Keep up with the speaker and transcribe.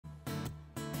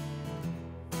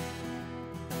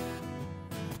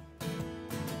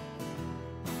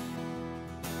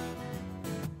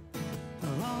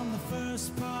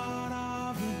first part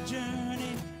of the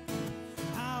journey,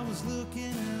 I was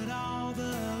looking at all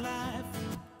the life.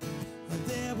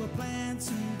 There were plants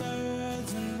and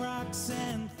birds and rocks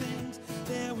and things.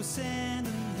 There was sand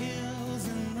and hills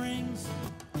and rings.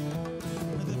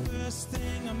 The first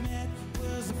thing I met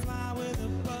was a fly with a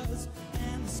buzz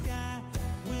and the sky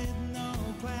with no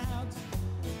clouds.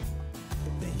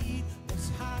 The heat was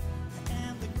hot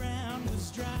and the ground was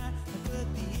dry, but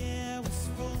the air was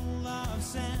full of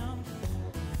sound.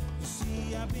 You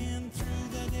see, I've been through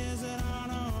the desert on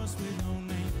a horse with no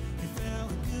name. It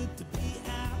felt good to be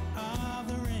out of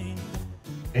the rain.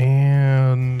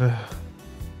 And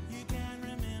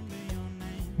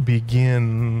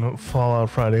begin Fallout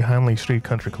Friday, Heinley Street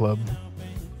Country Club.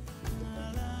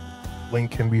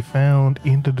 Link can be found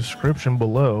in the description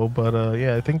below, but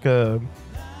yeah, I think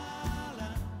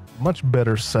much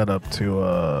better setup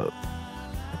to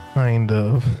kind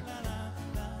of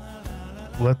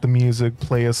let the music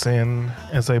play us in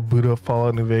as I boot up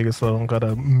Fallout New Vegas, so I don't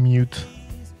gotta mute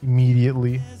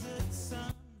immediately.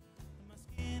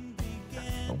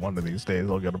 One of these days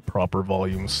I'll get a proper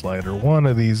volume slider. One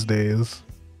of these days.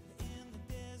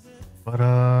 But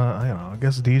I don't know, I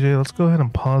guess DJ, let's go ahead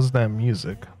and pause that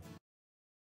music.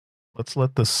 Let's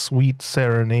let the sweet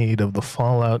serenade of the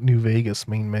Fallout New Vegas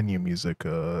main menu music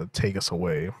take us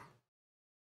away.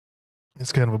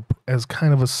 It's kind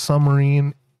of a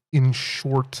summary in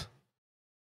short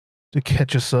to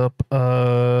catch us up.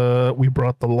 We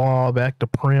brought the law back to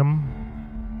Prim.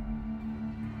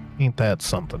 Ain't that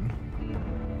something?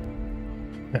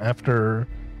 After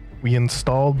we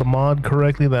installed the mod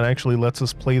correctly that actually lets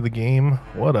us play the game.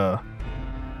 What a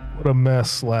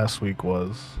mess last week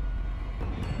was.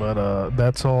 But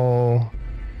that's all.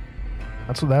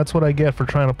 That's what I get for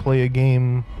trying to play a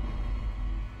game,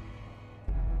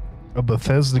 a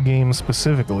Bethesda game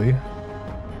specifically.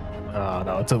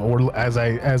 No, it's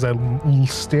as I'm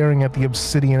staring at the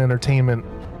Obsidian Entertainment.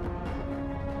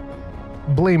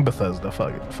 Blame Bethesda.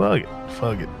 Fuck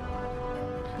it.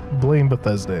 Blame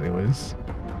Bethesda, anyways.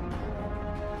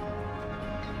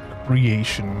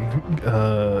 Creation,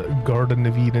 Garden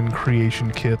of Eden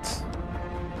creation kit,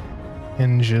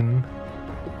 engine.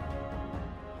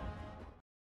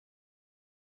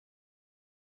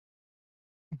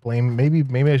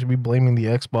 Maybe I should be blaming the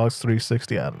Xbox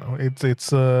 360. I don't know.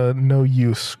 It's no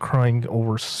use crying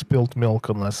over spilt milk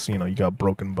unless you got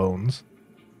broken bones.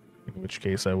 In which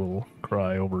case I will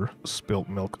cry over spilt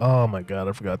milk. Oh my god,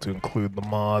 I forgot to include the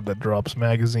mod that drops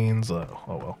magazines. Oh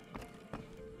well.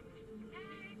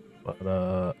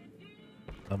 But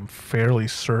I'm fairly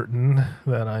certain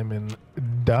that I'm in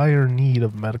dire need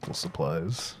of medical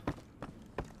supplies.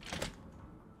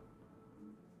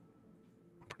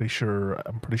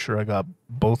 I'm pretty sure I got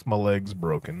both my legs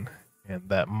broken, and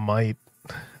that might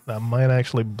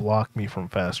actually block me from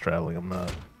fast traveling.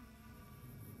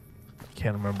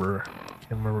 Can't remember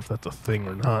if that's a thing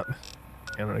or not.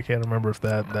 I can't remember if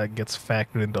that gets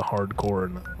factored into hardcore or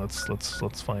not.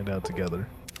 Let's find out together.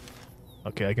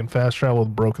 Okay, I can fast travel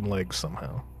with broken legs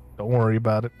somehow. Don't worry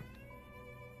about it.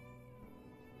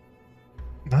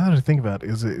 Now that I think about it,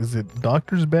 is it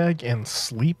doctor's bag and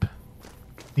sleep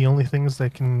the only things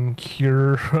that can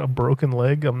cure a broken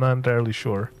leg? I'm not entirely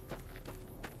sure.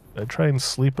 I try and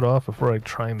sleep it off before I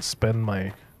try and spend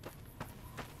my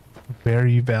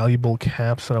very valuable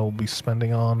caps that I will be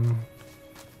spending on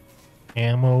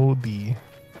ammo the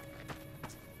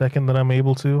second that I'm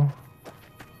able to.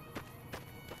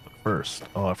 First,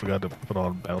 I forgot to put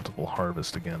on Bountiful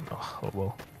Harvest again.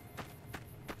 Oh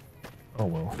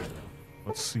well.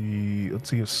 Let's see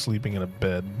if sleeping in a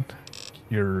bed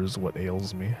cures what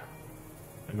ails me.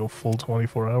 I go full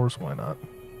 24 hours, why not?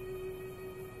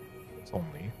 It's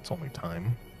only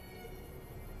time.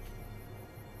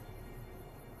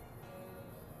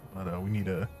 But we need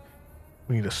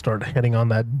to start heading on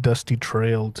that dusty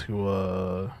trail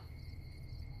to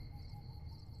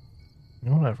you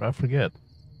know what, I forget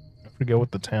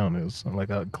what the town is. I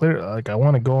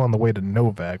want to go on the way to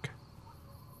Novak.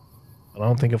 But I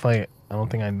don't think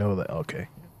I know that. Okay.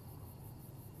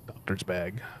 Doctor's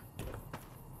bag.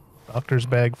 Doctor's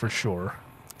bag for sure.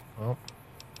 Well,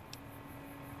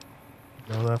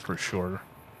 know that for sure.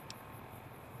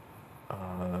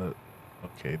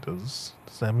 Okay, does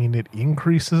that mean it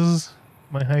increases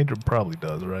my Hydra? Probably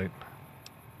does, right?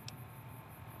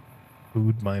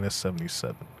 Food minus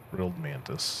 77. Grilled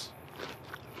mantis.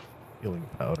 Healing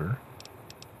powder.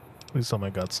 Please tell me I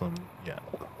got some. Yeah.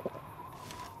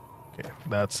 Okay,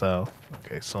 that's how.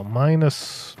 Okay, so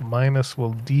minus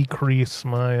will decrease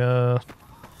my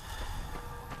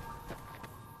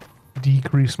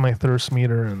thirst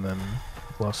meter, and then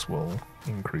plus will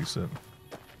increase it.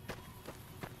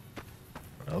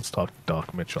 Let's talk to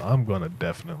Doc Mitchell. I'm gonna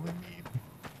definitely need...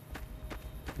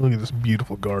 Look at this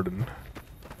beautiful garden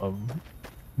of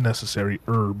necessary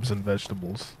herbs and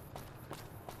vegetables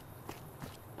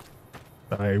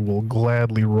that I will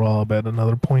gladly rob at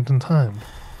another point in time.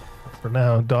 For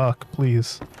now, Doc,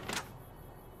 please.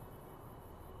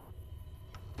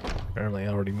 Apparently I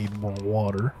already need more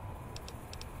water.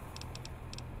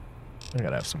 I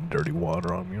gotta have some dirty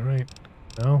water on me, right?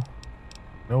 No?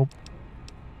 Nope.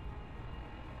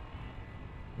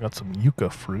 Got some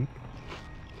yucca fruit.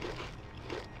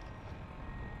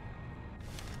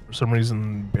 For some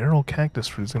reason, barrel cactus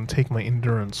fruit is gonna take my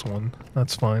endurance one.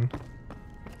 That's fine.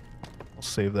 I'll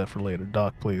save that for later.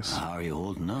 Doc, please. How are you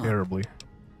holding up? Terribly.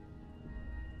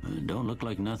 Don't look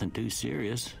like nothing too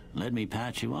serious. Let me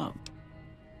patch you up.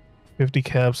 50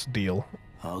 caps deal.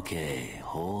 Okay,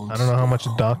 hold. I don't know how much a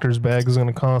still. doctor's bag is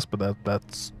gonna cost, but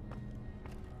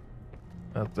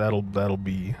that'll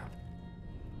be.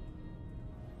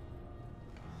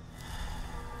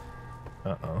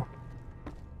 Uh-oh.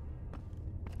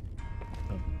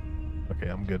 Okay,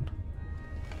 I'm good.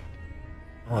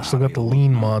 Oh, I still got the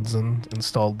lean mods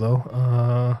installed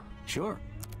though. Sure.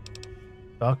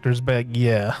 Doctor's bag,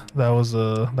 yeah. That was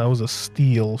a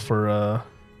steal for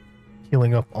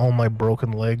healing up all my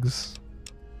broken legs.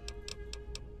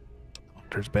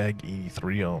 Doctor's bag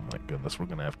 83. Oh my goodness, we're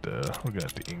gonna have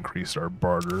to increase our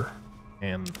barter,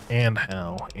 and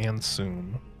how, and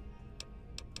soon.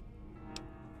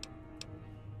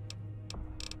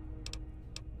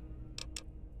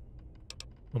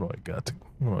 What do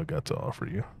I got to offer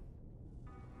you?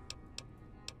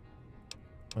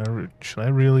 Should I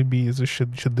really be?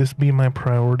 Should this be my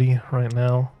priority right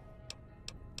now?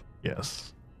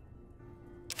 Yes.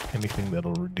 Anything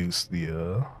that'll reduce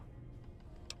the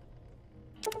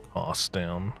cost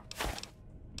down.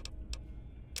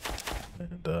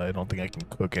 And I don't think I can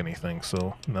cook anything,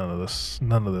 so none of this.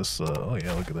 Oh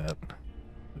yeah, look at that.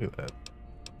 Look at that.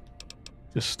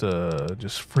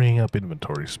 Just freeing up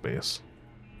inventory space.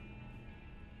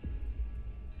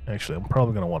 Actually, I'm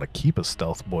probably gonna want to keep a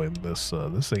stealth boy in this.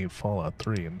 This ain't Fallout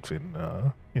 3, and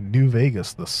in New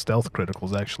Vegas, the stealth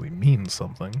criticals actually mean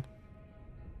something.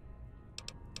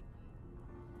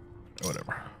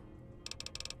 Whatever.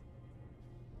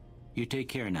 You take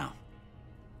care now.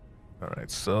 All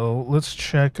right, so let's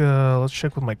check. Let's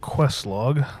check with my quest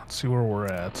log. Let's see where we're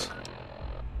at.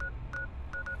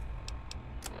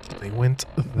 They went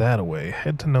that way.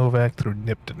 Head to Novak through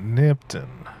Nipton.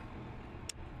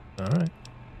 All right.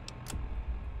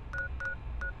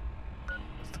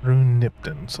 Through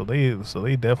Nipton, so they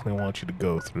definitely want you to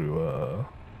go through.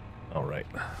 All right.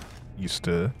 I'm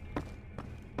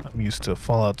used to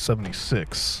Fallout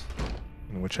 76,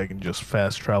 in which I can just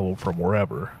fast travel from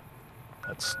wherever.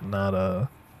 That's not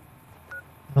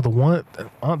the one.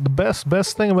 The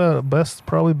best thing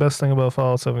about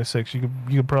Fallout 76. You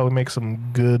could probably make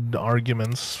some good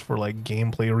arguments for like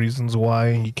gameplay reasons why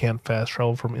you can't fast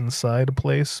travel from inside a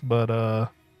place,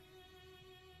 but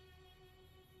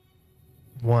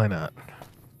why not?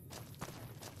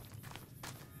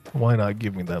 Why not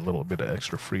give me that little bit of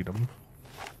extra freedom?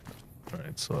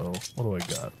 Alright, so what do I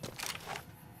got?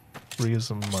 3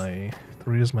 is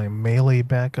my melee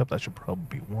backup. That should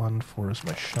probably be 1. 4 is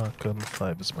my shotgun.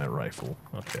 5 is my rifle.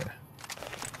 Okay.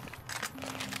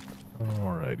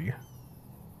 Alrighty.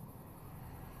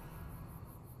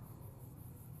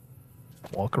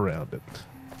 Walk around it.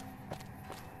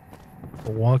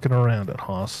 We're walking around it,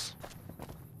 Hoss.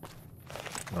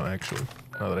 No, actually,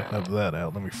 now that I have that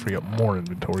out, let me free up more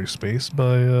inventory space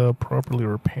by properly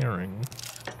repairing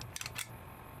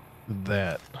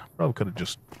that. Probably could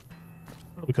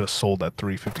have sold that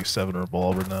 357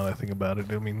 revolver. Now I think about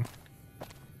it, I mean,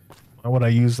 why would I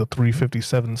use the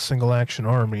 357 single action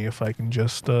army if I can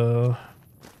just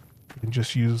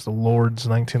use the Lord's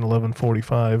 1911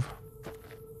 45?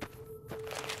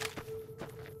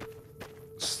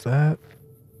 Is that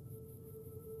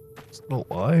still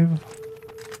alive?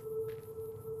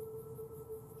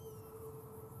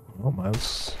 Oh,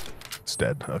 it's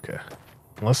dead. Okay.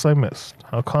 Unless I missed.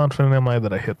 How confident am I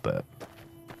that I hit that?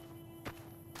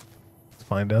 Let's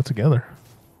find out together.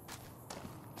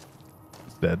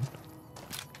 It's dead.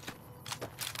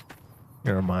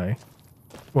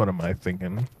 What am I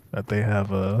thinking? That they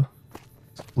have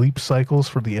sleep cycles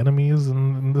for the enemies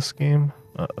in this game?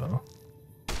 Uh-oh.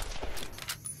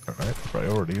 Alright,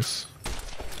 priorities.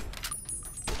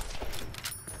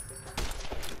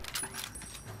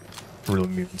 Really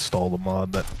need to install the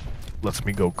mod that lets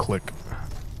me go click.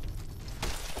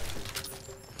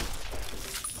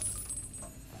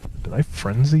 Did I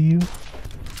frenzy you?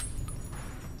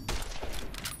 I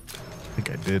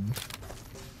think I did.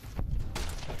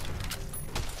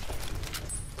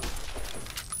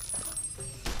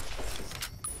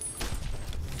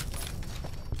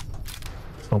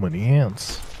 So many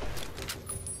ants.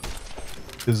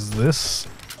 Is this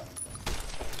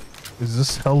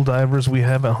Helldivers we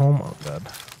have at home? Oh god.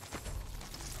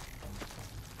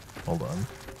 Hold on.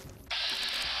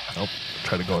 Nope.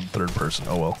 Try to go in third person.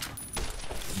 Oh well.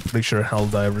 I'm pretty sure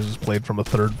Helldivers is played from a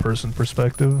third person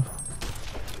perspective.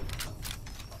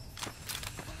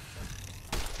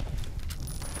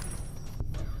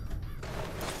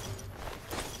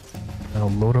 Now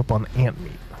load up on ant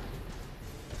meat.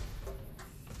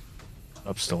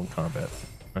 I'm still in combat,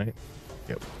 right?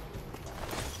 Yep.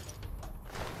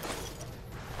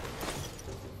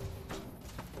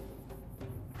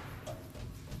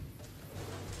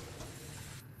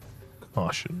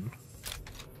 Caution.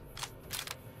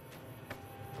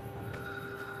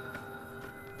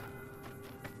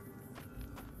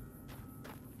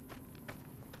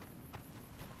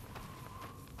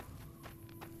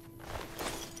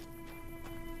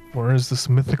 Where is this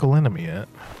mythical enemy at?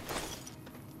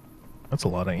 That's a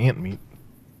lot of ant meat.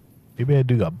 Maybe I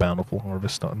do got bountiful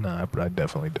harvest on. Nah, but I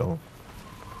definitely don't.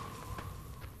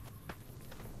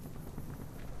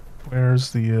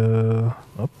 Where's the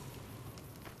oh.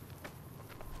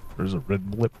 There's a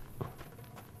red blip.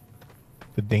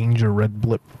 The danger red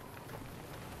blip.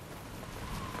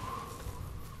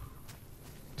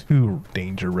 2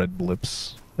 danger red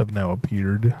blips have now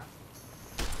appeared.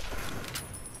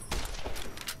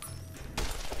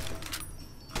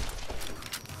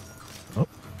 Oh.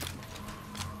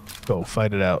 Go,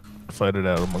 fight it out. Fight it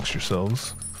out amongst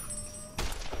yourselves.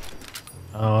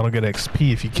 Oh, I don't get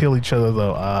XP if you kill each other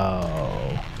though.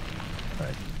 Oh.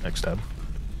 Alright, next time.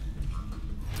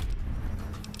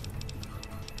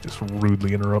 Just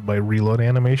rudely interrupt my reload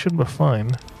animation, but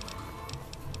fine.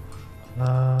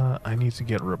 I need to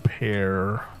get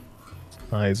repair as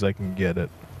high as I can get it,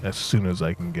 as soon as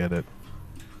I can get it.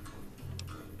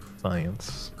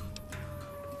 Science.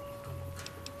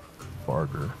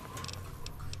 Barter.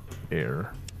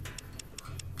 Repair.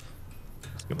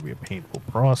 It's gonna be a painful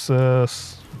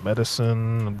process.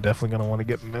 Medicine. I'm definitely gonna want to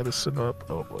get medicine up.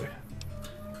 Oh boy.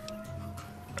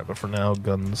 Alright, but for now,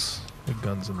 guns. The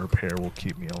guns and repair will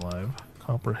keep me alive.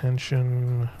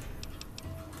 Comprehension.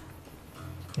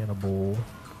 Cannibal.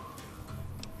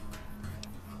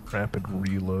 Rapid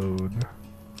reload.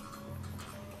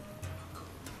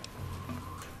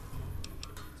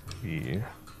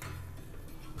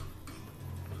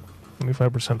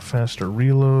 25% faster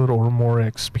reload or more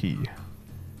XP.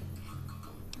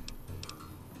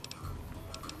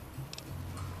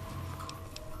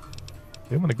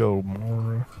 I'm gonna go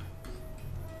more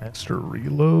faster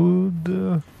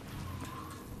reload.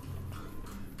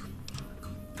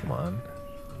 Come on.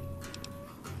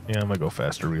 Yeah, I'm gonna go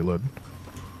faster reload.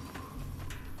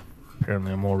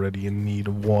 Apparently I'm already in need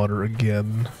of water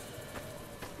again.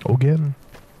 Again?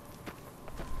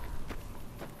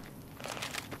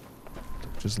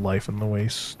 Just life in the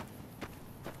waste.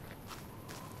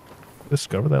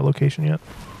 Discover that location yet?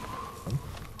 I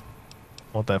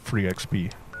want that free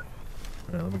XP.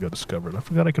 Alright, let me go discover it. I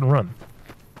forgot I can run.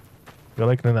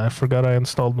 I forgot I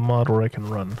installed the mod where I can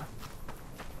run.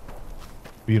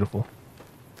 Beautiful.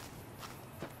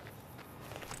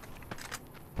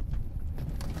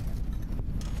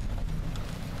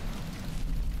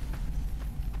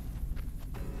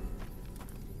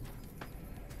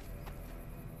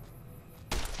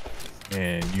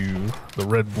 And the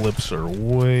red blips are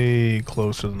way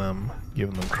closer than I'm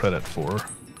giving them credit for.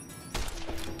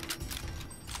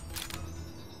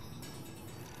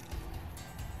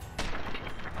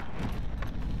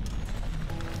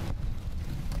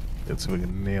 Let's see if we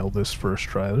can nail this first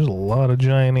try. There's a lot of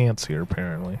giant ants here,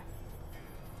 apparently.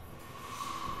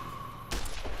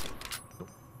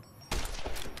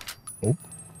 Oh.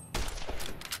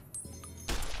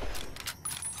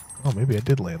 Oh, maybe I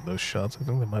did land those shots. I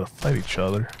think they might have fight each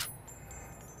other.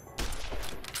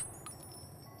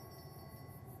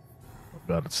 Oh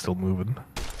god, it's still moving.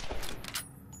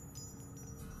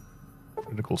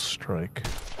 Critical strike.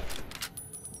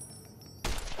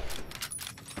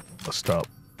 Must stop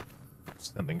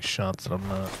sending shots that I'm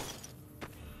not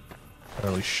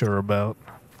entirely sure about.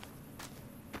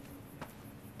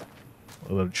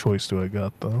 What other choice do I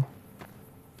got, though?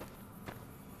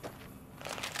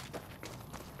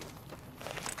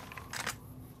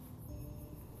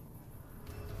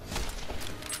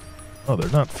 Oh, they're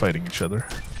not fighting each other.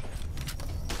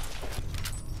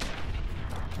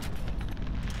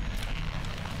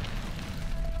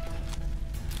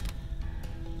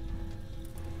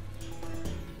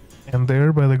 And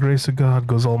there, by the grace of God,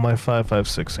 goes all my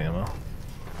 5.56 ammo.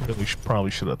 Really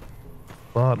probably should have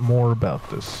thought more about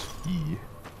this.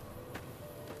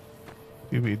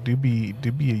 Do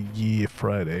be a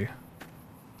Friday.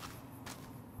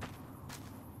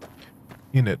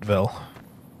 Unitville.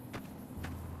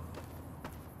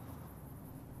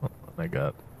 I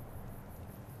got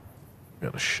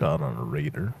a shot on a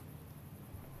raider.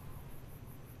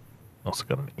 Also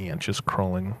got an ant just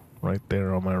crawling right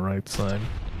there on my right side.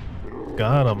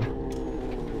 Got him.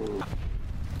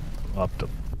 Popped him.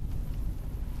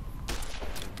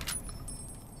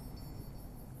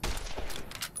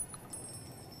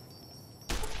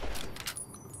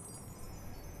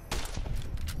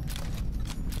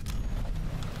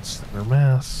 Center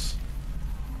mass.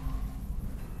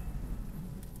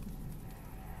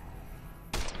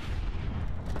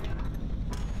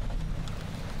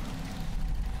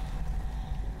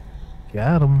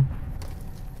 Got him.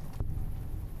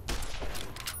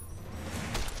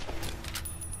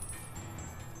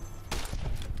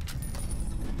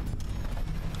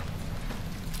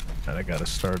 And I gotta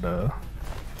start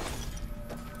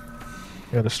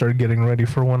getting ready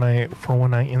for when I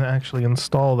actually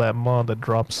install that mod that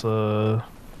drops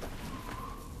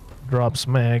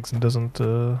mags and doesn't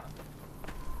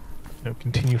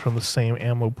continue from the same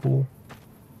ammo pool.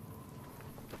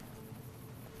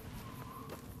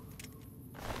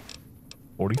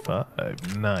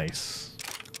 .45, nice.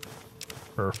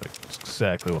 Perfect. That's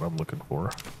exactly what I'm looking for.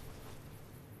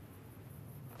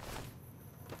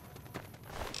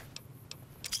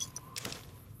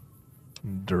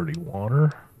 Dirty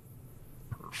water.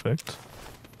 Perfect.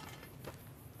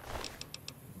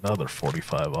 Another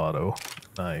 45 auto.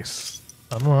 Nice.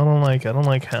 I don't like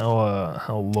how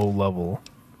low level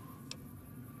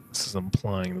this is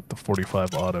implying that the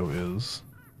 45 auto is.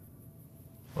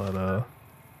 But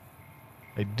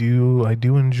I do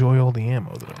enjoy all the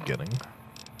ammo that I'm getting.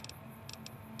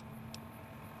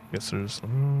 Guess there's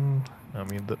I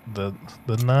mean the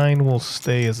 9 will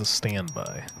stay as a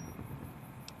standby.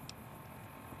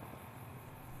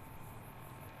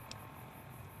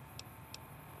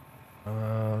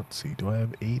 Let's see, do I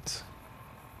have 8?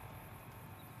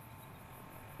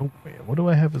 Oh wait, what do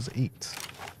I have as 8?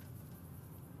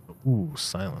 Ooh,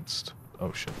 silenced.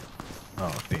 Oh shit.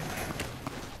 Oh damn.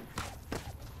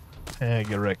 Hey,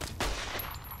 get wrecked.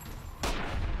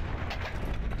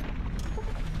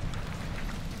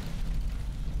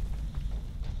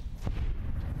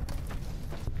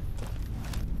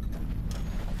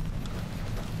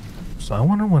 So I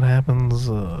wonder what happens,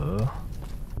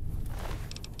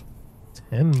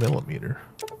 10 millimeter.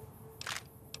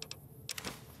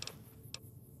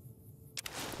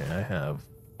 Okay, I have,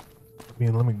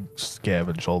 let me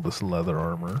scavenge all this leather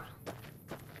armor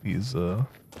these,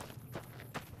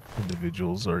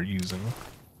 individuals are using.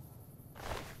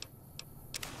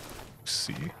 Let's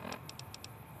see.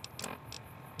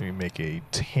 Let me make a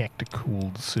tactical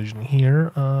decision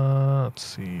here. Let's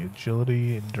see.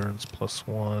 Agility, endurance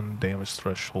 +1, damage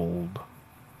threshold.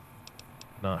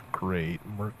 Not great.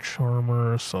 Merch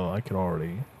armor, so I could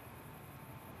already.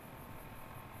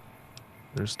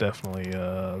 There's definitely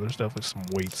some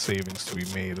weight savings to be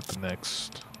made at the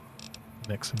next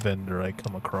vendor I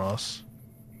come across.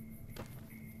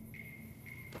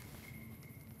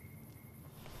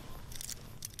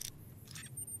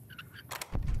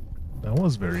 That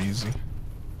was very easy.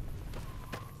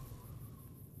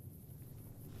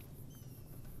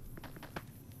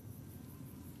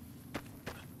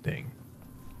 Dang.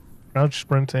 Crouch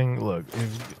sprinting, look,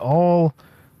 all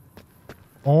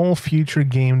future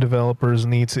game developers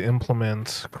need to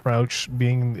implement crouch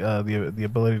being the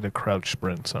ability to crouch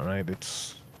sprint, alright?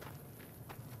 It's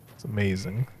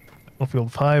amazing.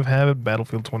 Battlefield 5 have it,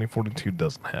 Battlefield 2042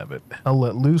 doesn't have it. Hell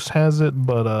Let Loose has it,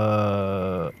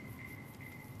 but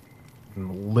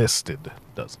Enlisted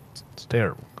doesn't. It's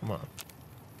terrible. Come on.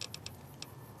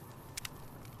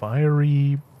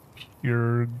 Fiery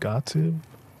Purgative?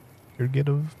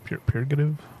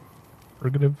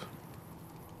 Purgative?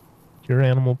 Pure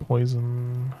animal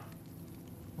poison.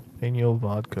 Jalapeno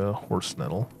vodka, horse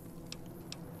nettle.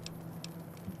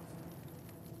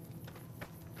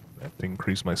 I have to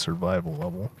increase my survival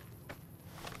level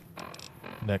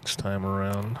next time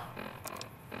around.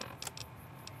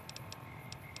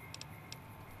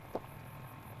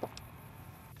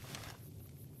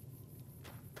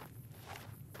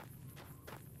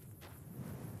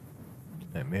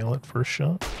 Can I nail it first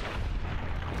shot?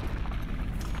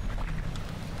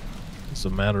 As a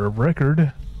matter of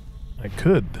record, I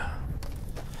could.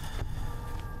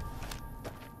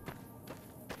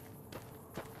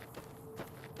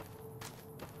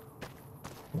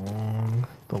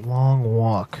 The long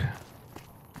walk.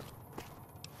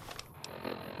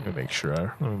 Let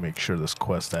me make sure this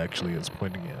quest actually is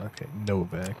pointing at. Okay,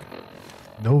 Novac.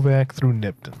 Novac through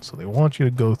Nipton. So they want you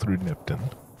to go through Nipton.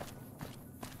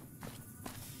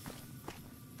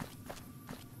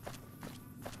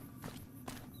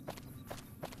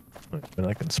 And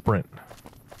I can sprint.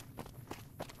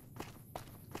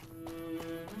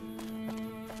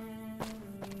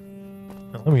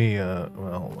 Now let me,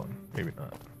 well, hold on. Maybe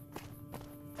not.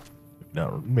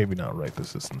 No, maybe not right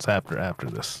this distance.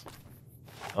 After this.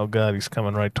 Oh god, he's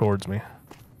coming right towards me.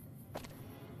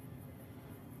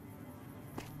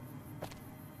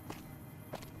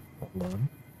 Hold on.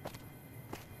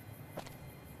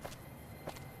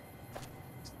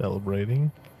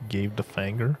 Celebrating. Gave the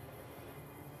Fanger.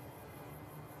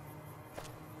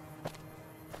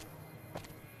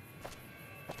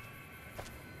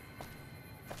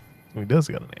 He does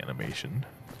got an animation.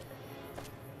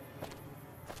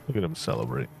 Look at him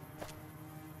celebrate.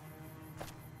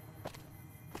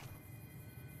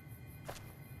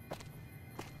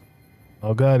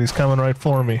 Oh god, he's coming right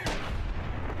for me.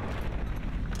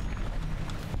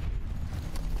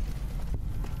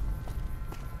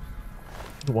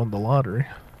 He won the lottery.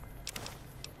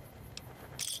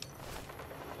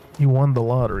 He won the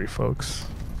lottery, folks.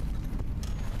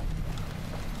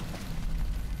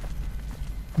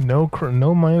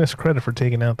 No minus credit for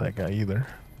taking out that guy either.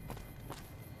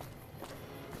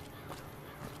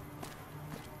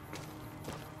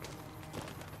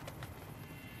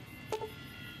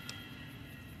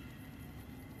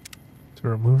 To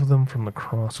remove them from the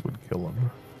cross would kill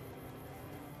him.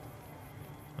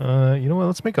 You know what?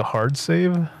 Let's make a hard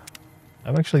save.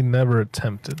 I've actually never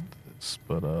attempted this,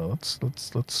 but let's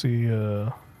see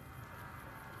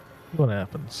what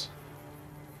happens.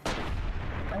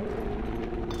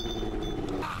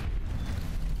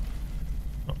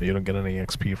 Oh, you don't get any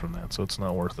XP from that, so it's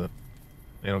not worth it.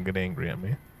 They don't get angry at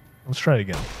me. Let's try it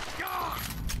again.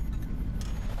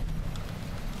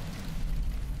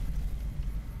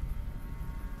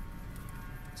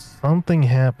 Something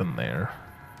happened there.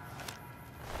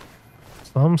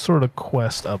 Some sort of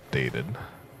quest updated.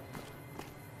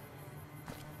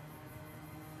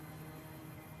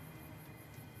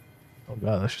 Oh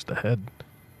god, that's just a head.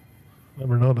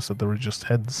 Never noticed that there were just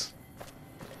heads.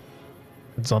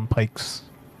 Heads on pikes.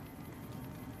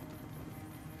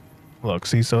 Look,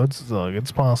 see, so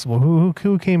it's possible.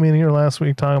 Who came in here last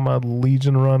week talking about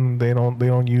Legion Run? They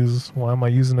don't use. Why am I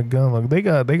using a gun? Look, they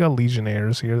got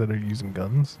Legionnaires here that are using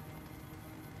guns.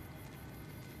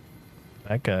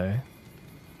 That guy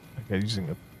using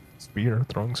a spear,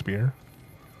 throwing spear.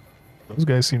 Those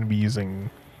guys seem to be using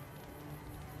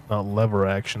not lever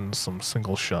actions, some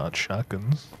single shot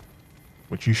shotguns,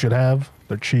 which you should have.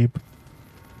 They're cheap.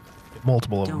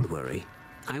 Multiple of them. Don't worry.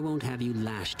 I won't have you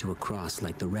lashed to a cross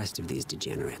like the rest of these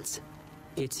degenerates.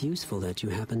 It's useful that you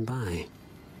happen by.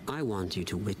 I want you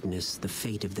to witness the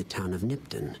fate of the town of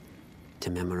Nipton, to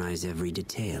memorize every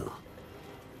detail.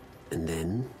 And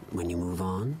then, when you move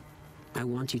on, I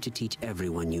want you to teach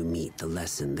everyone you meet the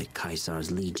lesson that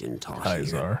Caesar's Legion taught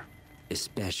here.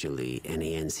 Especially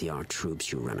any NCR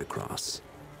troops you run across.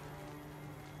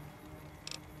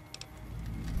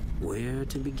 Where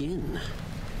to begin?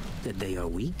 That they are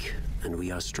weak and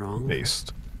we are strong?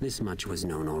 Based. This much was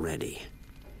known already.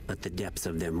 But the depth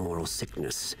of their moral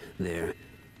sickness, their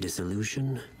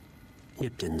dissolution,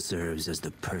 Nipton serves as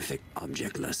the perfect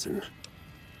object lesson.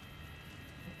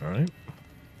 Alright.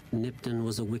 Nipton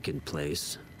was a wicked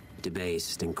place,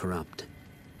 debased and corrupt.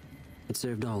 It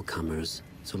served all comers,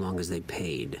 so long as they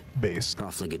paid. Based.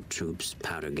 Profligate troops,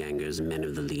 powder gangers, men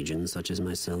of the Legion, such as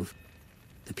myself.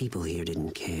 The people here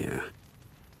didn't care.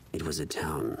 It was a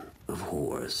town of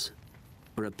whores.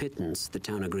 For a pittance, the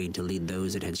town agreed to lead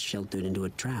those it had sheltered into a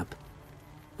trap.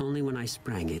 Only when I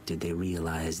sprang it did they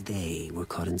realize they were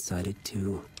caught inside it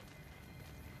too.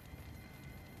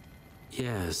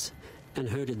 Yes, and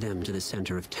herded them to the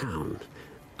center of town.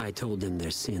 I told them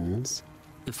their sins,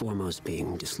 the foremost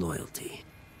being disloyalty.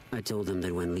 I told them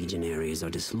that when legionaries are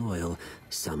disloyal,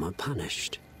 some are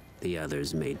punished, the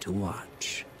others made to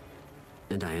watch.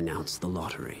 And I announced the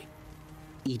lottery.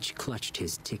 Each clutched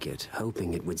his ticket,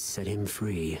 hoping it would set him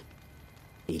free.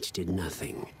 Each did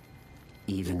nothing,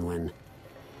 even when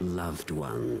loved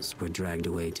ones were dragged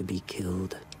away to be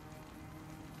killed.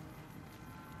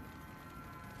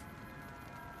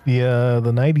 The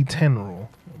 90-10 rule,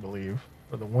 I believe,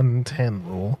 or the 1-10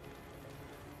 rule.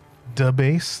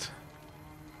 Debased.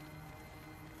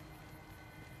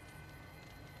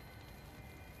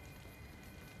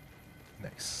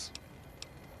 Nice.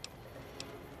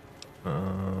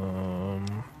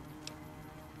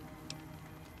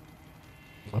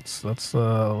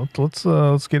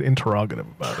 Let's get interrogative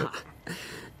about it.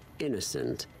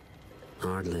 Innocent.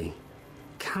 Hardly.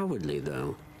 Cowardly,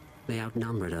 though. They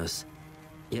outnumbered us.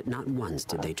 Yet not once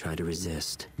did they try to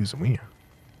resist. Using me.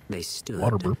 They stood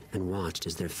Water and watched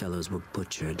as their fellows were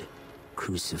butchered,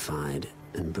 crucified,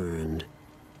 and burned.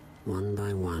 One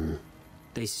by one,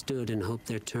 they stood and hoped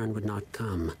their turn would not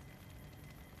come.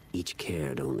 Each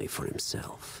cared only for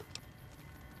himself.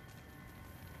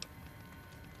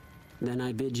 Then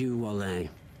I bid you, Wale.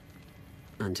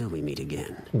 Until we meet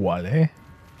again. Wale?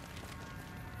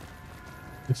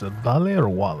 Is it Vale or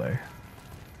Wale?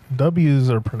 W's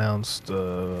are pronounced,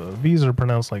 V's are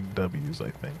pronounced like W's, I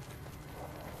think.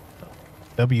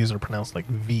 W's are pronounced like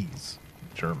V's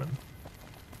in German.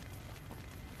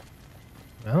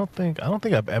 I don't think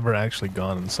I've ever actually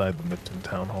gone inside the Nipton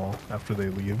Town Hall after they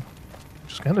leave.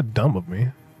 Which is kind of dumb of me.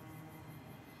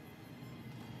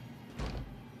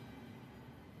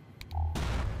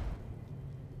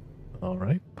 All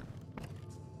right.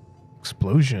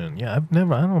 Explosion. Yeah, I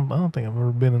don't think I've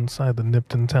ever been inside the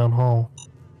Nipton Town Hall.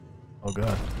 Oh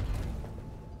god.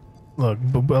 Look,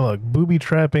 booby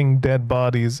trapping dead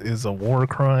bodies is a war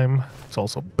crime. It's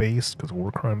also based because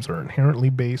war crimes are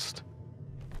inherently based.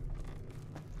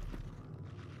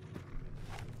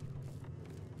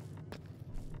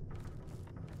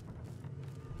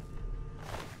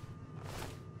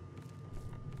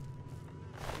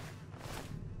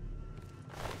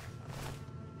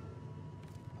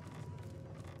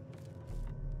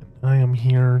 I am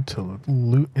here to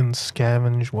loot and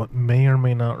scavenge what may or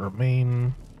may not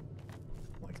remain.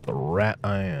 Like the rat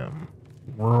I am.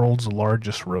 World's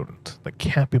largest rodent, the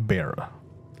capybara.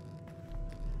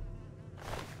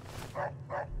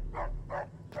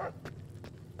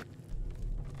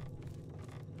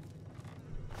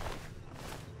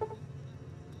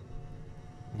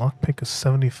 Lockpick is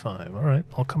 75. Alright,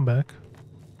 I'll come back.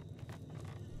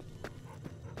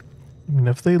 I mean,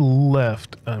 if they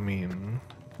left, I mean,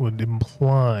 would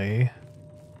imply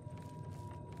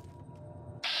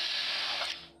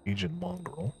Agent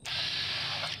Mongrel.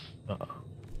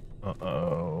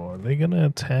 Uh-oh. Are they gonna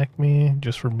attack me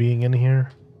just for being in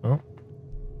here? Oh.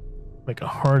 Make a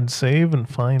hard save and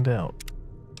find out.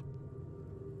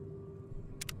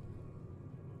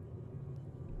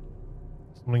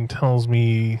 Something tells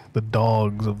me the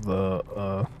dogs of the,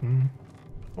 I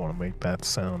want to make that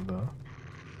sound,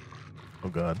 oh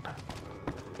god.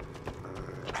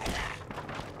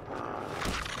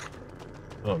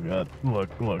 Oh god, look,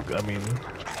 I mean...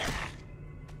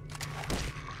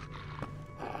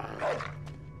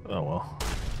 Oh well.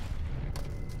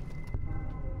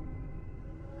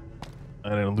 I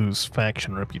didn't lose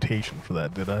faction reputation for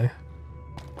that, did I?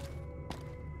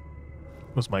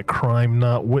 Was my crime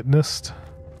not witnessed?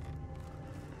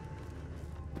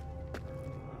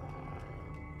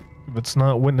 If it's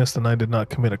not witnessed, then I did not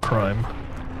commit a crime.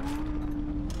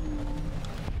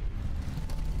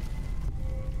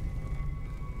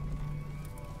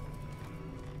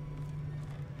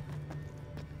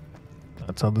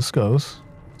 That's how this goes.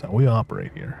 That's how we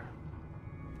operate here.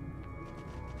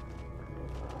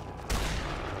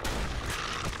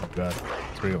 Oh god,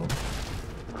 3 of them.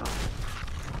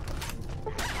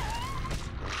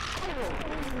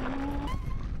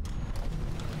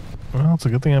 Well, it's a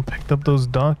good thing I picked up those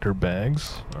doctor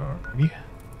bags. Alrighty.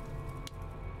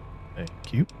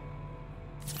 Thank you.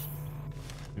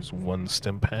 Here's 1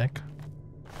 stim pack.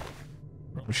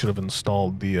 Probably should have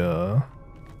installed the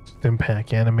stim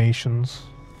pack animations.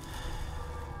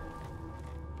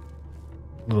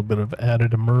 A little bit of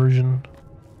added immersion.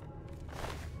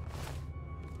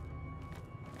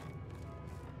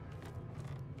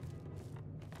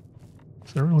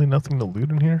 Is there really nothing to loot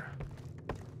in here?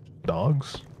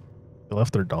 Dogs? They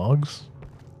left their dogs?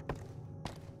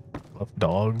 Left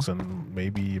dogs and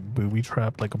maybe booby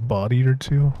trapped like a body or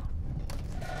 2?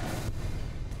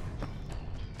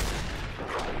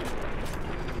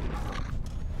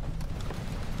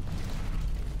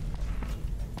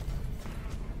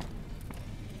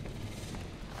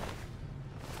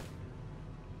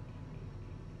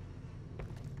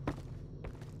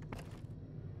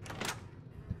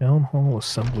 Town Hall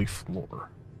Assembly Floor.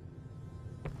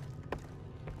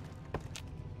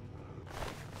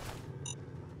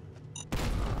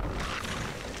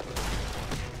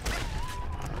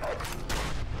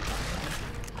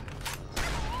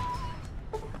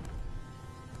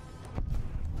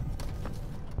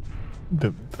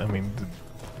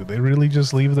 Did they really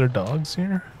just leave their dogs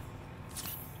here?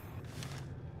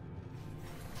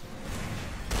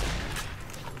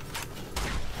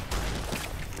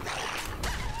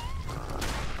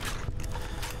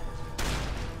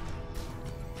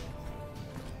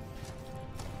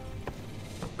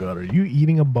 God, are you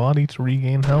eating a body to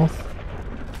regain health?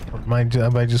 Or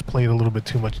have I just played a little bit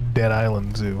too much Dead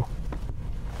Island Zoo?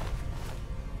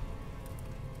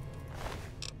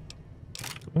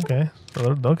 Okay,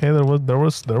 so there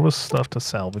was stuff to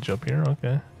salvage up here.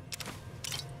 Okay.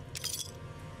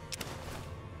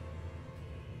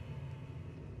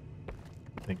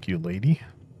 you, lady.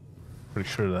 Pretty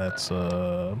sure that's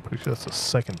the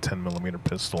second 10mm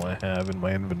pistol I have in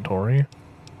my inventory.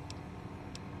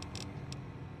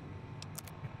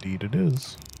 Indeed it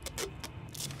is.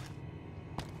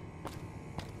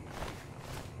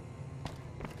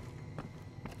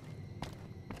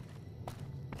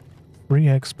 Free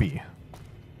XP.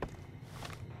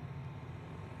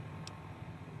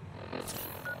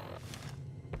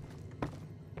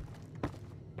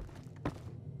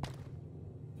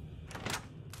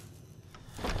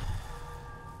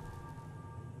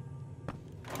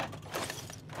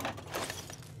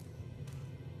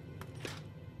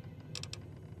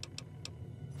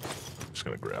 Just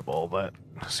gonna grab all that,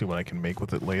 see what I can make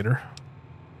with it later.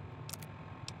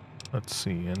 Let's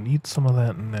see, I need some of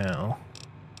that now.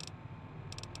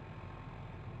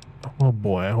 Oh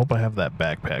boy, I hope I have that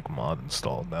backpack mod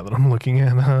installed now that I'm looking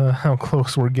at how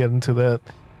close we're getting to that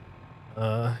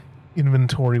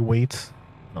inventory weight.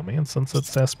 Oh man, Sunset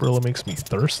Sarsaparilla makes me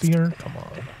thirstier? Come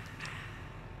on.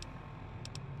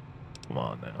 Come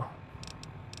on now.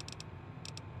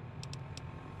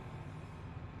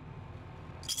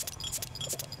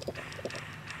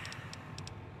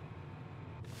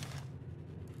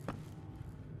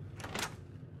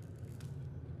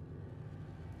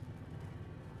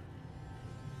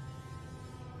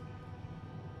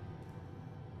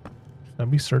 Should I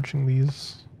be searching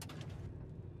these?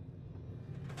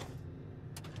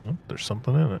 Oh, there's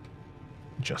something in it.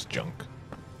 Just junk.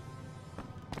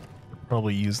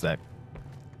 Probably use that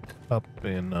cup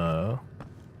in, oh,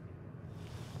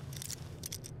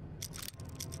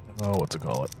 what's it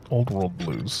called? Old World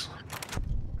Blues.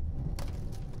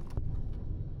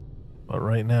 But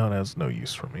right now it has no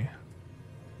use for me.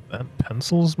 That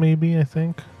pencils, maybe, I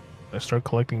think? I start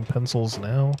collecting pencils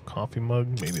now? Coffee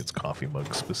mug? Maybe it's coffee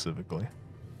mug specifically.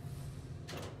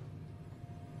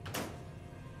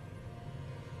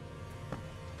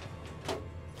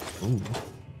 Ooh.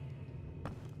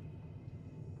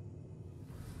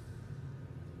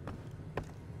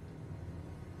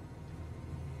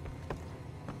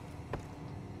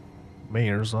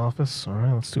 Mayor's office.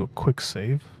 Alright, let's do a quick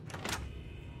save.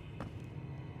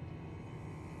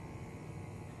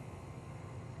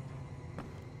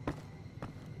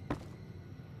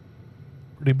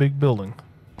 Pretty big building.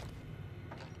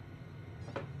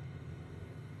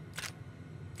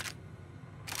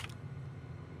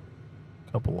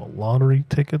 Couple of lottery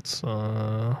tickets,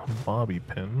 bobby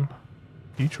pin,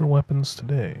 future weapons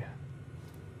today.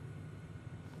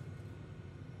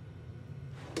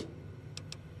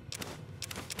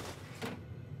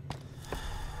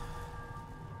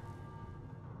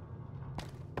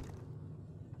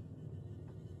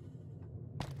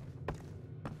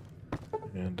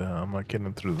 And I'm not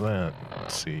getting through that.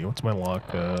 Let's see, what's my lock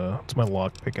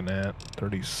picking at?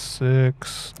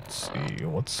 36. Let's see,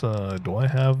 what's do I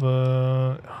have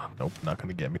nope, not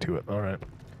gonna get me to it. Alright.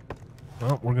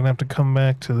 Well, we're gonna have to come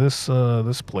back to this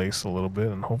this place a little bit,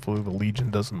 and hopefully the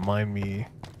Legion doesn't mind me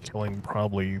killing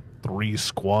probably 3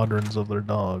 squadrons of their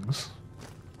dogs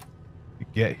to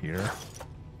get here.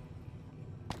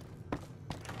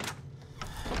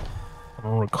 I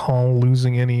don't recall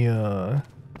losing any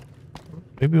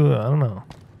maybe, I don't know.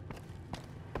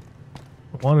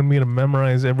 It wanted me to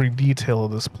memorize every detail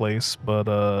of this place, but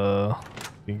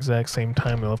the exact same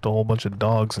time they left a whole bunch of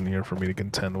dogs in here for me to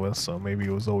contend with, so maybe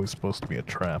it was always supposed to be a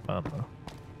trap, I don't know.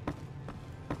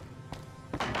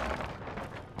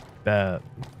 That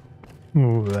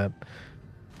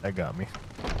got me.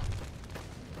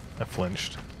 I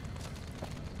flinched.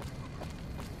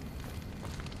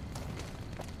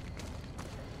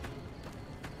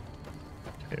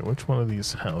 Okay, which one of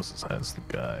these houses has the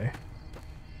guy?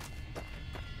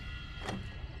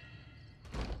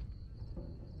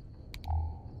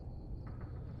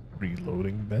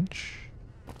 Reloading bench.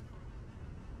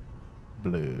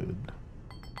 Blood.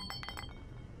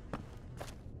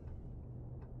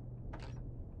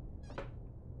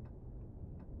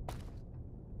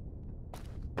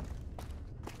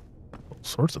 All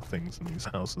sorts of things in these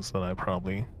houses that I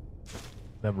probably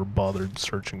never bothered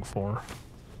searching for.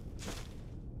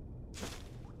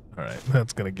 Alright,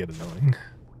 that's gonna get annoying.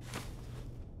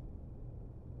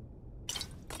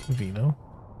 Vino.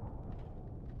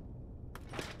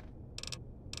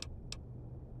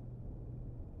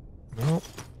 Nope.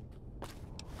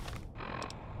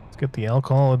 Let's get the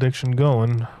alcohol addiction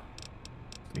going.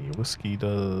 The whiskey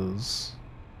does...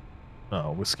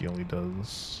 Oh, whiskey only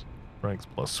does... Ranks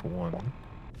 +1.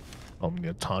 I'm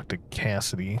gonna talk to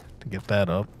Cassidy to get that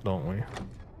up, don't we?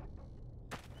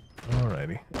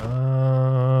 Alrighty.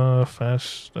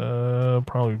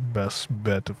 Probably best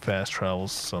bet to fast travel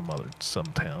some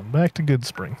town. Back to Good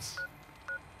Springs.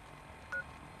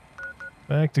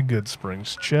 Back to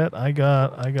Goodsprings. Chet, I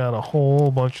got a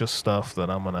whole bunch of stuff that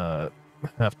I'm gonna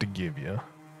have to give you.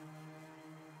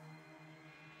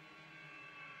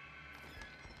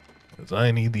 Because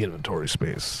I need the inventory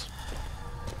space.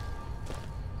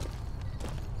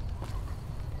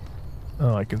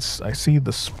 Oh, I see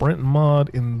the sprint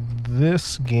mod in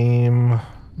this game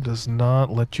does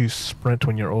not let you sprint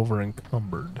when you're over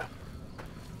encumbered.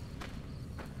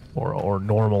 Or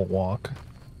normal walk.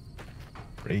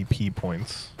 For AP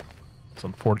points. It's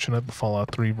unfortunate the Fallout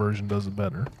 3 version does it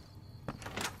better.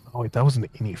 Oh wait, that was an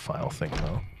ini file thing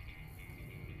though.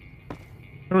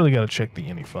 I really gotta check the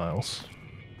ini files.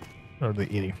 Or the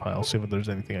ini file, see if there's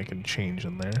anything I can change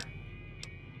in there.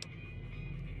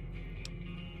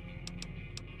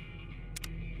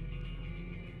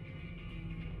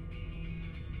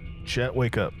 Chat,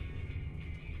 wake up.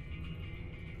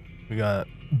 We got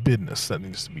business that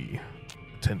needs to be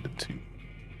attended to.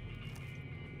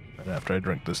 Right after I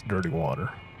drink this dirty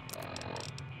water.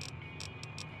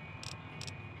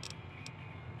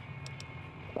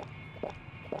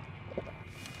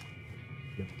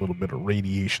 Get a little bit of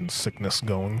radiation sickness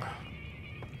going.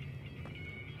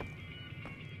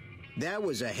 That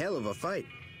was a hell of a fight.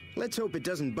 Let's hope it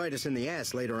doesn't bite us in the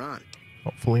ass later on.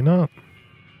 Hopefully not.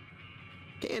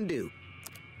 Can do.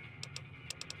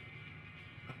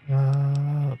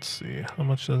 Let's see. How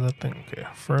much does that thing? Okay,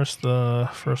 first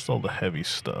all the heavy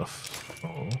stuff.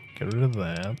 Oh, get rid of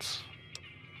that.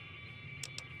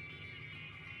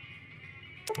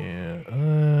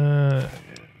 Yeah.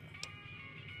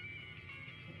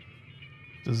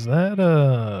 Does that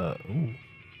ooh.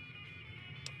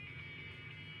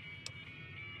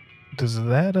 Does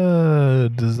that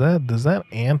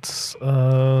ants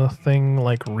thing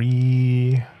like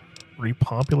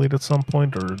repopulate at some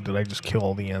point, or did I just kill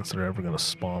all the ants that are ever gonna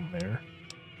spawn there?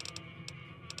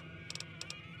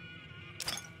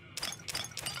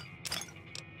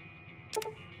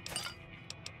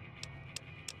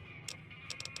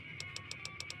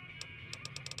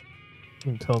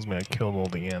 It tells me I killed all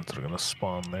the ants that are gonna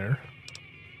spawn there.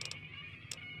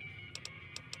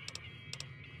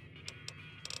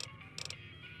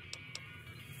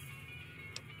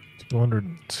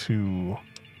 202.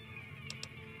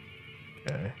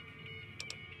 Okay.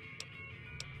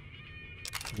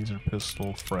 Laser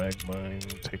pistol, frag mine,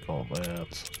 take all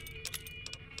that.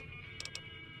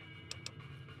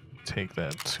 Take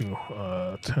that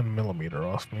 10mm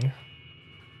off me.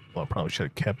 Well, I probably should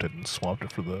have kept it and swapped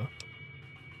it for the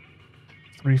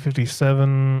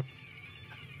 357.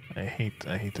 I hate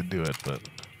to do it, but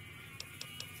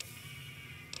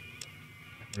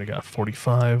I already got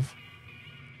 45.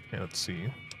 Okay, let's see.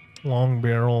 Long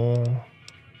barrel,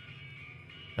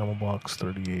 ammo box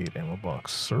 38, ammo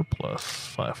box surplus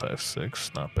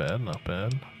 556. Not bad, not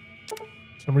bad.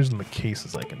 For some reason the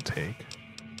cases I can take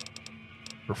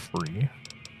for free.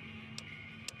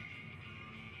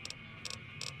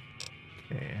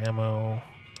 Okay, ammo.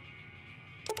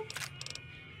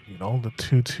 Need all the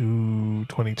 22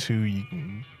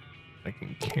 I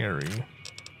can carry.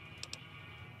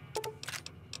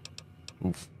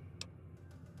 Oof.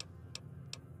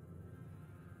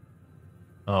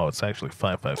 Oh, it's actually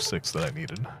 556 that I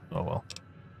needed. Oh well.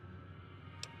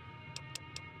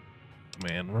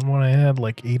 Man, remember when I had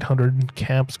like 800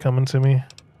 caps coming to me?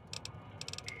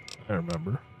 I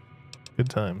remember. Good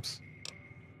times.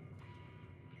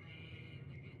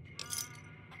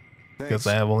 Because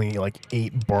I have only like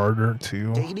 8 barter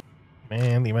too.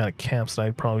 Man, the amount of caps that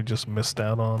I probably just missed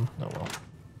out on. Oh well.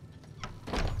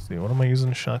 Let's see, what am I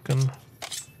using? Shotgun?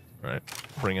 Alright,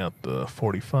 bring out the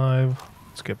 45.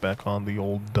 Let's get back on the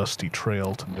old dusty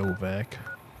trail to Novak.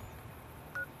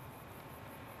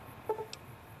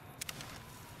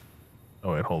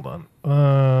 Oh wait, hold on.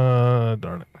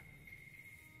 Darn it.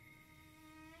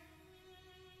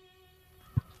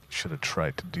 Should have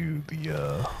tried to do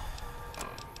the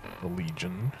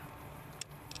Legion.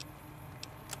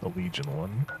 The Legion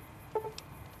one.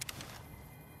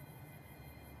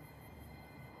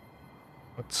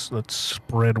 Let's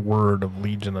spread word of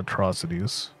Legion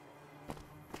atrocities.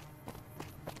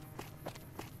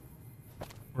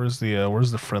 Where's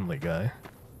the friendly guy?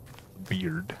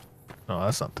 Beard. No,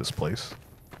 that's not this place.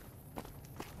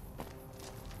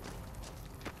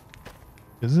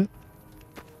 Is it?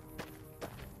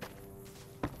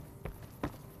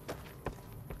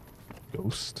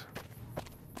 Ghost.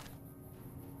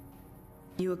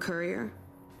 You a courier?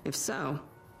 If so,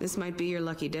 this might be your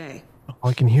lucky day. Oh,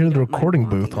 I can hear the recording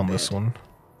booth on this one.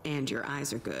 And your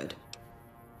eyes are good.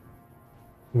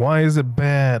 Why is it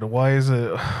bad? Why is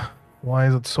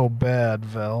it so bad,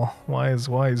 Val? Why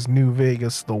is New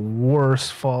Vegas the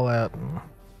worst Fallout?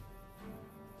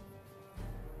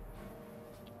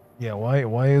 Yeah,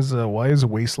 why is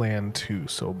Wasteland 2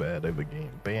 so bad of a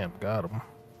game? Bam, got him.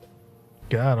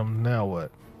 Got him. Now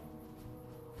what?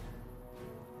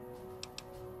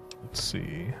 Let's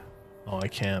see. Oh, I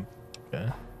can't.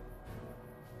 Okay.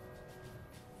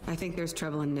 I think there's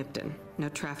trouble in Nipton. No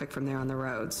traffic from there on the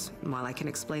roads. And while I can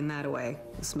explain that away,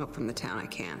 the smoke from the town I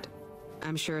can't.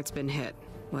 I'm sure it's been hit.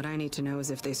 What I need to know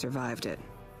is if they survived it.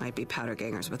 Might be powder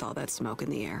gangers with all that smoke in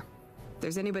the air. If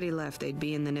there's anybody left, they'd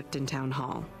be in the Nipton Town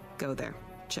Hall. Go there.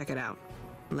 Check it out.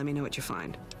 Let me know what you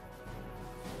find.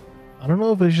 I don't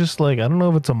know if it's just like, I don't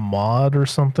know if it's a mod or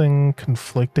something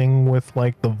conflicting with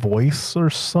like the voice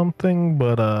or something,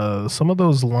 but some of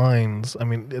those lines, I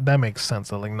mean, that makes sense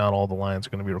that like not all the lines are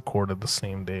going to be recorded the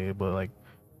same day, but like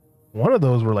one of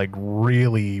those were like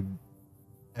really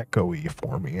echoey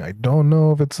for me. I don't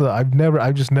know if it's I've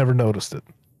just never noticed it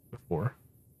before.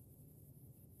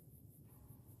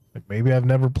 Like maybe I've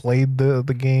never played the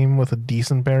game with a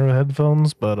decent pair of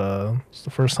headphones, but it's the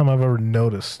first time I've ever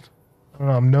noticed. I don't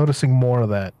know, I'm noticing more of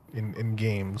that in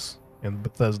games, in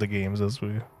Bethesda games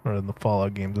or in the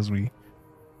Fallout games as we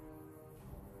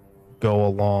go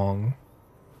along.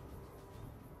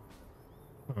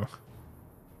 Huh.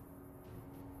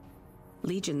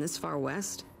 Legion this far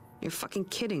west? You're fucking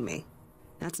kidding me.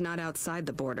 That's not outside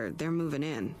the border. They're moving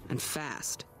in, and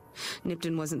fast.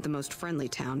 Nipton wasn't the most friendly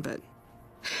town, but...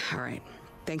 Alright,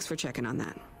 thanks for checking on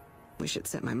that. Wish it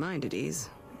set my mind at ease.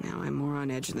 Now I'm more on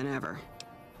edge than ever.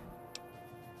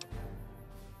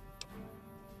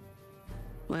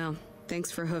 Well, thanks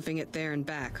for hoofing it there and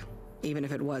back, even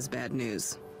if it was bad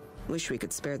news. Wish we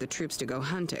could spare the troops to go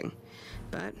hunting,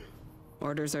 but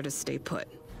orders are to stay put.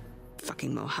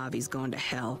 Fucking Mojave's going to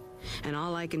hell, and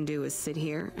all I can do is sit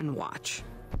here and watch.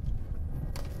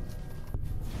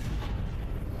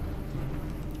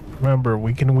 Remember,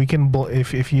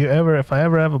 if I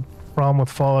ever have a problem with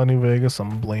Fallout New Vegas,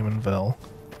 I'm blaming Vel.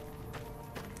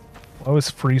 Why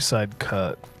was Freeside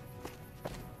cut?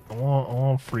 I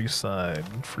want Freeside,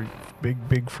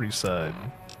 big Freeside.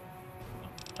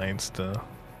 I insta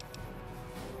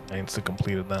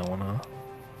completed that one, huh?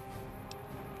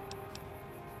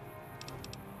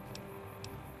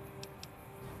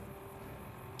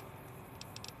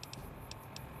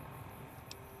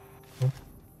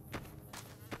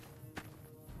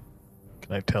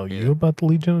 Can I tell you about the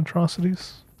Legion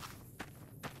atrocities?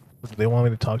 They want me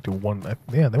to talk to one.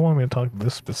 Yeah, they want me to talk to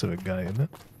this specific guy, isn't it?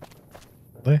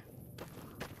 They?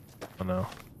 Oh no.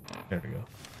 There we go.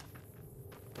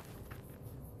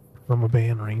 From a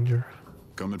band ranger.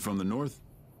 Coming from the north?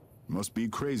 Must be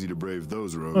crazy to brave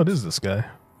those roads. Oh, it is this guy.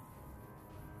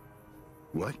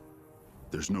 What?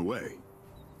 There's no way.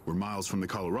 We're miles from the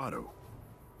Colorado.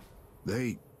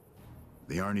 They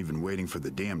aren't even waiting for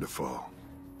the dam to fall.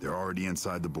 They're already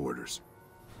inside the borders.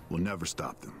 We'll never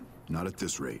stop them. Not at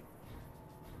this rate.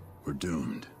 We're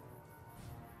doomed.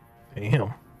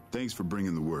 Damn. Thanks for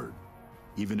bringing the word.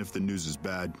 Even if the news is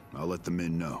bad, I'll let the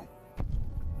men know.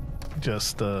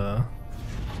 Just,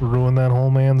 ruin that whole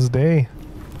man's day.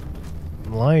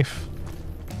 In life.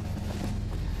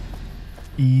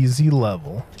 Easy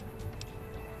level.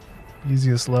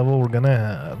 Easiest level we're gonna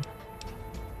have.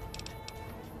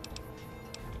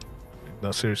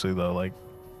 No, seriously though, like,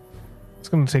 it's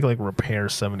gonna take like repair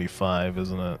 75,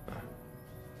 isn't it?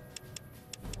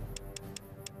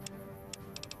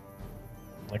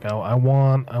 Like I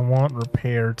want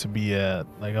repair to be at,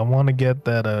 like, I want to get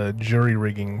that jury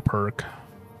rigging perk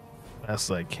as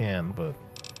I can, but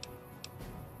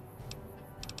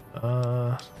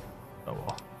oh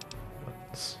well.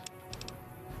 Let's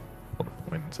put a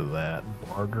point into that.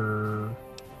 Barter.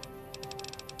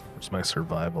 Where's my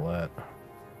survival at?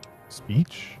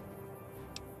 Speech?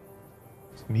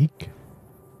 Sneak?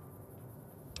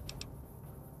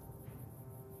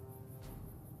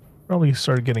 Probably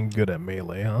started getting good at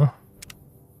melee, huh?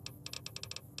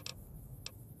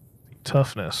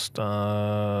 Toughness.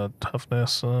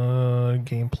 Toughness,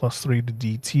 gain +3 to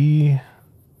DT.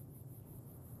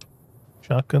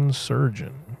 Shotgun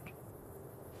Surgeon.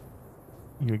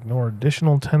 You ignore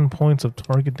additional 10 points of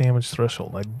target damage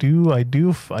threshold. I do like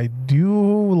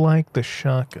the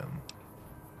shotgun.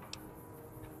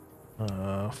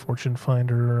 Fortune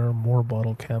Finder, more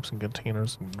bottle caps and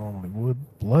containers than you normally would.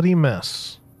 Bloody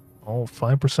Mess. Oh,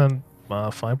 5%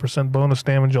 bonus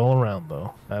damage all around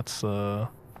though. That's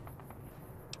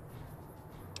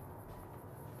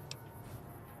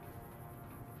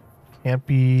can't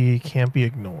be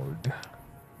ignored.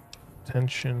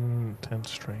 Tension,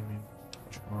 intense training,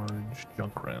 charge,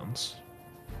 junk rounds.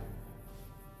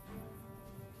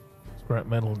 Scrap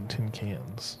metal and tin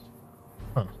cans.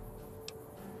 Huh.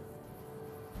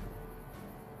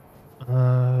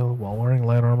 While wearing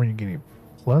light armor, you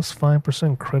Plus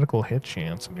 5% critical hit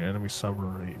chance in your enemy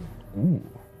submarine. Ooh.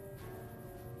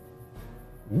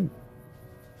 Ooh.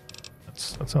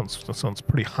 That sounds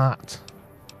pretty hot.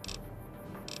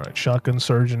 Alright, shotgun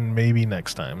surgeon maybe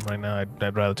next time. Right now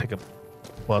I'd rather take a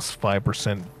plus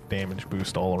 5% damage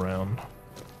boost all around.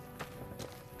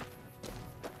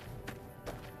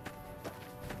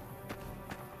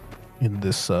 In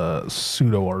this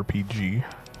pseudo RPG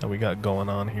that we got going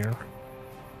on here.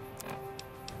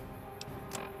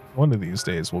 One of these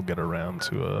days we'll get around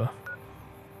to a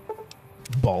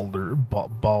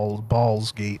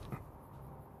Baldur's Gate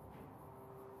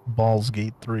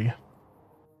 3.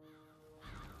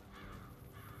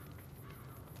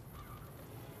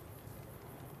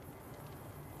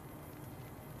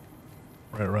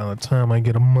 Right around the time I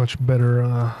get a much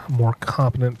better, more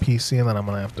competent PC, and then I'm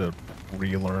gonna have to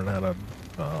relearn how to.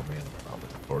 Oh man, I'm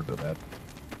looking forward to that.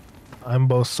 I'm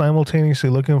both simultaneously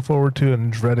looking forward to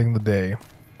and dreading the day.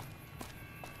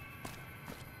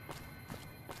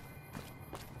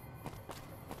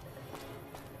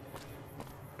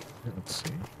 Let's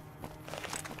see.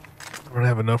 I don't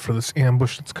have enough for this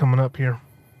ambush that's coming up here.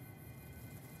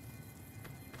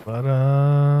 But,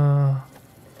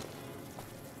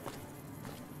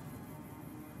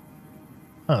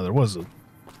 there was a...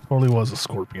 Totally was a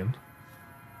scorpion.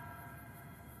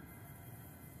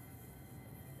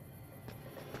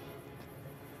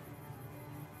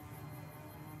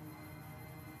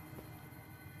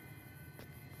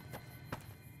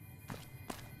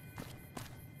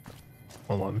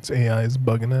 Hold on, its AI is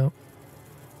bugging out.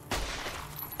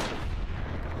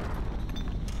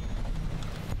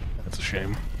 That's a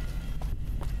shame.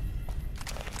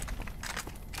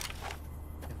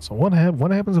 So what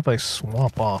happens if I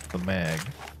swap off the mag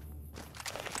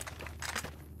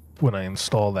when I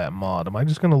install that mod? Am I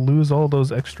just gonna lose all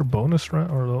those extra bonus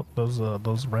rounds, or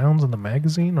those rounds in the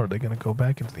magazine, or are they gonna go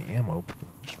back into the ammo?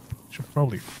 Should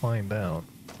probably find out.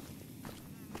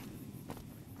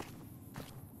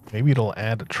 Maybe it'll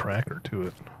add a tracker to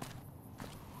it.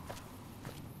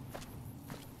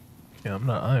 Yeah,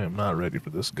 I am not ready for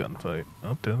this gunfight.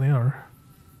 Oh, there they are.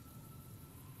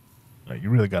 You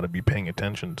really got to be paying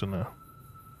attention to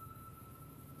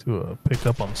pick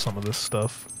up on some of this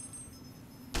stuff.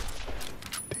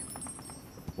 Damn.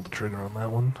 Pull the trigger on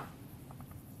that one.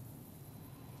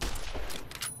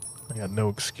 I got no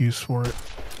excuse for it.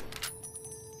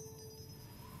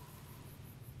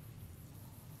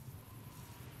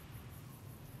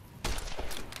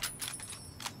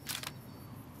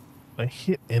 I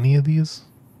hit any of these?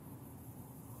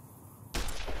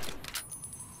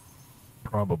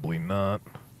 Probably not.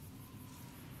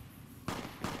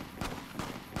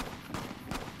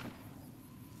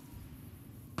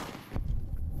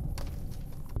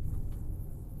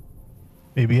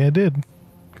 Maybe I did,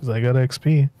 because I got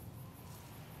XP.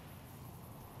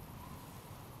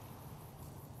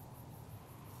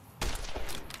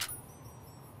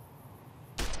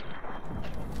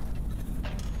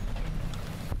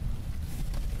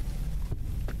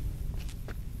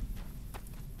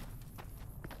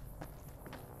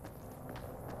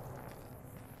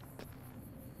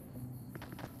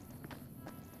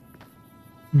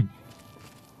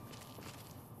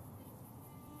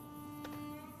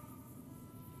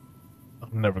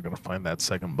 I'm never gonna find that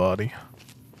second body.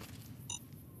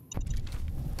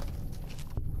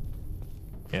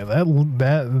 Yeah, ooh.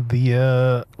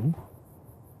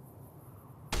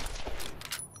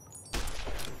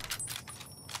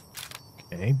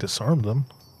 Okay, disarmed them.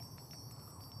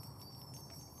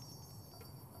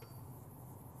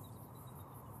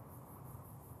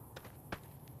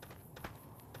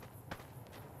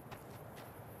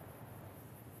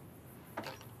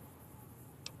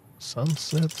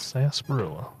 Sunset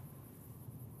Sarsaparilla.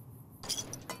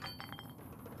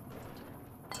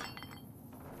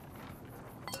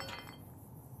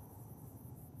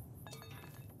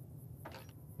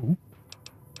 Ooh.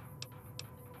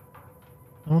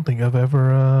 I don't think I've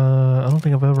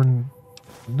ever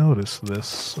noticed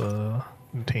this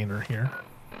container here.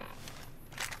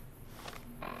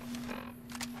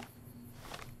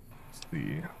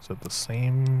 Is that the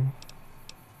same?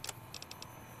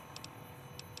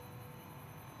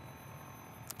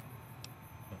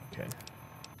 Okay.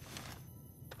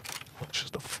 It's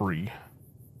just a free.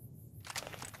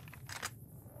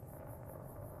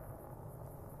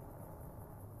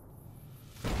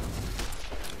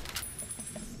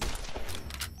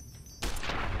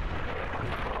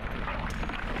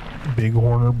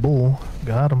 Bighorner bull.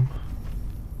 Got him.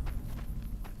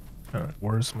 Alright,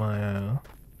 where's my,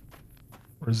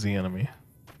 where's the enemy?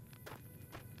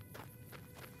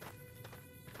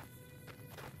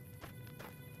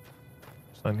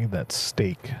 So I need that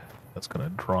stake that's gonna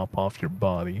drop off your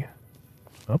body.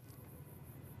 Up.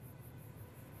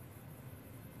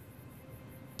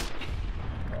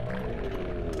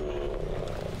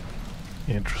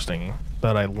 Interesting.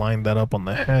 Thought I lined that up on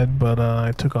the head, but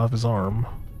I took off his arm.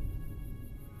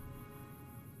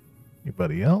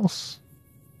 Anybody else?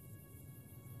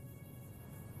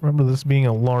 Remember this being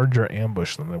a larger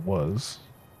ambush than it was.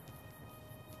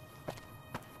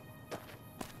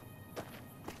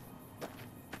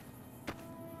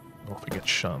 Well, if I get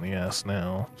shot in the ass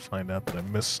now, find out that I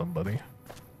missed somebody.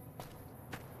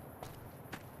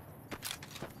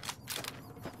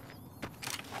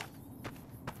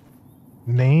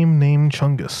 Name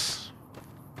Chungus.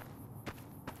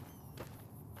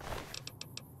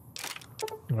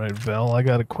 Alright, Val, I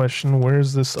got a question.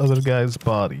 Where's this other guy's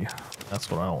body? That's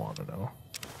what I want to know.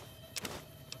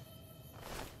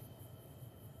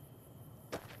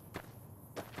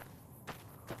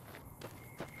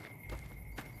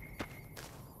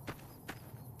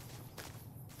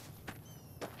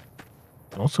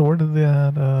 Also, where did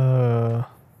that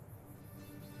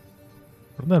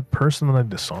person that I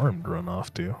disarmed run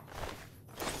off to?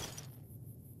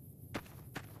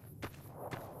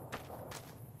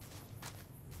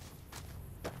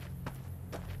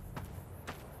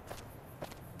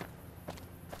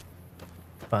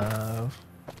 Five.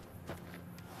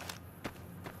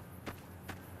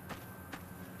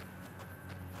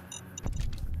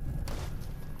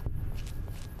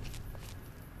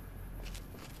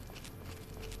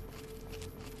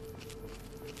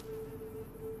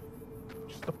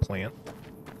 Just a plant.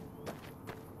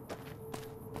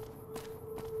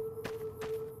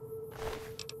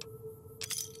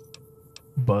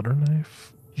 Butter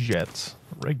knife, jet,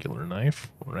 regular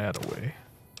knife, Radaway.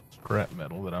 Scrap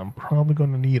metal that I'm probably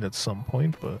going to need at some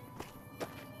point, but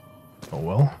oh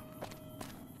well.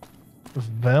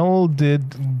 Val,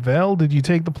 did you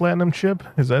take the platinum chip?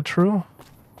 Is that true?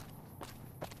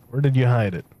 Where did you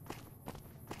hide it?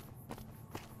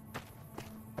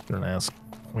 I don't ask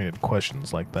pointed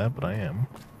questions like that, but I am.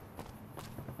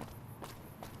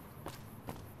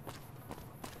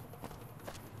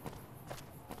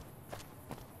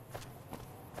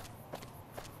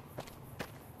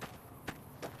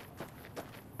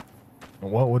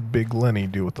 What would Big Lenny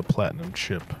do with the platinum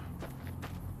chip?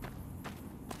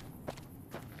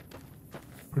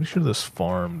 Pretty sure this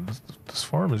farm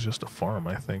is just a farm,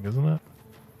 I think, isn't it?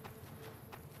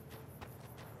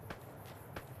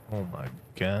 Oh my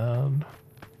god.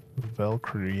 Val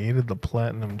created the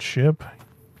platinum chip.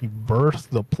 He birthed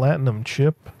the platinum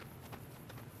chip.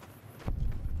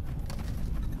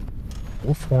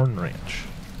 Wolfhorn Ranch.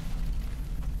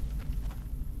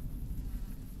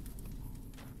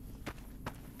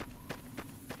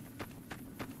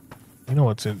 You know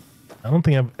what's in? I don't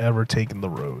think I've ever taken the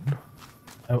road.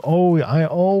 I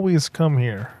always come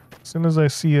here. As soon as I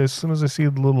see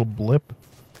the little blip,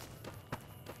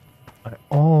 I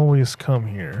always come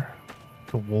here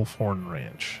to Wolfhorn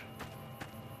Ranch.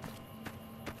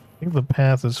 I think the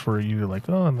path is for you to like,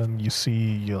 oh, and then you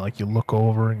look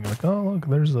over and you're like, oh look,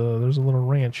 there's a little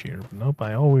ranch here. But nope,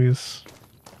 I always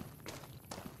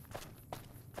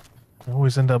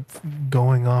end up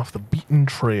going off the beaten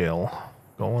trail.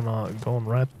 Going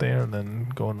right there, and then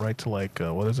going right to like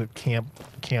what is it?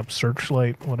 Camp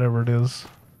Searchlight, whatever it is.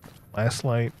 Last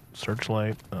Light,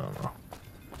 Searchlight. I don't know.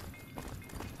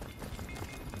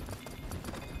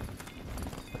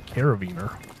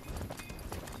 Carabiner.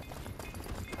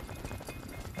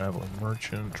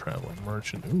 Traveling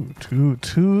merchant. Ooh,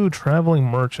 two traveling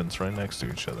merchants right next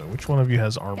to each other. Which one of you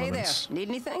has armaments? Hey there, need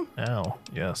anything? Ow,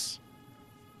 yes.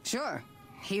 Sure.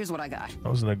 Here's what I got.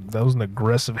 That was an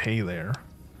aggressive hey there.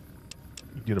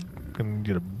 You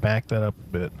gotta back that up a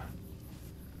bit.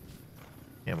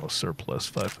 Ammo surplus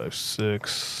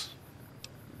 5.56.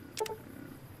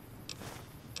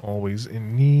 Always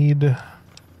in need.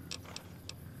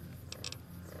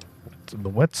 The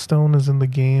whetstone is in the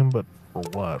game, but for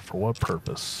what? For what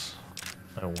purpose?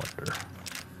 I wonder.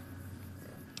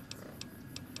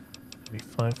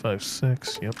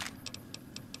 5.56. Yep.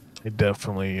 I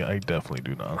definitely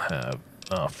do not have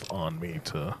enough on me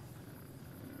to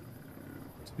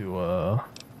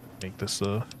make this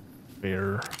a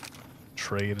fair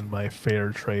trade. And by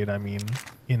fair trade, I mean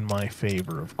in my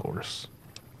favor, of course.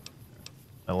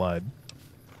 I lied.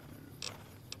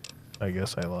 I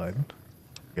guess I lied.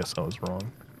 I guess I was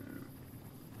wrong.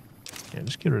 Yeah,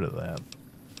 just get rid of that.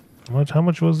 How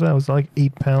much was that? It was like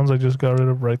 8 pounds I just got rid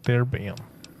of right there. Bam.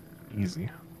 Easy.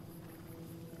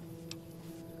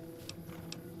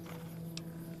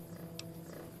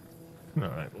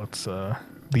 Alright, let's,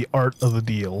 the art of the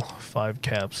deal. 5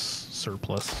 caps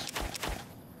surplus.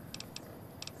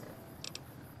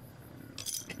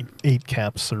 8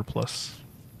 cap surplus.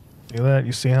 See that?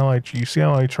 You see how I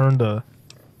turned a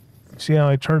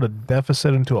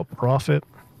deficit into a profit?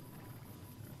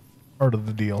 Part of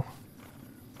the deal.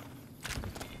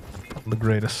 I'm the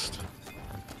greatest.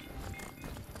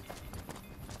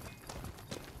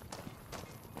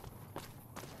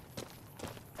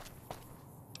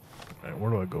 Alright,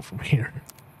 where do I go from here?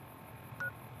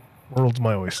 World's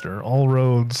my oyster. All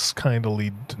roads kinda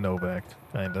lead to Novak.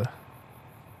 Kinda.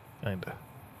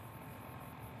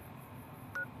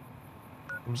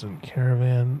 Crimson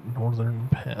Caravan, Northern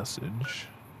Passage.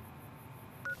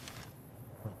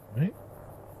 Alright.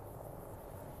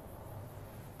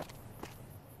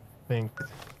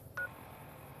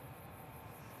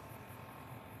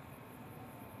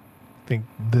 think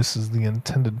this is the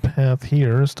intended path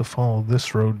here, is to follow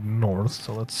this road north.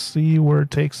 So let's see where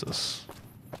it takes us.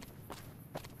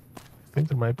 I think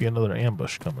there might be another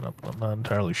ambush coming up. I'm not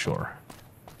entirely sure.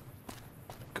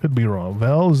 Could be wrong.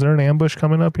 Val, is there an ambush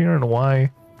coming up here? And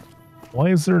why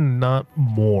is there not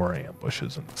more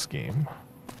ambushes in this game?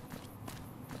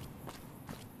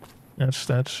 That's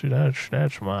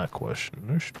my question.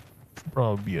 There should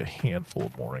probably be a handful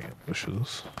of more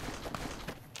ambushes.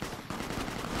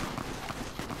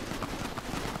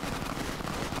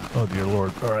 Oh dear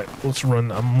lord. Alright, let's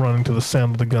run. I'm running to the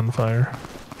sound of the gunfire.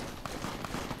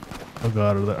 Oh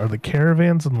god, are the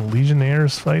caravans and the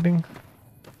legionnaires fighting?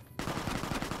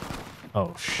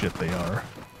 Oh shit, they are.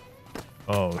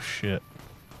 Oh shit.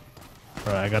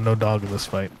 Alright, I got no dog in this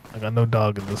fight.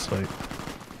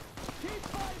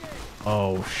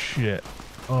 Oh shit.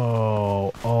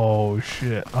 Oh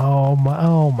shit. Oh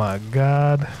my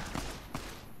god.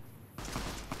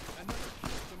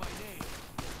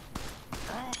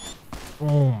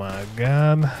 Oh my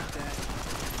god.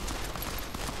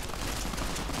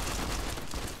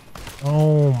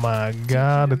 Oh my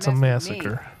god, it's a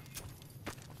massacre.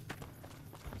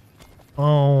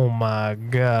 Oh my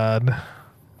god.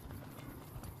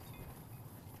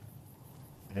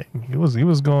 He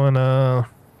was going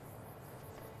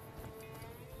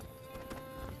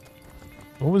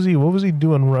what was he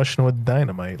doing rushing with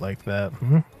dynamite like that?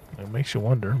 It makes you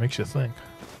wonder, makes you think.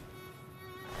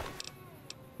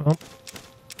 Well,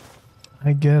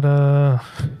 I get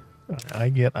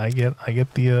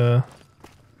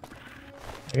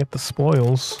the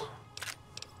spoils.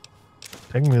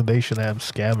 Technically they should have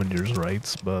scavengers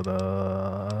rights, but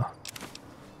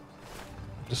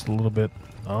just a little bit.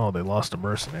 Oh, they lost a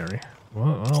mercenary.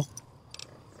 Well,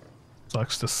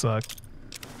 sucks to suck.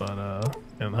 But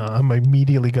and I'm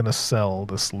immediately gonna sell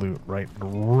this loot right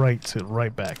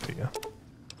back to you.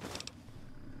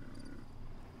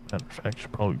 Matter of fact,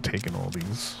 should probably be taking all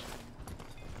these.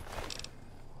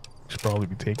 Should probably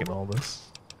be taking all this.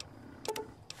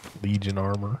 Legion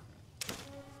armor.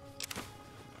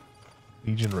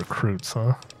 Legion recruits,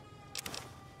 huh?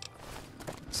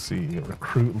 Let's see,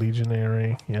 recruit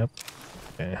legionary. Yep.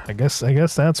 Okay, I guess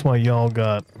that's why y'all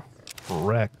got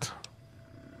wrecked.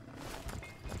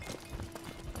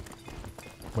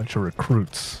 Bunch of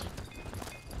recruits.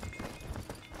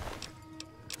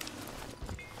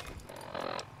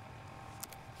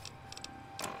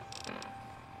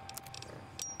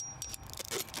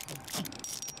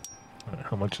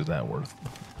 How much is that worth?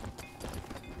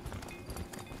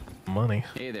 Money.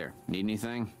 Hey there, need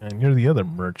anything? And you're the other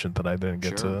merchant that I didn't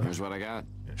get to. Here's what I got.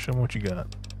 Yeah, show me what you got.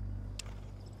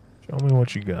 Show me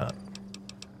what you got.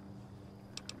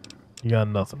 You got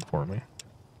nothing for me.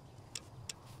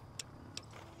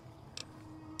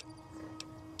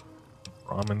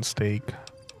 Ramen steak.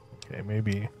 Okay,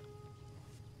 maybe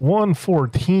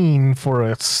 114 for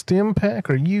a stim pack.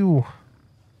 Are you?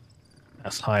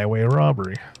 That's highway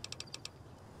robbery.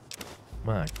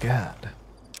 My god.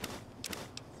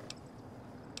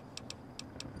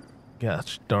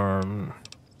 Gosh darn.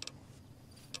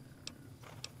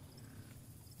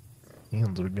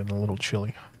 Hands are getting a little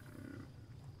chilly.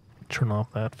 Turn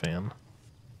off that fan.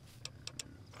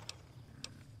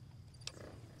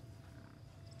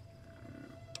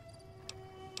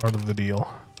 Part of the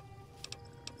deal.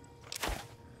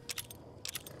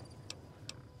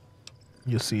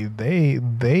 You see,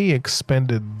 they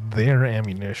expended their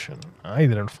ammunition. I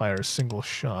didn't fire a single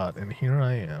shot, and here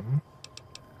I am.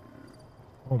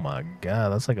 Oh my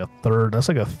god, that's like a third. That's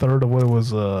like a third of what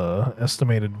was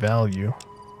estimated value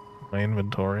in my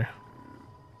inventory.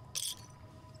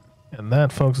 And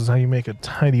that, folks, is how you make a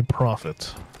tidy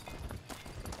profit.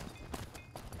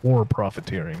 Or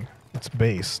profiteering. It's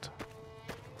based.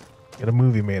 Get a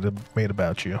movie made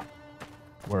about you,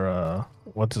 where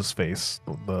what's his face,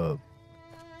 the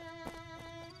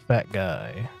fat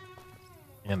guy,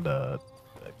 and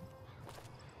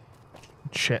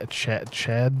Chad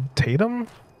Tatum?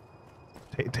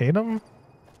 Tatum?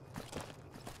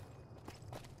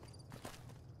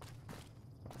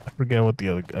 I forget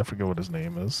what his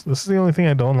name is. This is the only thing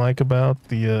I don't like about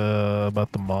the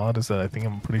mod is that I think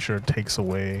I'm pretty sure it takes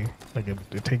away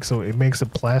it makes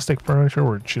it plastic furniture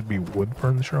where it should be wood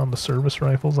furniture on the service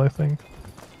rifles, I think.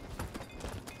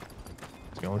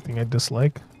 It's the only thing I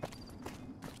dislike.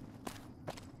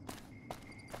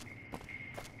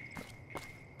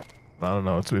 I don't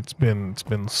know, it's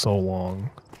been so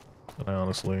long that I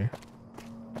honestly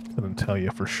couldn't tell you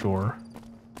for sure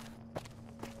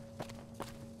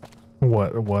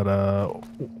what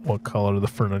color the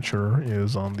furniture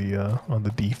is on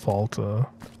the default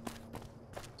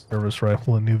service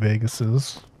rifle in New Vegas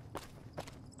is.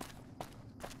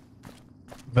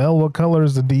 Val, what color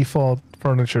is the default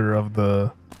furniture of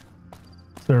the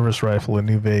service rifle in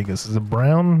New Vegas? Is it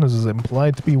brown? Is it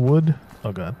implied to be wood?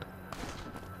 Oh god.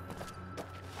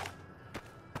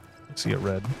 I see it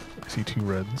red. I see 2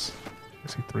 reds. I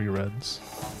see 3 reds.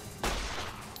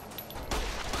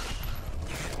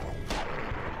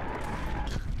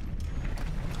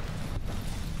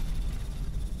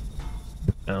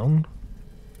 Down.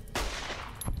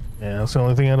 Yeah, that's the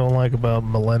only thing I don't like about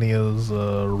Millennia's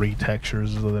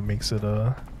retextures is that it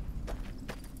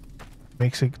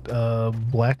makes it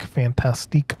black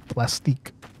fantastique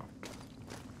plastique.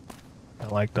 I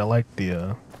like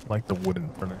the wooden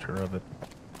furniture of it.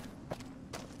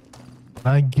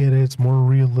 I get it, it's more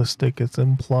realistic, it's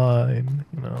implied,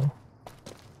 you know.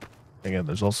 Again,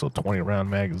 there's also 20 round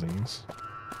magazines.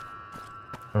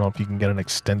 I don't know if you can get an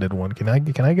extended one. Can I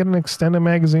get an extended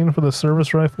magazine for the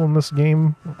service rifle in this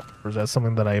game? Or is that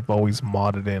something that I've always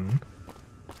modded in?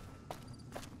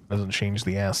 Doesn't change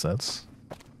the assets.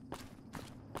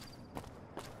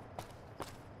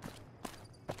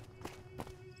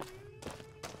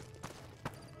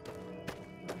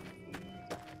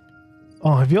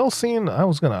 Oh, have y'all seen? I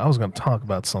was gonna talk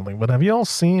about something, but have y'all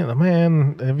seen?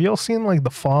 Man, have y'all seen like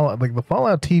the Fallout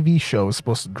TV show is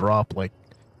supposed to drop like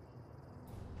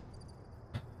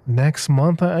next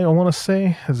month? I want to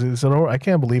say is it? I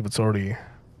can't believe it's already.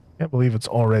 Can't believe it's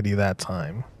already that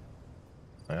time.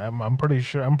 I'm pretty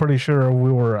sure. I'm pretty sure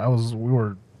I'm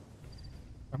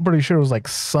pretty sure it was like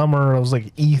summer. It was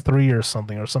like E3 or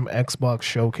something, or some Xbox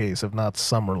showcase, if not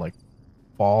summer, like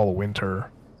fall, winter.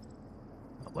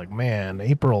 Like, man,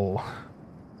 April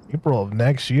of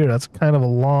next year, that's kind of a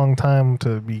long time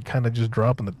to be kind of just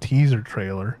dropping the teaser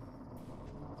trailer.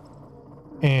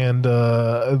 And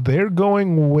they're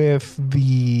going with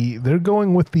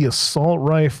the assault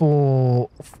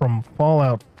rifle from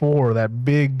Fallout 4, that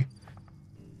big,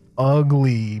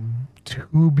 ugly,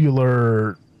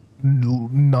 tubular,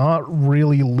 not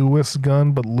really Lewis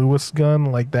gun, but Lewis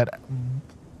gun, like that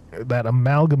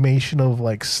amalgamation of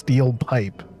like steel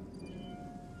pipe.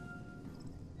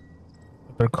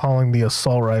 They're calling the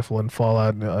assault rifle in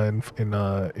Fallout in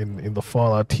the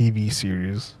Fallout TV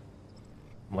series,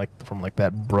 from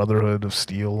that Brotherhood of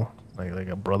Steel, like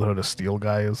a Brotherhood of Steel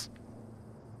guy is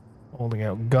holding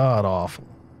out. God awful.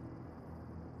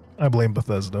 I blame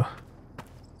Bethesda.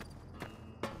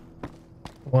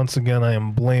 Once again, I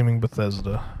am blaming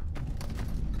Bethesda.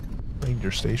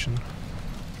 Ranger Station.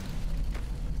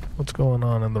 What's going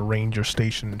on in the Ranger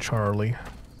Station, Charlie?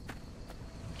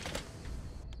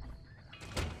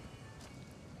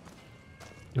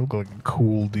 You look like a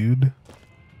cool dude.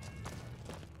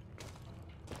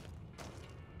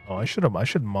 Oh, I should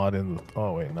mod in.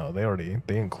 Oh wait, no, they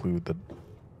include the.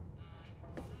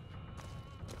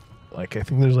 Like, I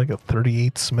think there's like a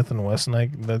 38 Smith & Wesson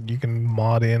that you can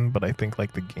mod in, but I think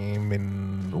like the game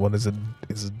in, what is it?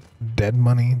 Is it Dead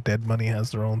Money? Dead Money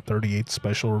has their own 38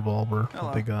 special revolver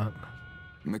that they got.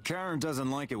 McCarran doesn't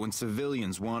like it when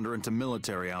civilians wander into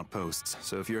military outposts,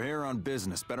 so if you're here on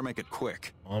business, better make it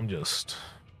quick. I'm just.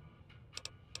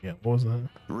 Yeah, what was that?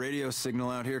 Radio signal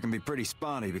out here can be pretty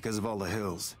spotty because of all the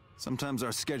hills. Sometimes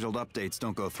our scheduled updates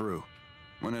don't go through.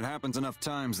 When it happens enough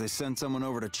times, they send someone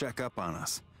over to check up on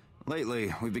us.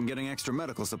 Lately, we've been getting extra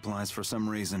medical supplies for some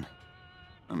reason.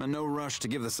 I'm in no rush to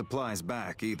give the supplies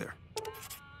back, either.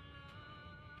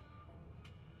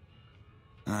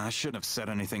 I shouldn't have said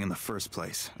anything in the first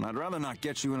place, and I'd rather not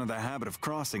get you into the habit of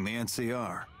crossing the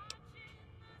NCR.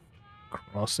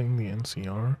 Crossing the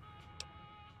NCR?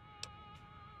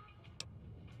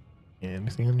 Yeah,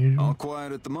 anything unusual? All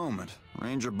quiet at the moment.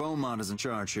 Ranger Beaumont is in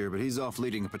charge here, but he's off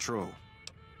leading a patrol.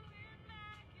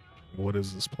 What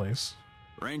is this place?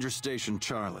 Ranger Station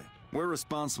Charlie. We're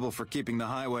responsible for keeping the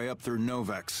highway up through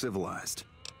Novak civilized.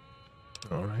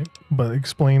 All right, but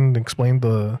explain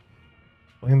the.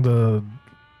 I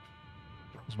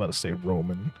was about to say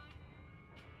Roman.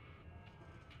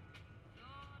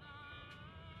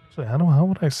 So how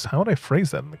would I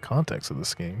phrase that in the context of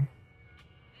this game?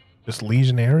 Just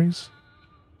legionaries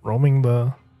roaming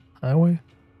the highway?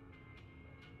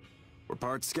 We're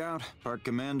part scout, part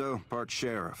commando, part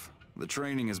sheriff. The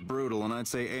training is brutal, and I'd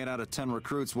say 8 out of 10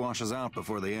 recruits washes out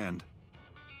before the end.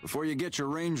 Before you get your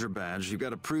ranger badge, you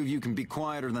gotta prove you can be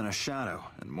quieter than a shadow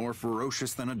and more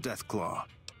ferocious than a deathclaw.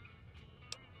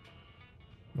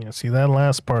 Yeah, see that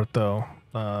last part though.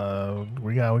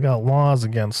 We got laws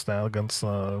against that, against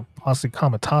posse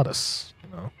comitatus. You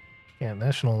know, yeah,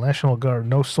 National Guard.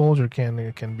 No soldier can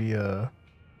be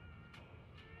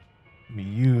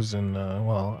used in.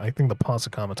 Well, I think the Posse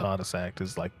Comitatus Act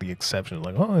is like the exception.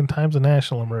 Like, oh, in times of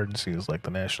national emergencies, like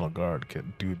the National Guard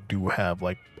can do have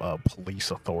like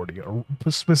police authority, or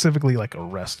specifically like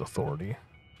arrest authority,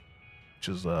 which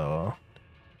is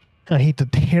I hate to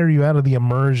tear you out of the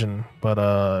immersion, but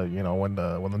you know, when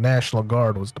the National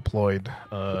Guard was deployed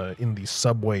in the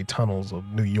subway tunnels of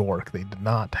New York, they did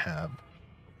not have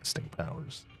arresting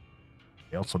powers.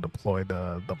 They also deployed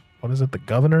the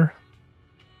governor.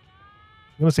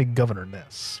 I'm gonna say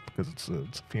governess because it's a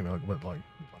female, but like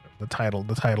the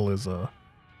title is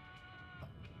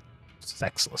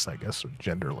sexless, I guess, or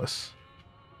genderless.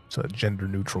 It's a gender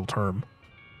neutral term.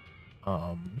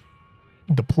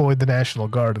 Deployed the National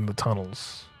Guard in the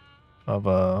tunnels of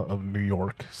New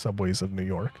York, subways of New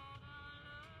York,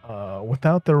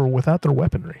 without their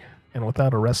weaponry and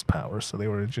without arrest powers. So they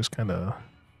were just kind of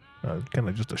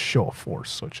just a show of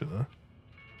force, which is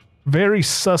very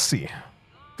sussy.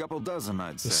 Couple dozen,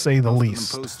 I'd say. To say the Most of them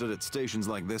least. posted at stations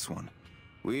like this one.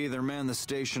 We either man the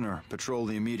station or patrol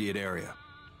the immediate area.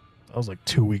 That was like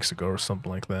 2 weeks ago or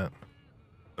something like that.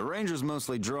 The Rangers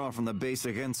mostly draw from the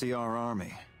basic NCR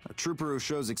army. A trooper who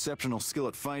shows exceptional skill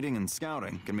at fighting and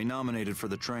scouting can be nominated for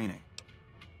the training.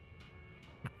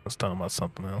 I was talking about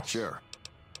something else. Sure.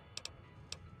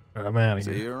 All right, I'm out of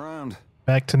here. See you around.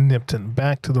 Back to Nipton.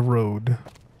 Back to the road.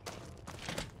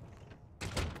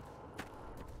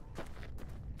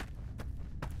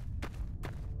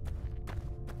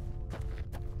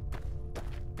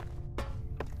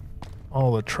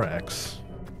 All the tracks.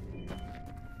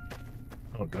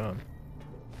 Oh god.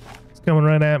 It's coming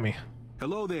right at me.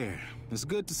 Hello there. It's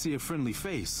good to see a friendly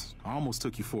face. I almost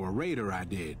took you for a raider, I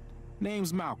did.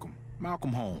 Name's Malcolm.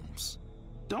 Malcolm Holmes.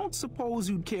 Don't suppose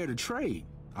you'd care to trade.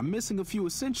 I'm missing a few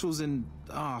essentials and...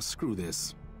 screw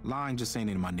this. Lying just ain't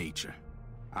in my nature.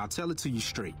 I'll tell it to you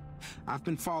straight. I've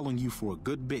been following you for a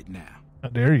good bit now. How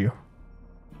dare you?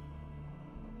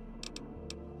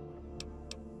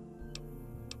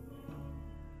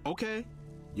 Okay,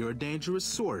 you're a dangerous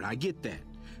sort, I get that.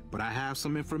 But I have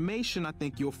some information I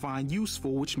think you'll find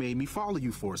useful, which made me follow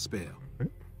you for a spell.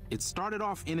 It started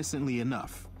off innocently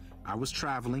enough. I was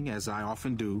traveling, as I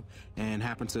often do, and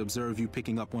happened to observe you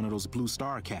picking up one of those blue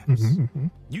star caps.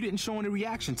 You didn't show any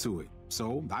reaction to it,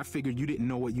 so I figured you didn't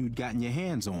know what you'd gotten your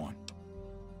hands on.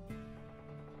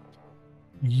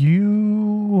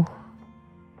 You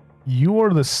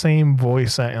are the same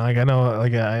voice. Like I know,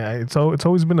 like it's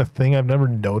always been a thing. I've never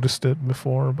noticed it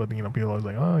before, but you know, people are always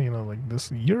like, oh, you know, like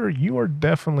this. You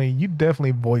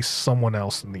definitely voice someone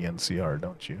else in the NCR,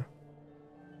 don't you?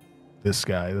 This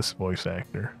guy, this voice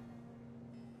actor.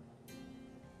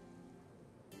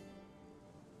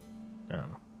 I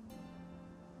don't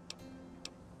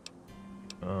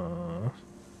know.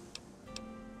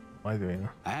 Why doing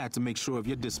that? I had to make sure of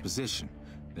your disposition.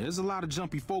 There's a lot of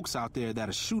jumpy folks out there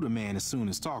that'll shoot a man as soon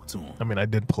as talk to him. I mean, I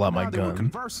did pull out my While they were gun.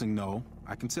 conversing, though,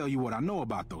 I can tell you what I know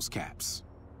about those caps.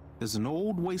 There's an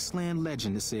old wasteland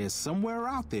legend that says somewhere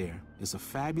out there is a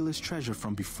fabulous treasure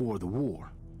from before the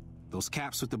war. Those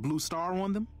caps with the blue star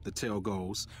on them, the tale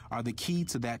goes, are the key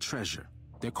to that treasure.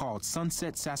 They're called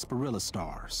Sunset Sarsaparilla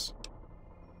Stars.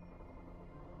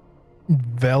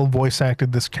 Vel voice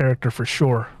acted this character for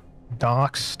sure.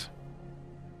 Doxed.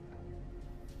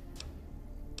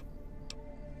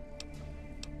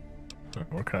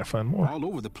 Where can I find more? All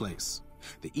over the place.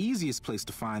 The easiest place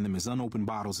to find them is unopened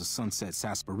bottles of Sunset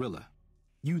Sarsaparilla.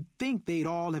 You'd think they'd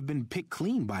all have been picked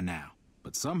clean by now,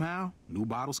 but somehow, new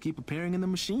bottles keep appearing in the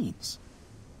machines.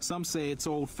 Some say it's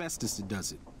old Festus that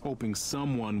does it, hoping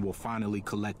someone will finally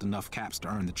collect enough caps to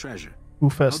earn the treasure. Who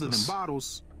Festus? Other than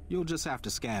bottles, you'll just have to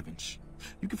scavenge.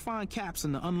 You can find caps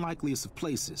in the unlikeliest of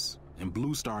places, and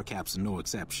Blue Star caps are no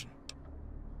exception.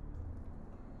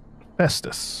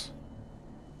 Festus.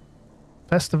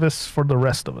 Festivus for the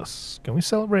rest of us. Can we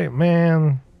celebrate?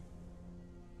 Man.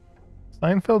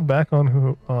 Seinfeld back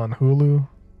on Hulu.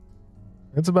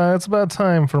 It's about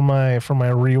time for my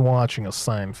rewatching of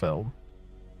Seinfeld.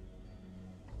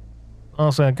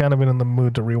 Also, I've kind of been in the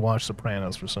mood to rewatch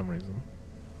Sopranos for some reason.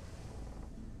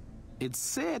 It's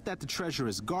said that the treasure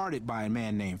is guarded by a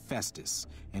man named Festus,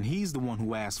 and he's the one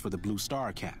who asked for the blue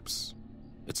star caps.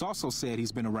 It's also said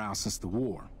he's been around since the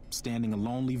war, standing a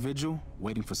lonely vigil,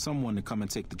 waiting for someone to come and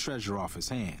take the treasure off his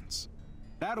hands.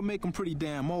 That'll make him pretty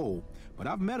damn old, but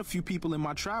I've met a few people in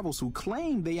my travels who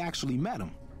claim they actually met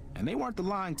him, and they weren't the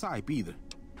lying type either.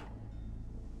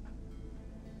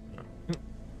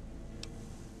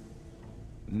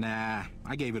 Nah,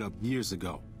 I gave it up years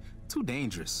ago. Too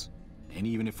dangerous. And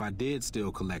even if I did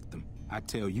still collect them, I'd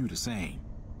tell you the same.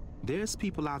 There's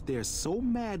people out there so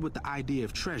mad with the idea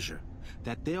of treasure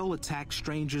that they'll attack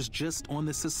strangers just on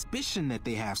the suspicion that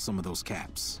they have some of those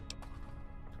caps.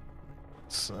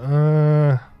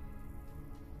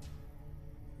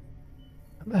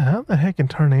 How the heck in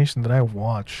tarnation did I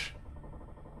watch?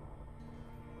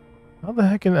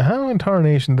 How in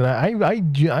tarnation did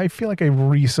I feel like I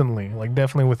recently, like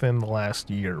definitely within the last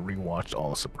year, rewatched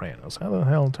all the Sopranos. How the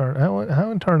hell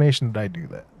how in tarnation did I do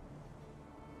that?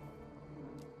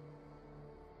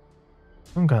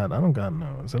 I don't got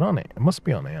no. Is it on it? It must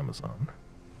be on Amazon.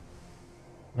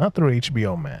 Not through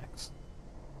HBO Max.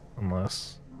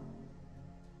 Unless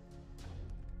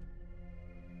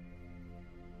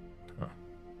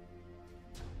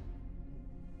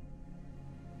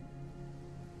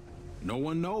No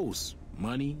one knows.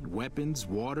 Money, weapons,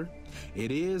 water.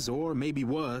 It is, or maybe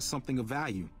was, something of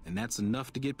value, and that's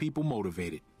enough to get people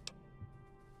motivated.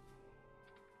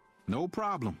 No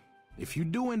problem. If you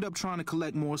do end up trying to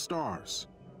collect more stars,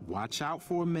 watch out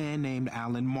for a man named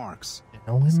Alan Marks.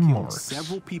 He's killed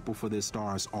several people for their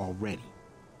stars already.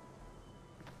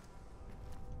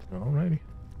 Alrighty.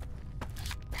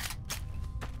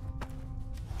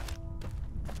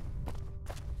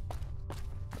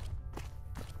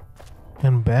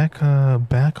 And back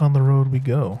on the road we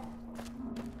go.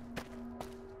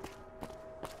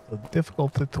 The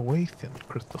difficulty to wait in,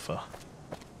 Christopher.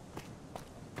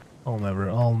 I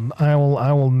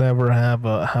will never have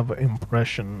an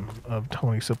impression of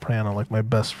Tony Soprano like my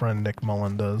best friend Nick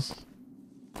Mullen does.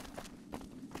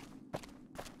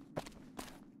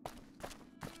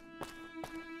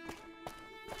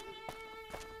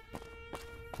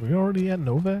 Are we already at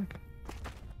Novak?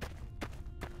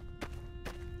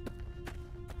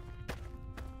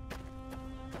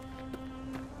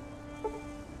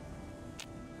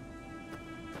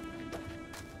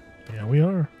 Yeah, we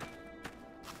are.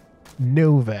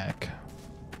 Novak.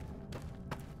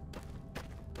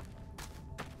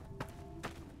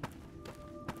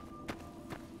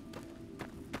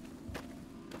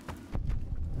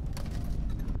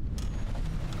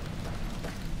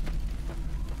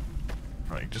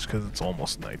 Right, just because it's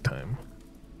almost nighttime.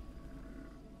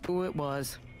 Who it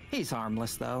was. He's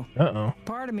harmless, though. Uh-oh.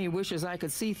 Part of me wishes I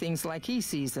could see things like he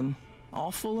sees them.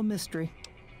 All full of mystery.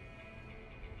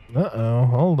 Uh-oh.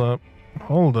 Hold up.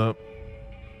 Hold up.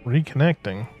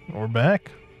 Reconnecting. We're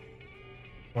back?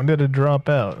 When did it drop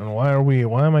out? And why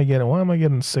am I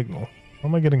getting signal? Why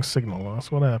am I getting signal loss?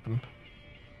 What happened?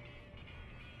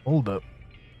 Hold up.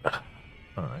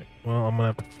 Alright. Well, I'm gonna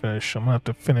have to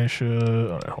finish.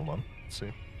 Alright, hold on. Let's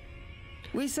see.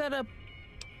 We set up.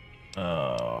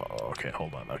 Okay,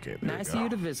 hold on. Okay, there Nice we go. of you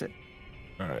to visit.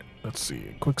 Alright, let's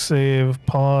see. Quick save,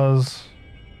 pause.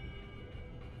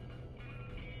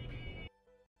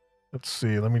 Let's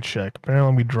see, let me check.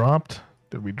 Apparently we dropped.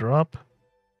 Did we drop?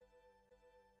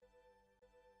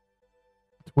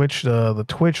 Twitch, the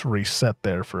Twitch reset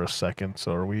there for a second.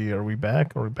 So are we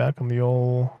back? Are we back on the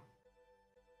old...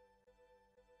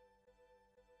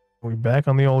 Are we back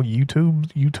on the old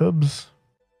YouTubes?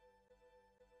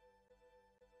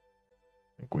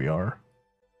 I think we are.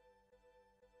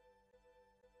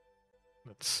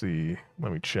 Let's see.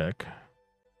 Let me check.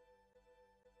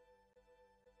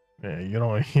 Yeah, you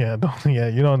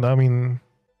don't, I mean,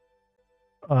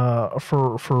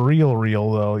 for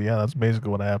real though, yeah, that's basically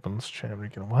what happens,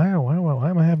 Chanrican. Why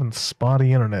am I having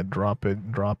spotty internet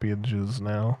dropages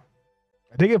now?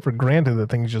 I take it for granted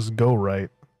that things just go right.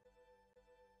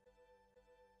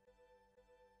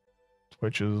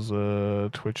 Twitch is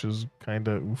kind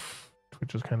of oof.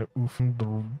 Twitch is kind of oof.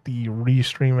 The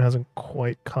restream hasn't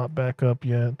quite caught back up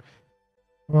yet.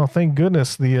 Well, thank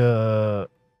goodness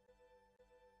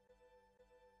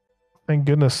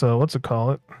what's it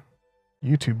call it?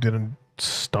 YouTube didn't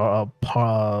sputter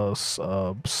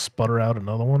out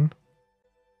another one.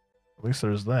 At least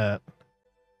there's that.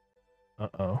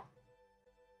 Uh-oh.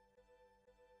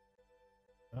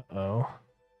 Uh-oh.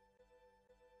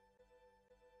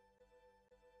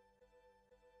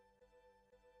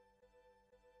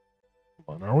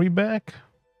 Hold on, are we back?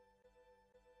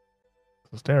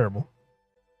 This is terrible.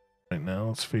 Right now,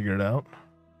 let's figure it out.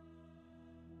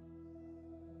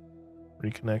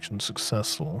 Reconnection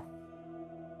successful.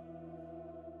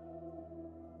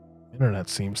 Internet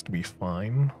seems to be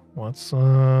fine. What's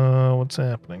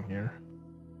happening here?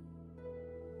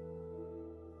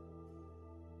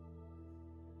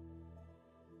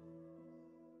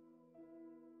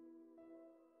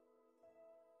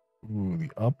 Ooh, the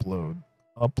upload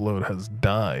has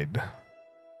died.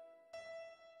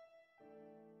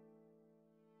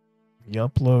 The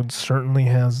upload certainly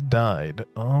has died.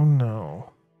 Oh no.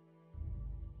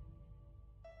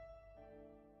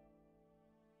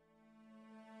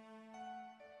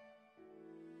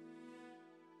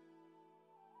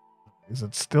 Is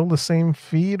it still the same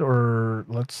feed, or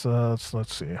let's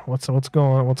see. What's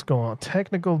going on?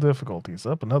 Technical difficulties.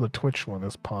 Up, another Twitch one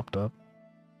has popped up.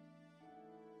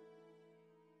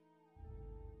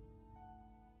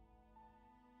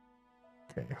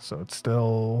 Okay, so it's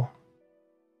still.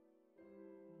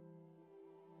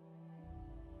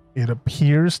 It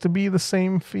appears to be the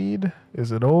same feed.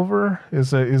 Is it over?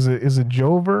 Is it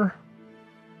Jover?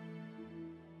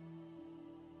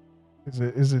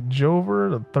 Is it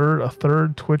Jover? A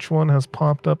third Twitch one has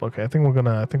popped up. Okay, I think we're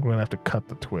gonna have to cut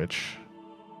the Twitch.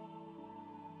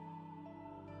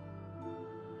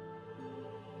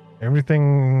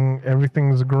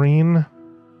 Everything's green.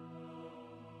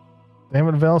 Damn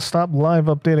it, Val, stop live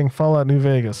updating Fallout New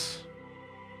Vegas.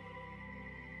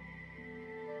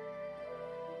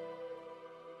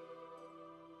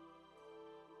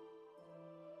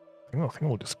 I think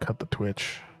we'll just cut the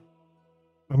Twitch.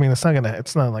 I mean,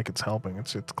 it's not like it's helping.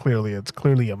 It's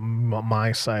clearly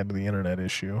my side of the internet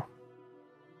issue.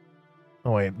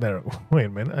 Oh wait a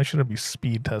minute. I shouldn't be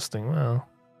speed testing. Well,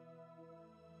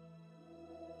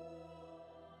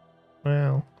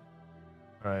 all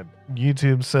right.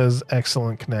 YouTube says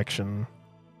excellent connection.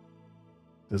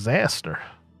 Disaster.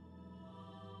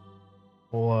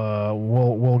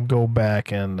 We'll go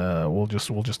back and we'll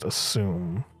just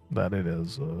assume that it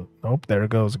is. Nope, there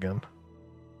it goes again.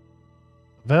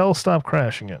 Vel, stop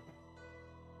crashing it.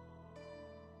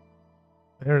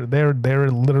 There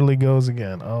it literally goes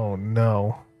again. Oh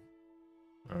no.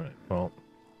 All right, well,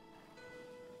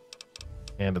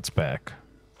 and it's back.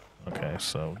 Okay,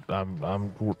 so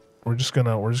we're just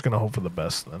gonna hope for the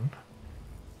best then.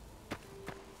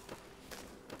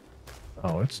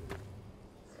 Oh, it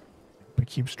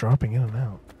keeps dropping in and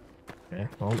out. Okay,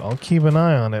 I'll keep an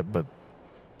eye on it, but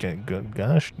good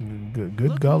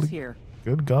golly. Here.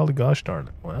 Good golly gosh darn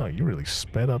it. Wow, you really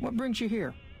sped up. What brings you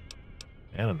here?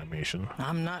 Animation.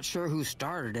 I'm not sure who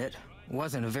started it.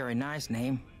 Wasn't a very nice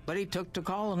name, but he took to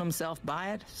calling himself by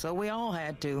it, so we all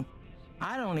had to.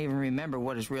 I don't even remember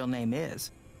what his real name is.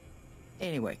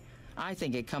 Anyway, I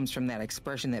think it comes from that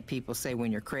expression that people say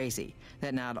when you're crazy,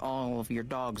 that not all of your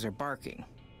dogs are barking.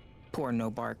 Poor No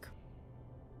Bark.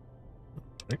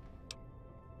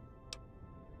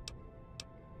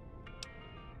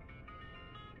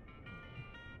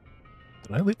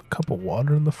 Did I leave a cup of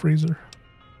water in the freezer?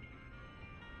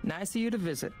 Nice of you to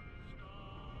visit.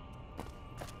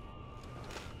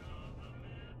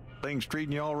 Things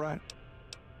treating you all right?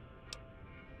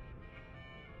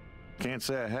 Can't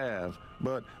say I have,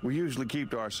 but we usually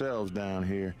keep to ourselves down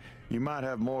here. You might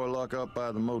have more luck up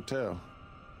by the motel.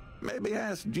 Maybe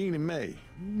ask Jeannie May.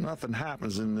 Nothing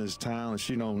happens in this town that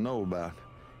she don't know about.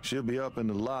 She'll be up in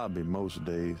the lobby most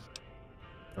days.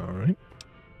 All right.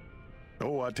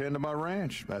 Oh, I tend to my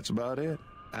ranch. That's about it.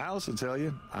 Alice will tell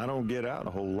you, I don't get out a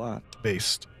whole lot.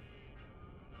 Based.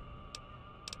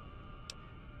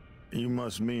 You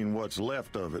must mean what's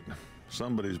left of it.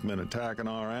 Somebody's been attacking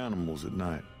our animals at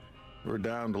night. We're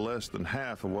down to less than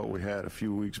half of what we had a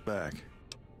few weeks back.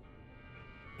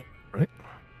 Right.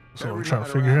 So Every I'm trying night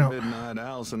to figure around out. midnight,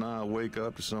 Alice and I wake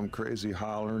up to some crazy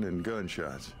hollering and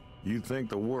gunshots. You'd think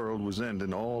the world was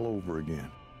ending all over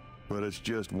again. But it's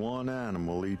just one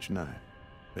animal each night.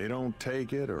 They don't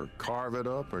take it or carve it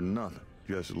up or nothing.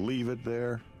 Just leave it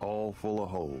there, all full of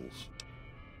holes.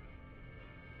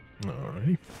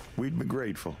 Alrighty. We'd be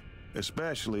grateful,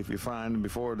 especially if you find them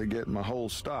before they get my whole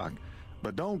stock.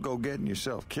 But don't go getting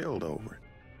yourself killed over it.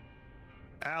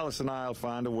 Alice and I'll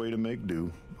find a way to make do.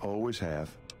 Always have.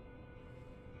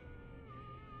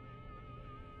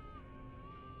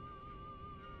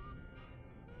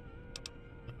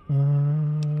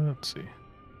 Let's see.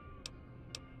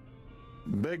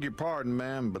 Beg your pardon,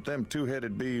 ma'am, but them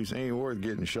two-headed beeves ain't worth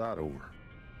getting shot over.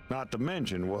 Not to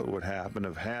mention what would happen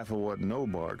if half of what No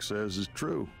Bark says is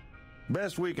true.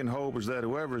 Best we can hope is that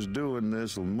whoever's doing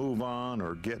this will move on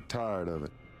or get tired of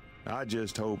it. I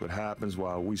just hope it happens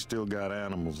while we still got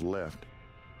animals left.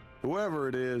 Whoever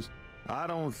it is, I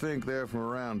don't think they're from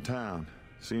around town.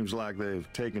 Seems like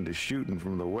they've taken to shooting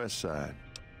from the west side.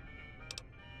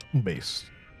 Base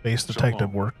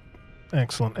detective work.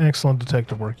 Excellent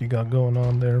detective work you got going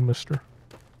on there, mister.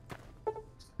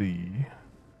 Let's see.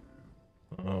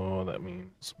 Oh, that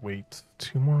means wait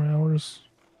 2 more hours.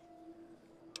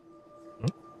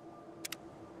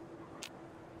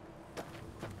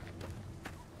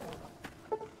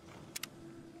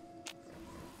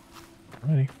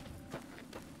 Alrighty.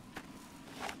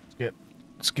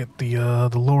 Let's get the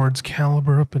Lord's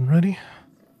caliber up and ready.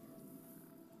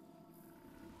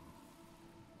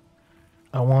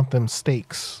 I want them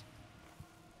steaks.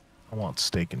 I want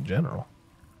steak in general.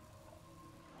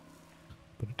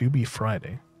 But it do be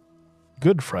Friday.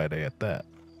 Good Friday at that.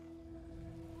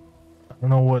 I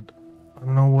don't know what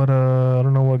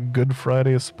Good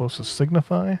Friday is supposed to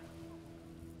signify.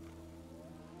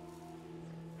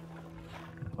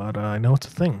 But I know it's a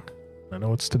thing. I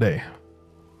know it's today.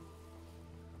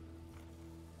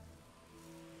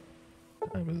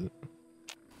 What time is it?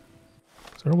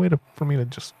 Is there a way for me to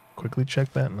just quickly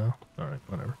check that? No? Alright,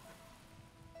 whatever.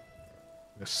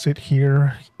 I'm gonna sit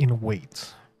here in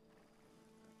wait.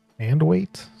 And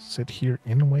wait? Sit here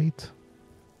in wait?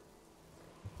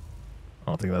 I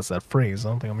don't think that's that phrase. I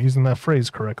don't think I'm using that phrase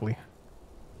correctly.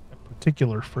 That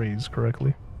particular phrase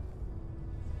correctly.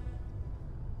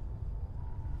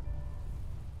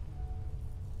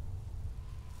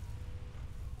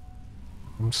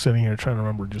 I'm sitting here trying to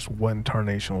remember just what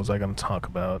incarnation was I going to talk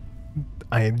about.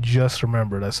 I had just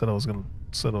remembered. I said I was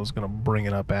gonna bring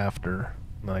it up after,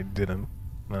 and I didn't.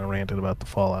 And I ranted about the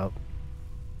Fallout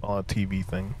TV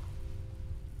thing.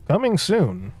 Coming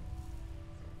soon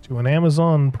to an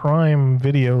Amazon Prime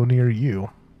Video near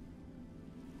you.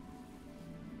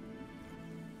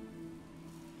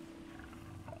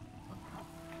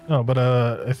 No, but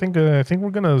I think we're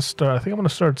gonna start. I think I'm gonna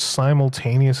start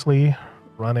simultaneously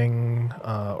running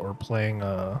or playing.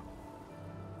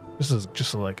 This is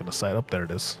just like an aside. Up there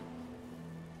it is.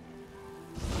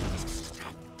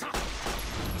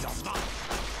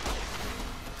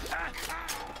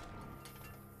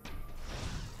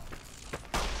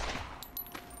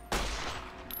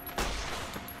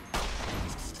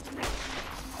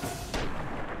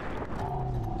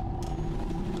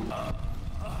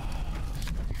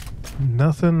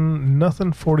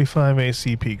 Nothing 45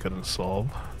 ACP couldn't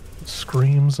solve.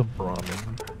 Screams of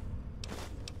Brahmin.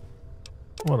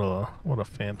 What a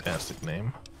fantastic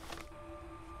name.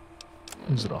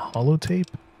 Is it a holotape?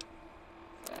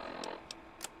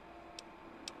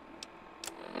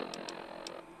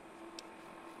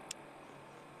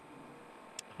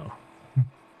 Oh.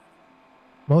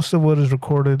 Most of what is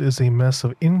recorded is a mess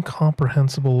of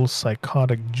incomprehensible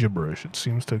psychotic gibberish. It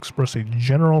seems to express a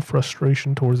general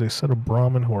frustration towards a set of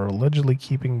Brahmin who are allegedly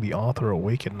keeping the author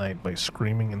awake at night by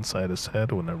screaming inside his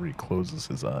head whenever he closes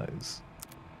his eyes.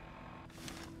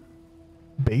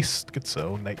 Base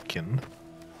Schizo Nightkin.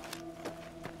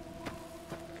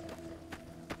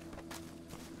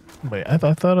 Wait, I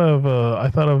thought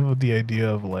of the idea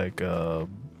of like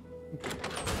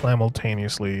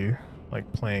simultaneously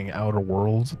like playing Outer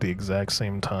Worlds at the exact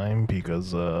same time,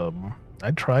 because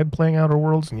I tried playing Outer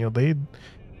Worlds and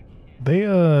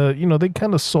they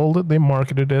kind of sold it. They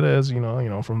marketed it as you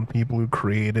know from people who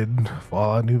created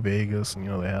Fallout New Vegas, and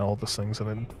they had all these things, and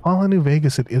then Fallout New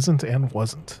Vegas it isn't and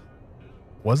wasn't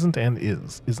and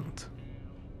isn't.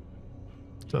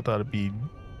 So I thought it'd be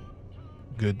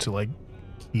good to like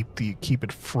keep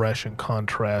it fresh and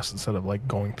contrast instead of like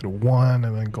going through one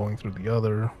and then going through the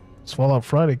other. So Fallout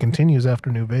Friday continues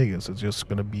after New Vegas. It's just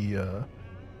gonna be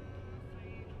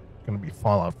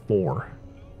Fallout 4.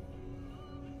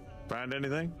 Find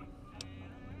anything?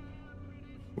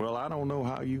 Well, I don't know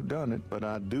how you've done it, but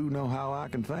I do know how I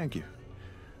can thank you.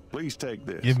 Please take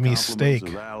this. Give me steak.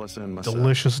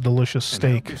 Delicious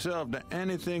steak. Help yourself to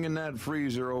anything in that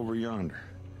freezer over yonder.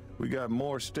 We got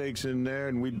more steaks in there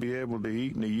than we'd be able to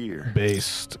eat in a year.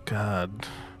 Based. God.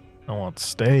 I want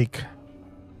steak.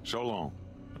 So long.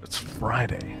 It's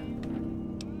Friday.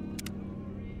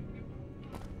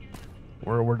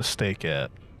 Where the steak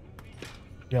at?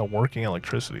 Yeah, working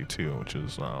electricity too, which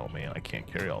is, oh man, I can't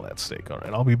carry all that steak.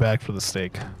 Alright, I'll be back for the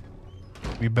steak.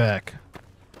 Be back.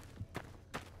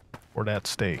 For that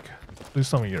steak. Please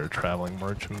tell me you're a traveling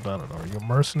merchant. I don't know. Are you a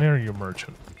mercenary or are you a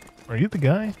merchant? Are you the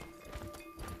guy?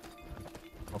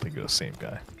 I don't think you're the same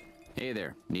guy. Hey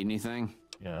there. Need anything?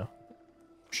 Yeah.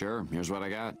 Sure. Here's what I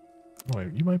got.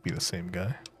 Wait, you might be the same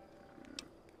guy.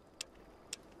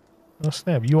 Oh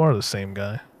snap, you are the same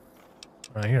guy.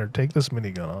 Right here, take this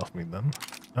minigun off me then.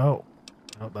 Oh.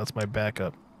 No, that's my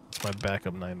backup. That's my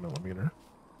backup 9mm.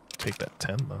 Take that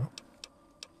 10 though.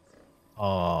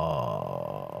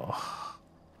 Oh.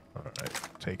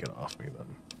 Alright, take it off me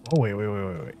then. Oh, wait.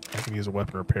 I can use a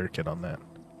weapon repair kit on that.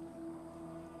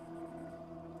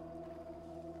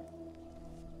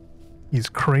 He's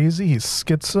crazy? He's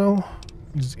schizo?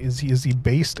 Is he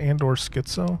based and or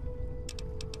schizo?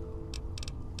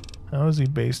 How is he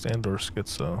based and or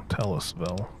schizo? Tell us,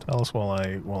 Vel. Tell us while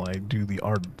I do the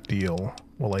art deal.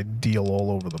 While I deal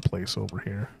all over the place over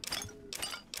here.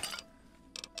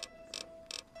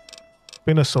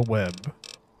 Spin us a web.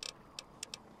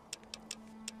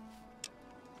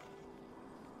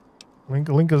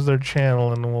 Link us their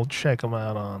channel and we'll check them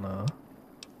out on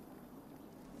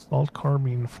Salt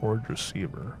Carbine Forge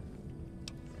Receiver.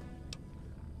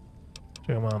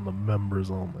 Check them out on the members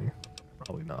only.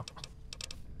 Probably not.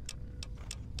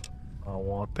 I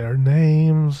want their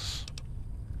names.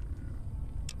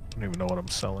 I don't even know what I'm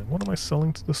selling. What am I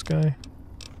selling to this guy?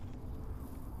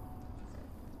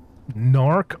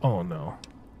 Narc? Oh no.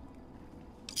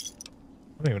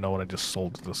 I don't even know what I just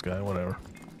sold to this guy. Whatever.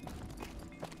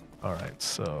 Alright,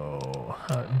 so...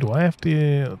 do I have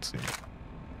to... Let's see.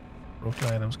 Broken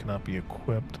items cannot be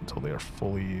equipped until they are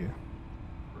fully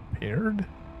repaired.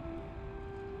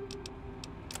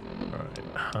 Alright,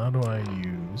 how do I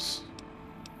use...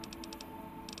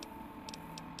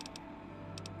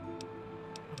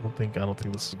 I don't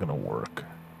think this is gonna work.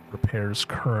 Repairs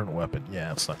current weapon.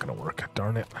 Yeah, it's not gonna work.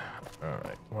 Darn it.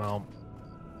 Alright, well...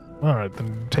 Alright,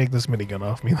 then take this minigun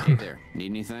off me then. Hey there,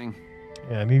 need anything?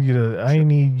 Yeah, I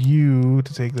need you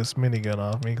to take this minigun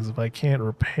off me, because if I can't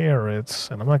repair it,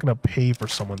 and I'm not gonna pay for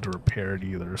someone to repair it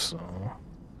either, so...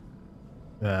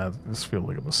 Yeah, this feels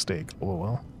like a mistake. Oh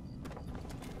well.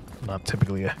 I'm not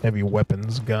typically a heavy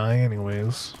weapons guy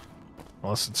anyways.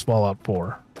 Unless it's Fallout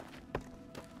 4.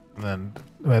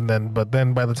 But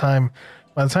then by the time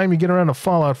you get around to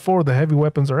Fallout 4, the heavy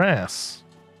weapons are ass.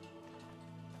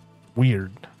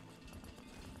 Weird.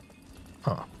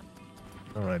 Huh.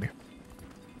 Alrighty.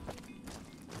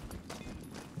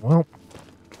 Well,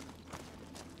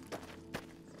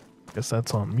 guess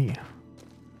that's on me.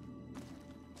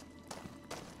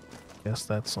 Guess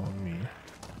that's on me.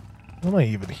 What am I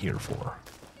even here for?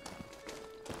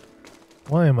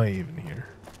 Why am I even here?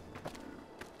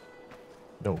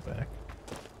 Novak.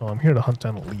 Oh, I'm here to hunt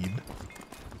down a lead.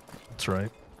 That's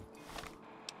right.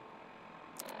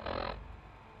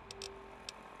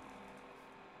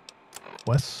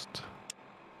 West.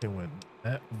 They went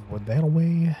that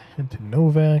away. Head to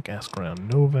Novak. Ask around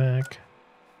Novak.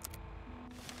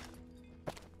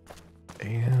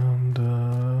 And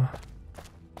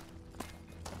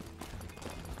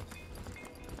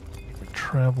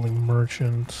traveling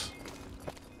merchant.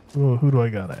 Ooh, who do I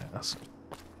gotta ask?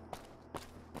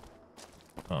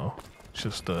 Oh, it's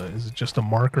just is it just a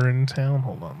marker in town?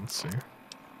 Hold on, let's see.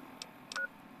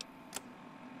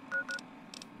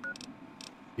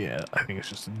 Yeah, I think it's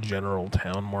just a general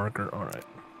town marker. All right.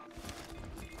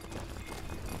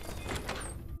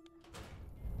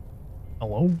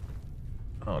 Hello?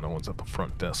 Oh, no one's at the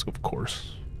front desk, of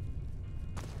course.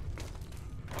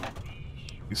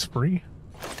 He's free?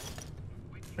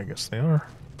 I guess they are.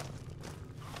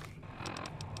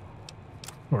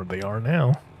 Or they are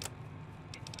now.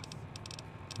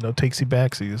 No takesy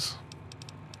backsies.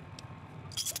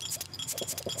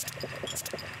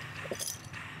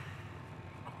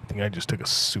 I think I just took a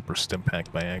super stim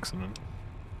pack by accident.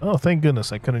 Oh, thank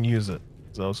goodness I couldn't use it,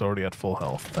 because I was already at full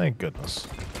health. Thank goodness.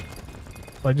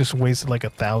 I just wasted like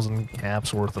 1,000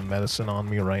 caps worth of medicine on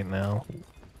me right now.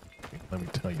 Let me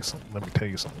tell you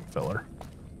something, feller.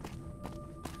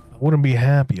 I wouldn't be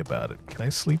happy about it. Can I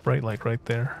sleep right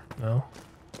there? No?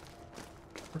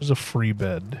 Where's a free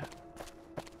bed?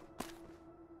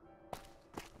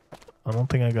 I don't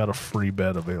think I got a free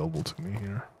bed available to me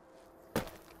here.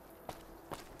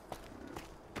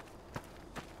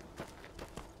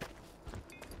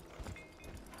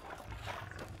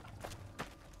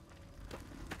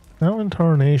 How in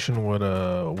tarnation would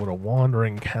a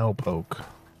wandering cowpoke?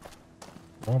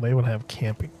 Well, they would have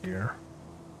camping gear,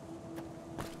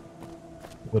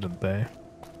 wouldn't they?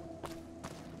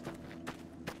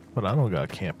 But I don't got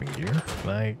camping gear.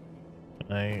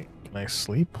 Can I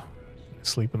sleep?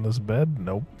 Sleep in this bed?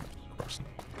 Nope. Of course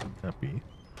not. That'd be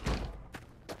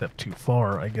a step too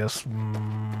far, I guess.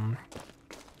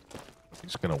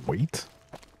 Just gonna wait.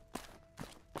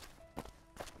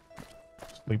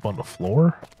 Sleep on the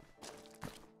floor?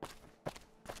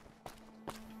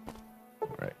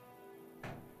 Alright.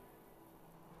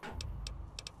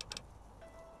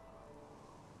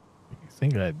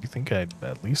 You think I'd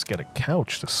at least get a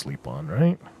couch to sleep on,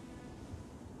 right?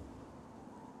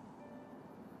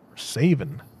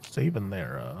 Saving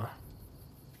their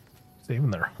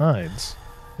hides.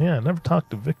 Yeah, I never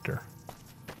talked to Victor.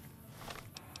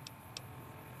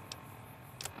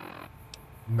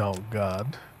 No,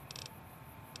 God.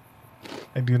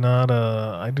 I do not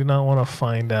want to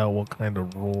find out what kind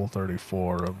of Rule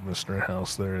 34 of Mr.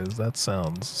 House there is. That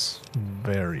sounds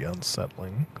very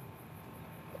unsettling.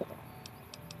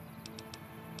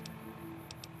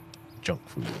 Junk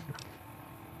food.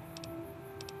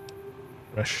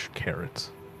 Fresh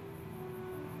carrots.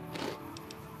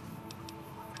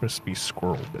 Crispy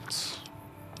squirrel bits.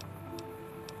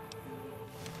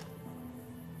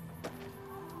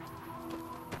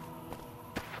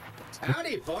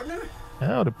 Howdy, partner.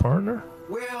 Howdy, partner.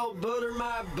 Well, butter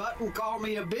my butt and call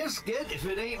me a biscuit if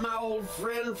it ain't my old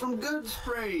friend from Good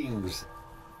Springs.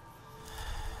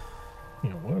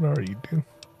 Yeah, what are you doing?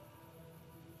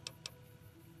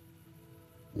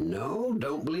 No,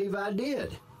 don't believe I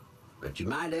did. But you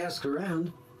might ask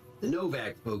around. The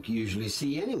Novak folk usually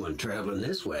see anyone traveling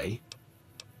this way.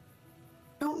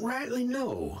 Don't rightly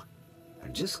know. I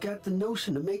just got the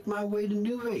notion to make my way to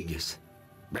New Vegas.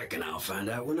 Reckon I'll find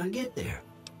out when I get there.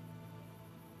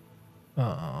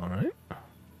 Alright.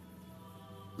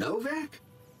 Novak?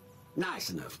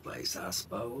 Nice enough place, I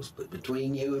suppose, but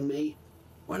between you and me,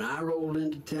 when I rolled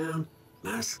into town,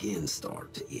 my skin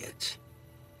started to itch.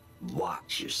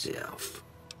 Watch yourself.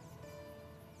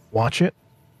 Watch it?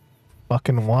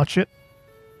 Fucking watch it?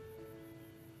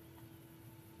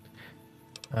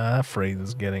 That phrase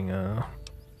is getting, let's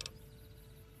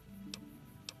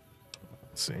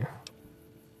see.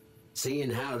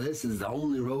 Seeing how this is the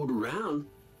only road around,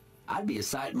 I'd be a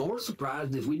sight more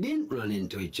surprised if we didn't run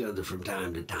into each other from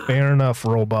time to time. Fair enough,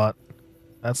 robot.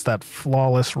 That's that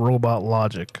flawless robot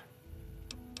logic.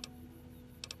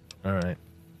 Alright.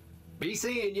 Be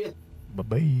seeing you.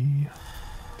 Bye-bye.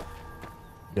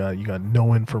 You got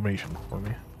no information for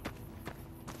me.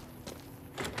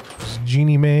 Is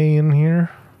Jeannie Mae in here?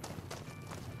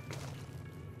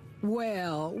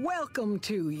 Well, welcome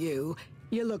to you.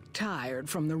 You look tired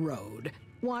from the road.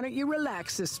 Why don't you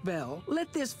relax a spell?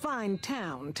 Let this fine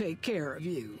town take care of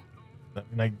you. Does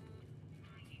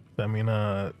that mean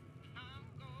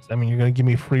you're gonna give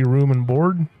me free room and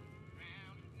board?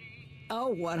 Oh,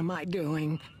 what am I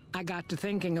doing? I got to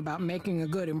thinking about making a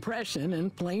good impression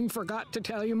and plain forgot to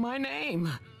tell you my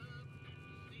name.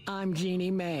 I'm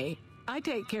Jeannie Mae. I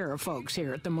take care of folks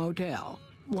here at the motel,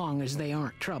 long as they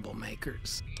aren't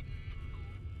troublemakers.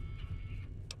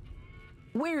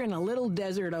 We're in a little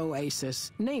desert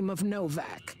oasis, name of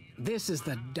Novak. This is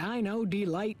the Dino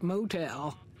Delight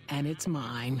Motel, and it's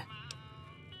mine.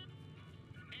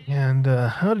 And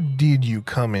how did you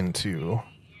come into?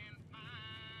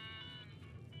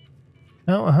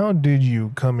 How did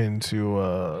you come into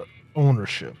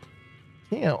ownership?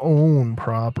 Can't own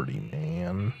property,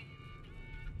 man.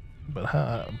 But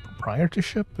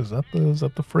proprietorship, is that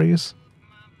the phrase?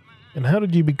 And how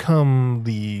did you become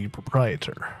the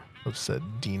proprietor of said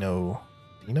Dino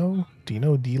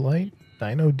Delight?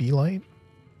 I'm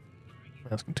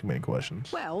asking too many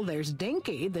questions. Well, there's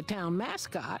Dinky, the town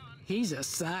mascot. He's a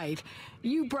sight.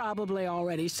 You probably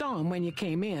already saw him when you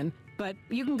came in, but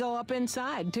you can go up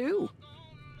inside too.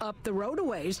 Up the road a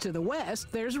ways to the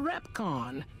west, there's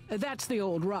Repcon. That's the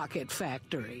old rocket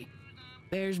factory.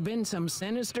 There's been some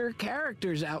sinister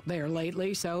characters out there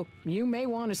lately, so you may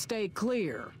want to stay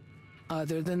clear.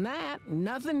 Other than that,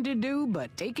 nothing to do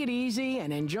but take it easy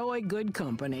and enjoy good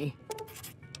company.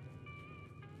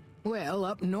 Well,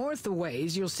 up north a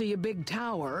ways, you'll see a big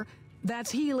tower. That's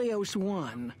Helios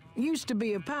 1. Used to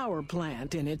be a power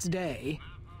plant in its day.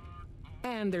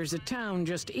 And there's a town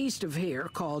just east of here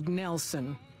called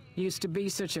Nelson. Used to be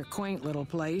such a quaint little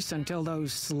place until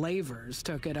those slavers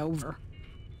took it over.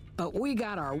 But we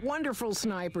got our wonderful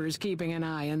snipers keeping an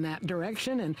eye in that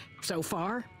direction, and so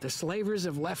far, the slavers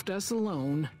have left us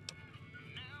alone.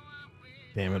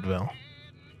 Damn it, Val.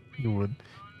 You would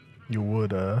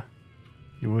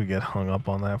get hung up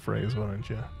on that phrase, wouldn't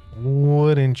you?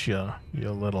 Wouldn't you,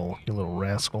 you little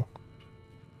rascal?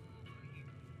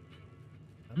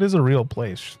 That is a real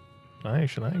place.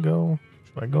 Should I go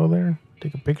there?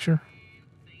 Take a picture?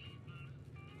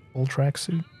 Full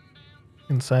tracksuit?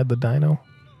 Inside the dino?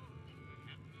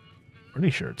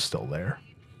 Pretty sure it's still there.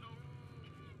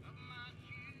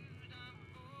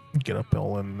 Get up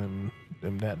all in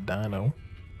that dino.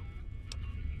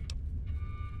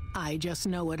 I just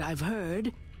know what I've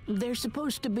heard. There's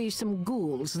supposed to be some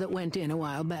ghouls that went in a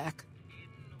while back.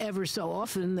 Ever so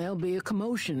often there'll be a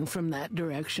commotion from that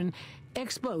direction,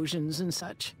 explosions and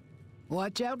such.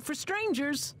 Watch out for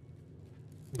strangers.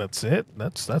 That's it.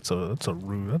 That's a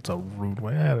rude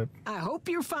way at it. I hope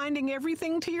you're finding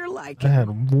everything to your liking. I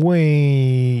had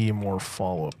way more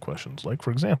follow-up questions. Like,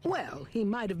 for example, Well, he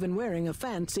might have been wearing a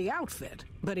fancy outfit,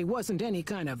 but he wasn't any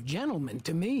kind of gentleman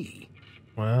to me.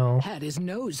 Well... Had his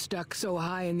nose stuck so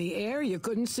high in the air you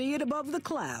couldn't see it above the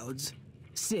clouds.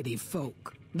 City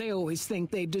folk. They always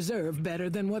think they deserve better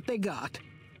than what they got.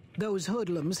 Those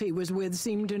hoodlums he was with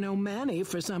seem to know Manny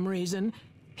for some reason.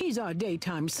 He's our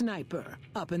daytime sniper,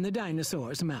 up in the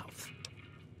dinosaur's mouth.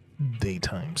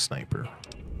 Daytime sniper.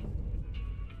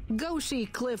 Go see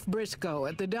Cliff Briscoe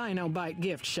at the Dino Bite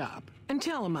gift shop, and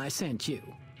tell him I sent you.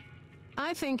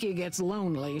 I think he gets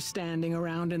lonely standing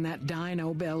around in that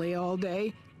dino belly all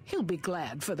day. He'll be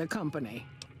glad for the company.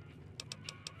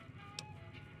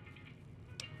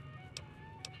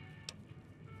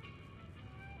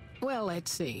 Well,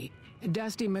 let's see.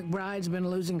 Dusty McBride's been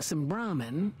losing some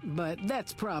Brahmin, but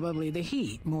that's probably the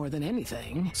heat more than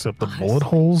anything. Except the bullet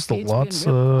holes, the lots,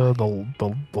 the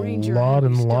lot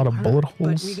and lot of bullet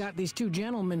holes. But we got these two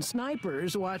gentlemen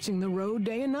snipers watching the road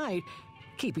day and night,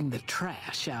 keeping the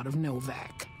trash out of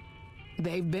Novak.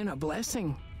 They've been a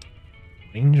blessing.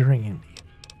 Ranger Indian.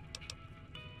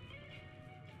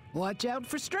 Watch out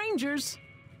for strangers.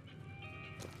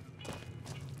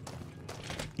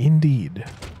 Indeed.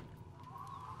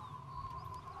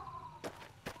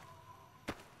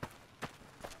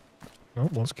 Oh,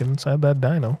 let's get inside that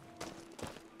dino.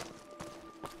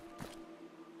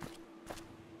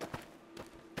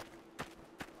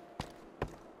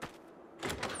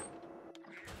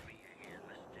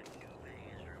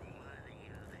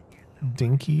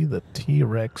 Dinky the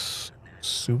T-Rex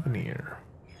souvenir.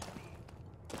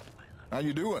 How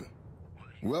you doing?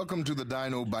 Welcome to the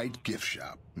Dino Bite gift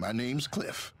shop. My name's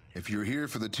Cliff. If you're here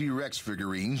for the T-Rex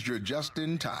figurines, you're just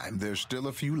in time. There's still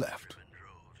a few left.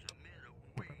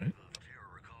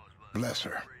 Bless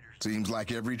her. Seems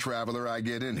like every traveler I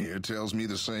get in here tells me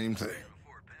the same thing.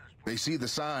 They see the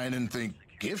sign and think,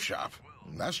 gift shop?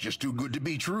 That's just too good to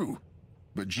be true.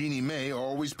 But Jeannie May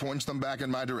always points them back in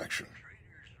my direction.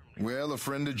 Well, a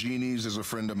friend of Jeannie's is a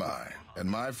friend of mine, and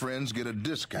my friends get a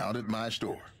discount at my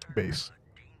store. Base.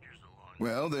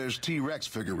 Well, there's T-Rex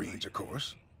figurines, of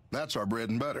course. That's our bread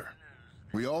and butter.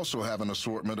 We also have an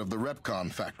assortment of the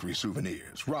Repcon factory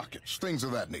souvenirs, rockets, things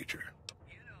of that nature.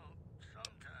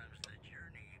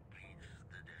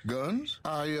 Guns?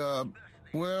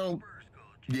 Well,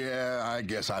 yeah, I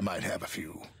guess I might have a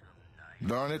few.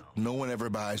 Darn it, no one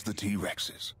ever buys the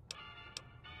T-Rexes.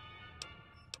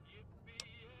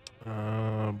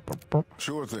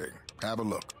 Sure thing. Have a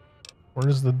look.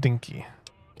 Where's the Dinky?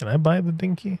 Can I buy the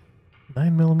Dinky?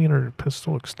 9mm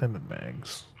pistol extended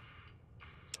mags.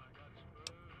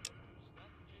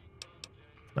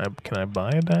 Can I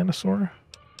buy a dinosaur?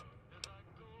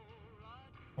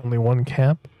 Only one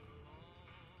cap?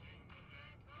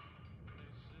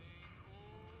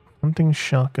 Hunting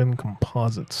shotgun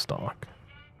composite stock.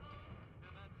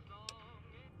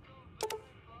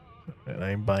 And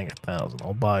I ain't buying 1,000.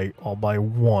 I'll buy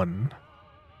one.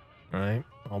 Alright?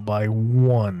 I'll buy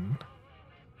one.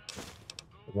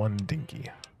 One Dinky.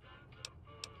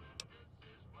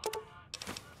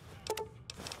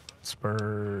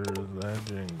 Spurs that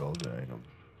jingle jangle.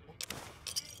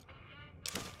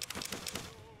 It's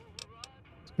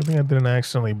a good thing I didn't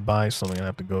accidentally buy something and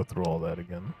have to go through all that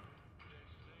again.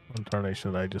 What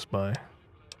tarnation did I just buy?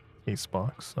 Case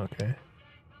box, okay.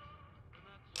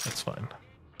 That's fine.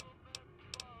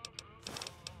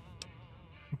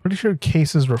 I'm pretty sure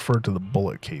cases refer to the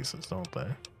bullet cases, don't they?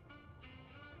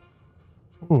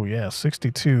 Oh yeah,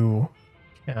 62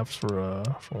 caps for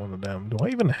one of them. Do I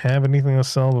even have anything to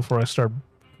sell before I start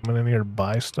coming in here to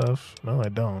buy stuff? No, I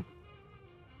don't.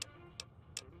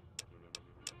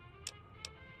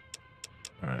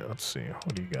 Alright, let's see.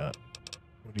 What do you got?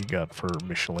 What do you got for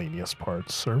miscellaneous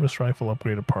parts? Service rifle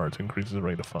upgraded parts increases the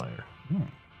rate of fire.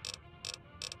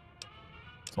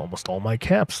 It's almost all my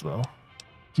caps though.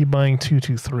 Keep buying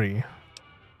 223.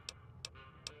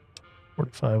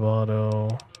 45 auto.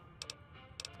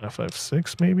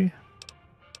 5.56 maybe?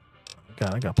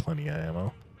 God, I got plenty of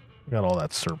ammo. I got all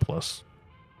that surplus.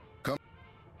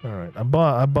 Alright, I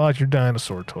bought your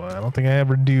dinosaur toy. I don't think I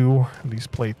ever do these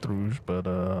playthroughs, but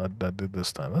I did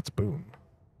this time. That's Boone.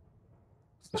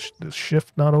 Is the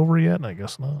shift not over yet? I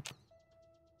guess not.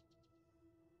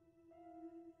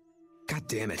 God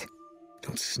damn it.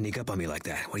 Don't sneak up on me like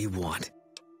that. What do you want?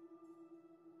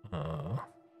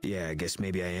 Yeah, I guess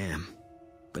maybe I am.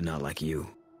 But not like you.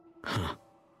 Huh.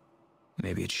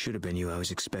 Maybe it should have been you I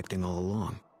was expecting all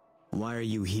along. Why are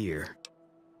you here?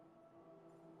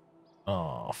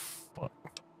 Oh, fuck.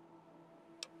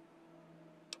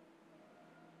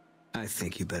 I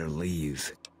think you better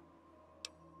leave.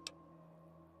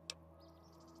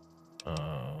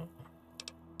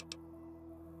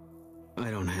 I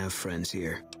don't have friends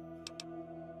here.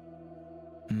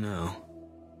 No.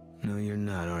 No, you're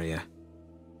not, are you?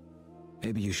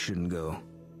 Maybe you shouldn't go.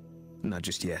 Not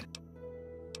just yet.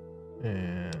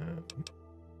 And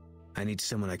I need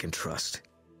someone I can trust.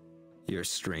 You're a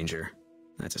stranger.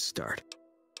 That's a start.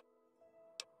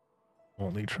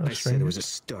 Only trust I said it was a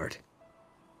strangers. start.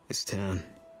 This town,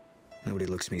 nobody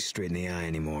looks me straight in the eye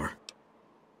anymore.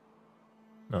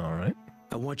 All right.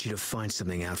 I want you to find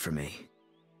something out for me.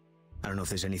 I don't know if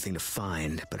there's anything to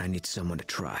find, but I need someone to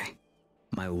try.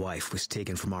 My wife was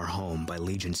taken from our home by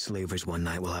Legion slavers one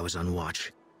night while I was on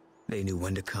watch. They knew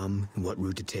when to come and what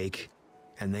route to take,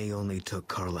 and they only took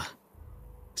Carla.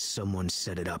 Someone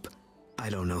set it up. I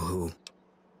don't know who.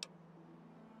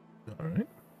 All right.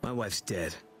 My wife's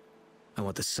dead. I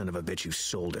want the son of a bitch who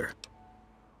sold her.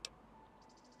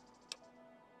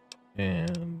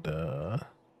 And,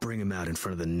 bring him out in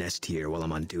front of the nest here while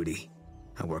I'm on duty.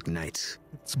 I work nights.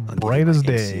 It's bright as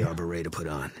day. NCR beret to put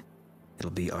on.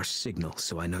 It'll be our signal,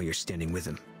 so I know you're standing with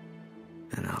him.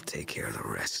 And I'll take care of the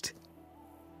rest.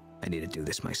 I need to do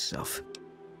this myself.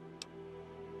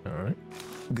 All right.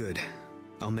 Good.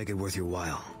 I'll make it worth your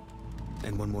while.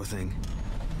 And one more thing.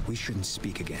 We shouldn't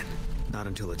speak again. Not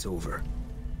until it's over.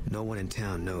 No one in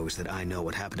town knows that I know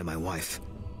what happened to my wife.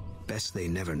 Best they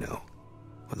never know.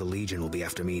 Or the Legion will be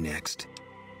after me next.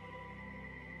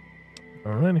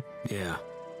 Alrighty. Yeah.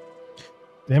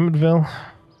 Damn it, Vil.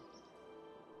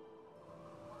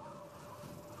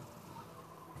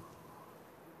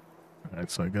 Alright,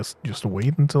 so I guess just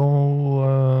wait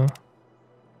until,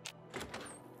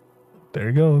 there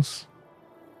he goes.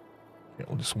 Yeah,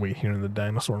 we'll just wait here in the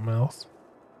dinosaur mouth.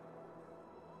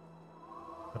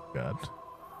 Oh, God.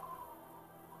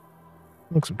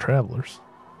 Look, some travelers.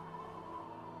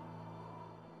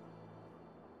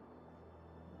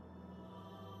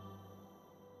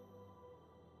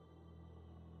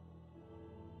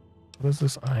 What is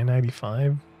this,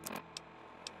 I-95?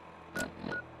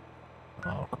 Oh,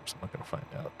 of course, I'm not gonna find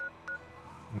out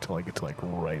until I get to, like,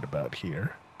 right about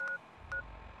here.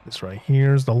 This right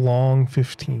here is the long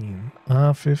 15.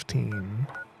 15.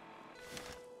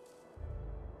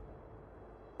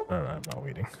 Alright, I'm not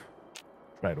waiting.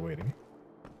 Tried waiting.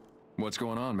 What's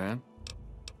going on, man?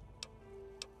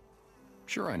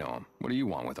 Sure, I know him. What do you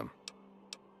want with him?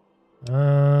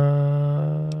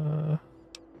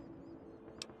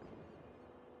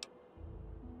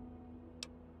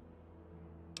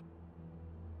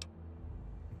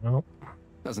 Nope.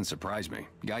 Doesn't surprise me.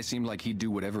 Guy seemed like he'd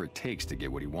do whatever it takes to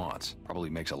get what he wants. Probably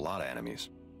makes a lot of enemies.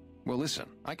 Well, listen,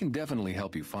 I can definitely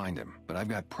help you find him, but I've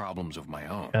got problems of my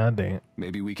own. God dang it.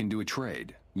 Maybe we can do a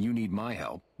trade. You need my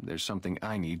help. There's something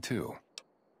I need too.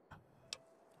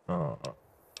 Well,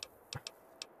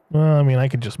 I mean, I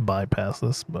could just bypass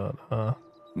this, but,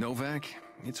 Novak,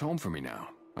 it's home for me now.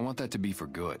 I want that to be for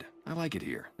good. I like it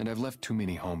here, and I've left too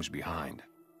many homes behind.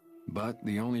 But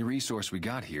the only resource we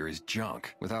got here is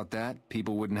junk. Without that,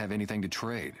 people wouldn't have anything to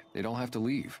trade. They'd all have to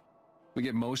leave. We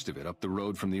get most of it up the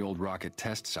road from the old rocket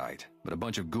test site, but a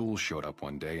bunch of ghouls showed up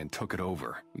one day and took it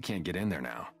over. We can't get in there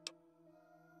now.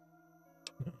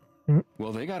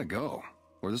 Well, they gotta go,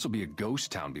 or this will be a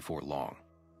ghost town before long.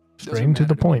 Straight to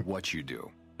the point. What you do.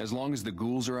 As long as the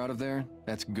ghouls are out of there,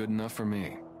 that's good enough for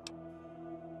me.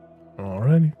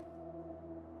 Alrighty.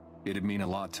 It'd mean a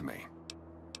lot to me.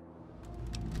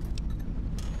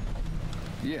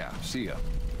 Yeah, see ya.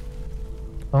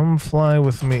 Come fly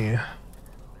with me.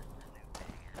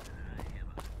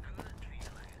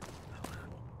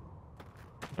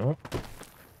 Oh,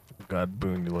 God,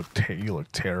 Boone, you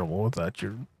look terrible without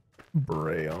your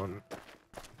beret on.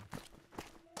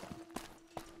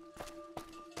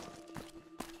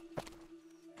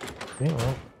 Okay,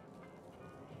 well,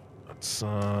 let's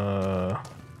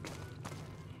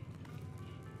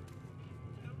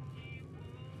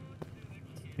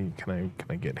Can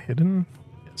I get hidden?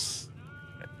 Yes.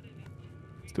 Okay.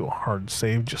 Let's do a hard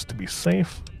save just to be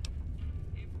safe.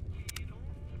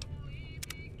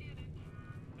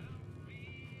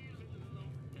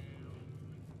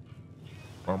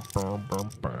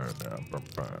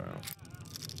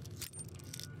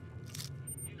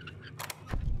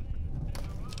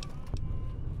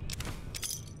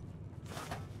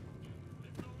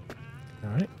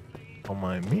 Alright, don't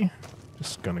mind me.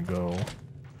 Just gonna go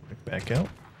back out.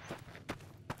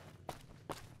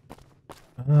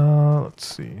 Let's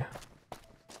see.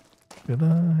 Should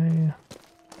I?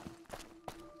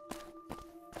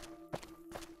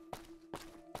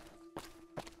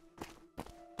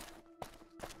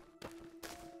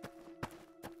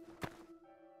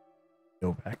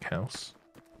 Go back house.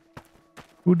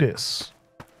 Who dis?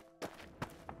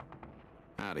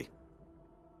 Howdy.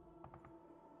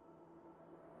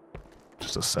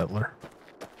 Just a settler.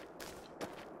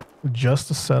 Just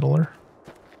a settler.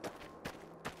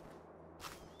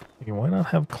 Hey, why not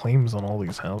have claims on all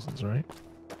these houses, right?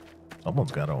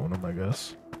 Someone's got to own them, I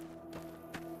guess.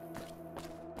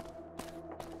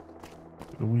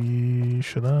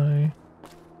 Should I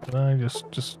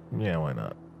just, yeah, why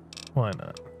not? Why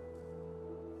not?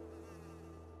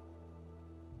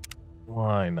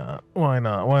 Why not? Why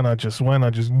not? Why not just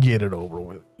get it over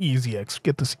with?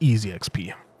 Get this easy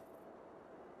XP.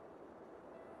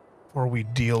 Or we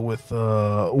deal with,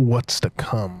 what's to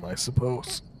come, I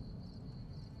suppose.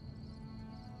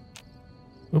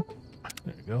 Oop,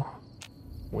 there you go.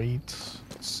 Wait,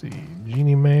 let's see.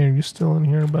 Jeannie May, are you still in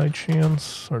here by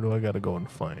chance? Or do I gotta go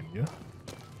and find you?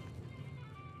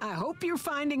 I hope you're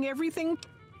finding everything.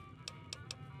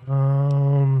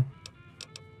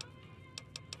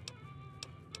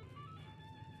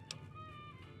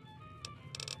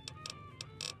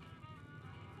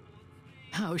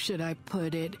 How should I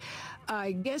put it?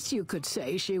 I guess you could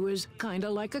say she was kinda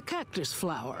like a cactus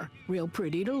flower. Real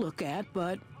pretty to look at,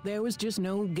 but there was just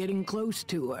no getting close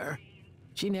to her.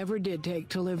 She never did take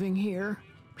to living here.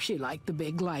 She liked the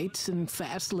big lights and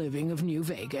fast living of New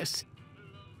Vegas.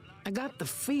 I got the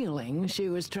feeling she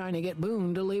was trying to get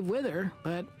Boone to leave with her,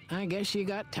 but I guess she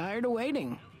got tired of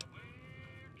waiting.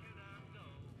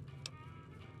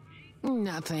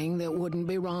 Nothing that wouldn't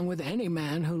be wrong with any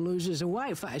man who loses a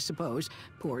wife, I suppose.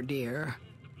 Poor dear.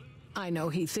 I know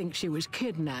he thinks she was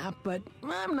kidnapped, but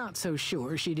I'm not so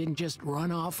sure she didn't just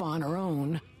run off on her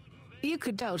own. You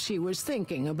could tell she was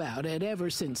thinking about it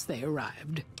ever since they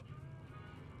arrived.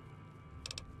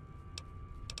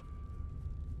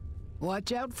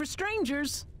 Watch out for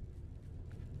strangers.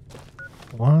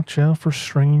 Watch out for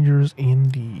strangers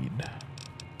indeed.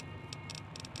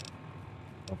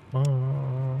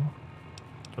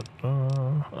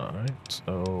 Alright,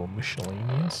 so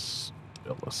miscellaneous,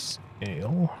 Ellis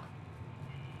Ale,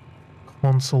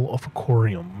 Consul of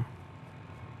Corium.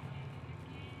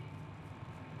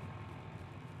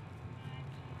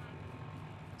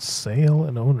 Sale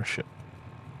and ownership.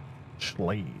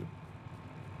 Slave.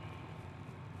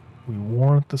 We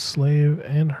warrant the slave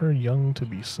and her young to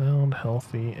be sound,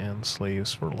 healthy, and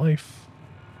slaves for life.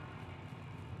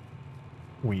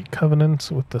 We covenant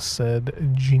with the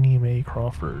said Jeannie May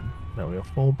Crawford. Now we have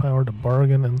full power to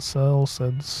bargain and sell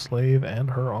said slave and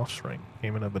her offspring.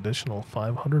 Payment of additional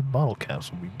 500 bottle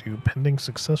caps will be due pending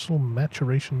successful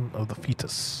maturation of the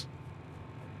fetus.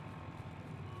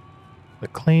 The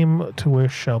claim to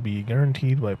which shall be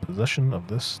guaranteed by possession of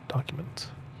this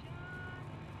document.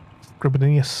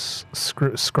 Scribonius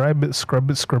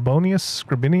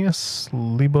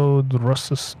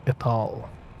Libodrossus et al.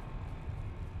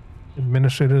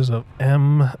 Administrators of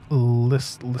M.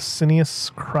 Licinius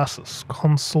Crassus,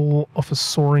 Consul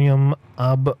Officorium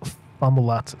ab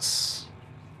Famulatus.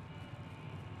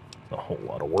 A whole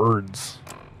lot of words.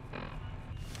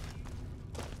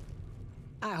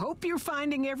 I hope you're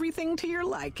finding everything to your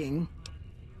liking.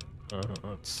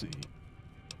 Let's see.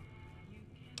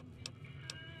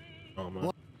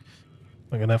 I'm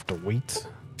gonna have to wait.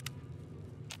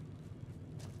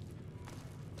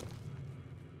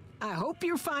 I hope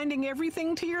you're finding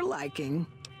everything to your liking.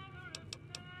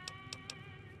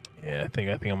 Yeah, I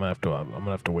think I'm gonna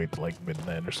have to wait till like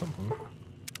midnight or something.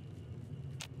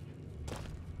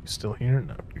 You still here?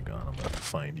 No, you're gone. I'm gonna have to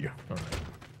find you. All right.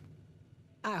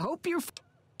 I hope you're.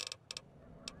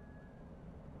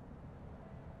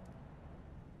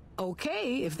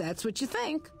 Okay, if that's what you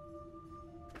think.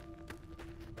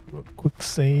 Do a quick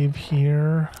save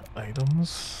here.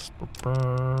 Items.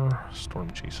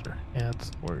 Storm Chaser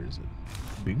hat. Where is it?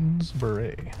 Boone's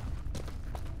Beret.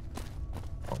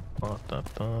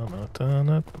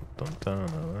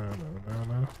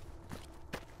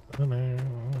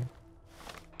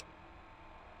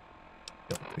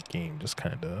 The game just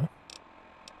kind of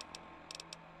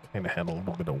had a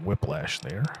little bit of whiplash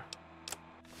there.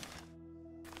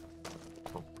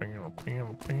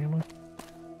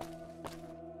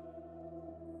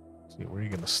 See, where are you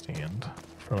gonna stand? In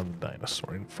front of the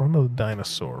dinosaur. In front of the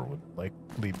dinosaur would like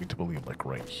lead me to believe like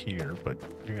right here, but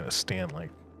you're gonna stand like.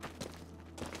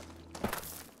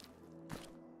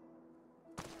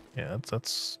 Yeah,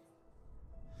 it's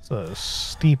a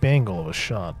steep angle of a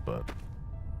shot, but.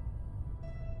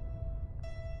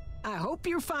 I hope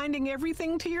you're finding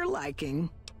everything to your liking.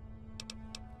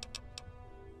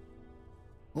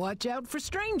 Watch out for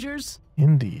strangers.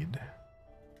 Indeed.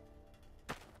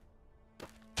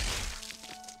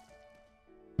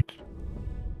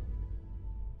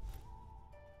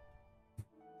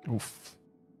 Oof.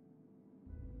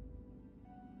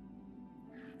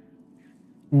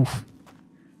 Oof.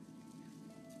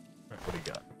 Right, what do you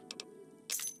got?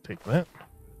 Take that.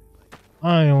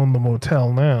 I own the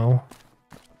motel now.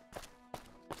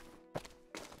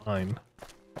 Fine.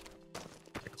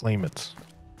 Claim it.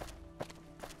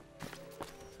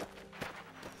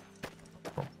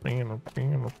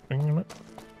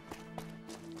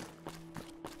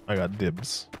 I got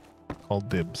dibs. Call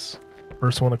dibs.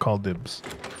 First one to call dibs.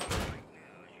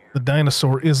 The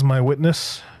dinosaur is my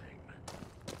witness.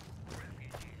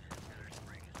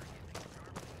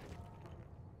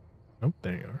 Nope,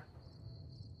 there you are.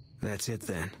 That's it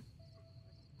then.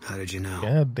 How did you know?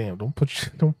 God damn, don't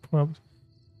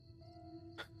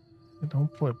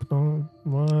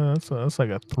that's like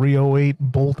a 308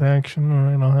 bolt action,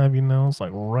 right? I'll have you know. It's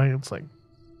like right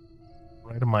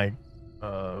in my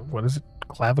what is it?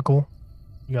 Clavicle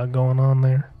you got going on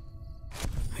there?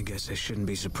 I guess I shouldn't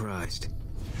be surprised.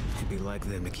 It'd be like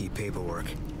them to keep paperwork.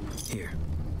 Here.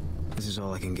 This is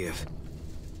all I can give.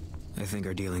 I think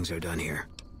our dealings are done here.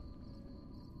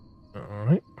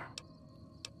 Alright.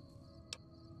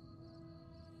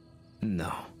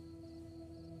 No.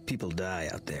 People die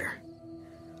out there.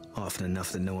 Often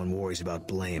enough that no one worries about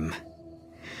blame.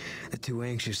 They're too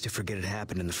anxious to forget it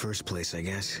happened in the first place, I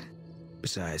guess.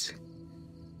 Besides,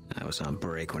 I was on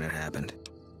break when it happened.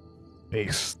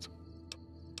 Based.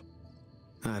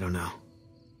 I don't know.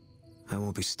 I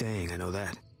won't be staying, I know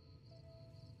that.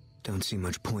 Don't see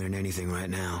much point in anything right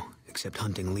now, except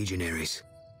hunting legionaries.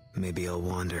 Maybe I'll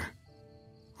wander.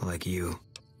 Like you.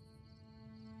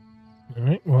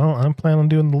 Alright, well, I'm planning on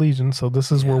doing the Legion, so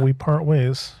this is where we part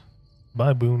ways.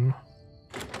 Bye, Boone.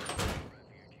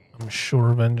 I'm sure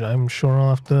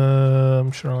I'll have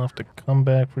to come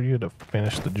back for you to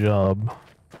finish the job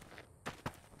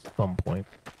at some point.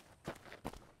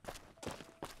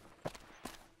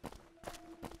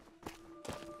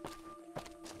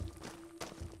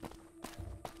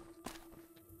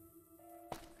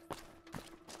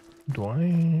 Do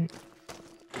I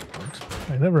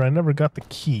never got the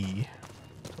key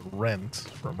to rent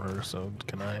from her, so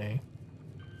can I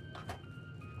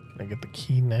get the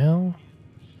key now?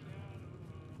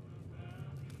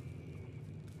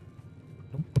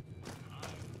 Nope.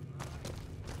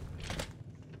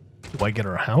 Do I get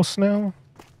her a house now?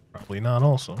 Probably not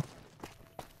also.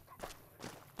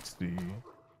 Let's see.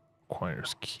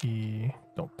 Requires key.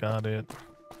 Don't got it.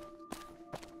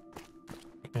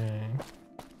 Okay.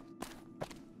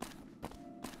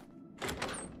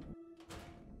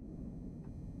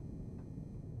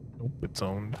 Nope, it's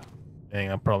owned.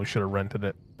 Dang, I probably should have rented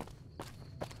it.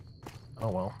 Oh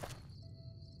well.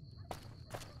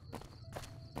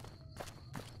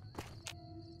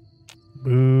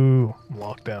 Boo. I'm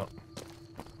locked out.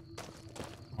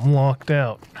 I'm locked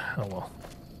out. Oh well.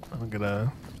 I'm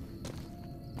gonna...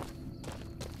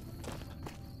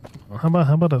 How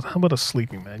about a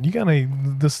sleeping bag? You gotta...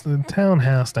 The town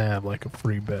has to have like a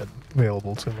free bed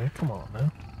available to me. Come on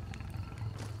now.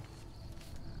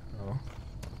 Oh.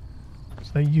 Is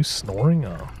that you snoring?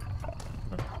 Oh.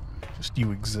 No. Just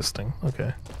you existing.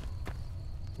 Okay.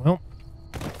 Well.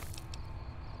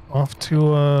 Off to,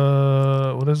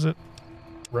 what is it?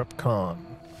 RepCon.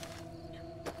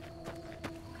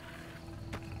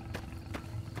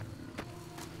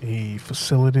 A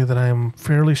facility that I am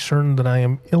fairly certain that I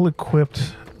am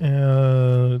ill-equipped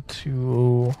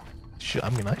to... I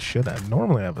mean, I should have.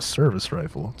 Normally I have a service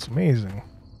rifle. It's amazing.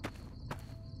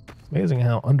 It's amazing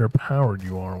how underpowered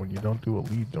you are when you don't do a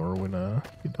lead, or when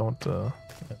you don't...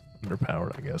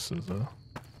 underpowered, I guess, is a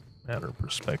matter of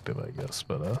perspective, I guess.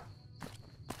 But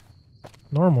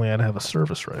normally I'd have a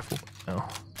service rifle. But no.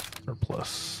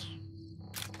 Surplus.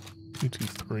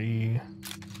 223...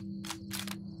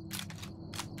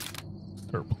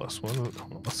 Surplus. What does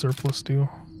a surplus do?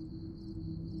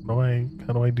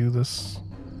 How do I do this?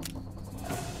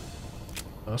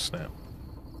 Oh snap.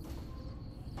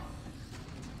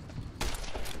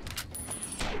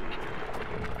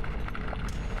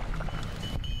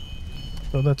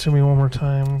 Throw that to me one more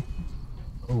time.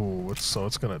 Oh,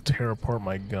 it's gonna tear apart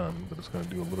my gun, but it's gonna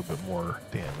do a little bit more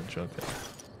damage. Okay.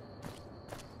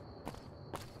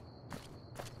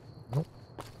 Nope.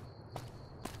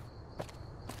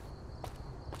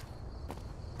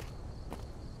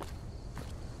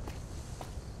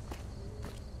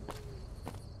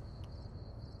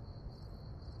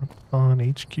 On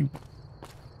HQ.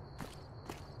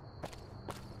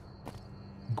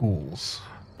 Ghouls.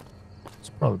 It's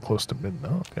probably close to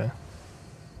midnight. Okay.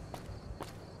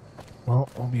 Well,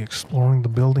 I'll be exploring the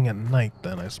building at night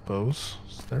then, I suppose.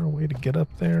 Is there a way to get up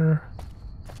there?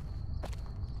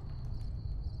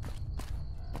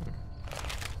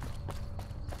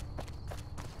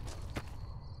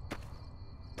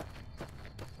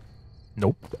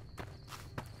 Nope.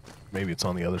 Maybe it's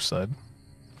on the other side.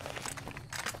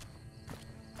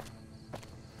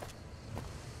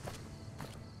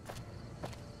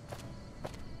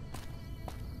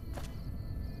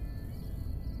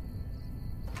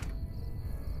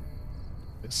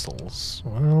 Missiles.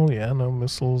 Well, yeah, no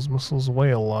missiles. Missiles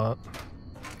weigh a lot.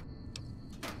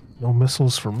 No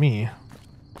missiles for me.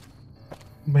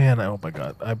 Man, oh my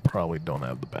god, I probably don't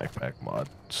have the backpack mod.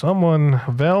 Someone,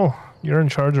 Vel, you're in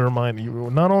charge of reminding you.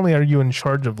 Not only are you in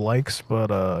charge of likes, but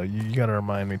you gotta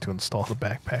remind me to install the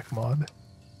backpack mod.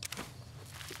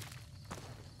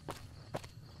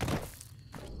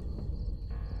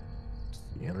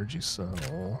 The energy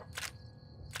cell.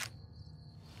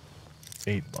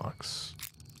 $8.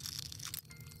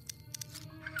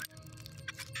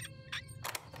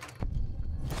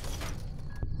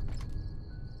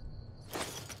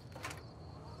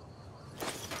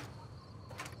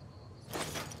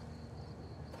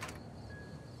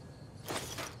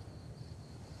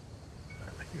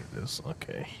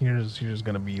 Okay, here's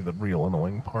gonna be the real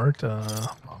annoying part.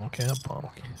 Bottle cap.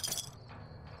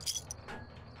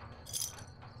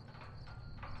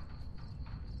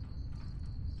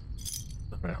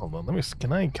 Alright, hold on. Let me.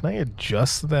 Can I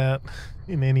adjust that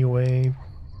in any way?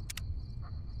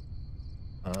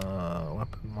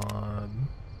 Weapon mod.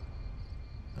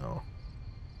 No.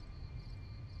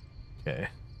 Okay.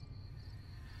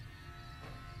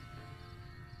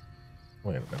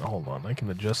 Wait a minute, hold on. I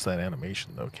can adjust that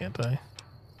animation though, can't I?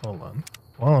 Hold on.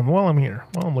 While I'm here,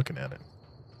 while I'm looking at it.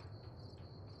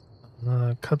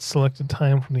 Cut selected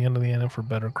time from the end of the anim for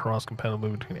better cross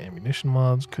compatibility between ammunition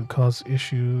mods. Could cause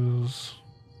issues.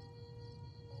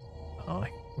 Oh,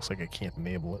 looks like I can't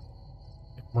enable it.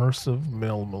 Immersive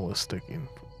minimalistic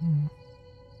input.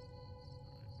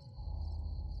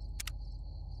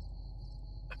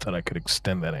 I thought I could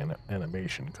extend that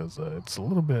animation because it's a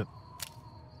little bit.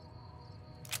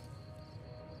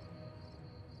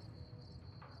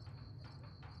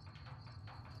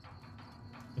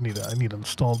 I need to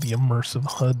install the immersive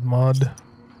HUD mod.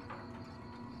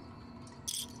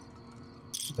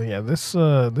 But yeah, this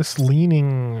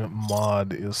leaning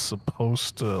mod is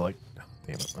supposed to like.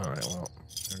 Damn it! All right, well,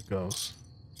 there it goes.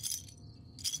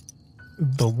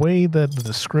 The way that the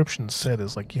description said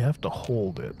is like you have to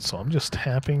hold it. So I'm just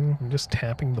tapping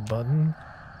the button.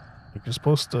 Like you're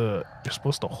supposed to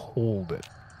hold it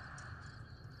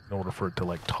in order for it to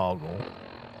like toggle.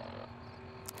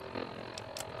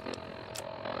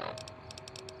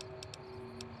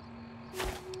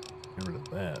 Get rid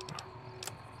of that.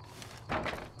 I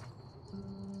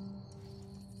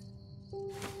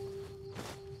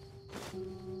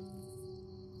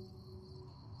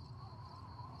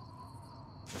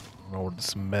don't know where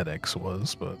this Med-X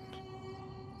was, but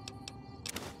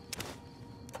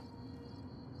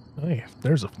hey,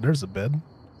 there's a bed.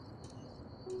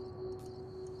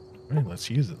 Alright, let's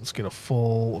use it. Let's get a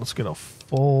full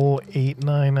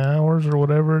 8-9 hours or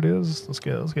whatever it is. Let's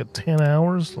get 10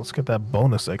 hours. Let's get that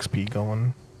bonus XP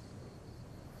going.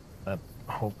 That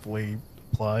hopefully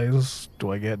applies.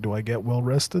 Do I get well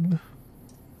rested?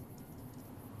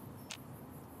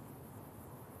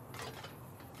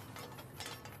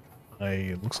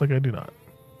 It looks like I do not.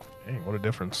 Hey, what a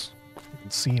difference. You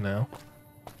can see now.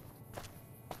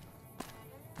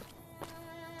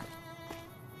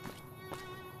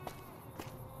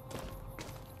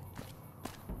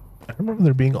 I remember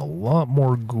there being a lot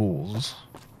more ghouls.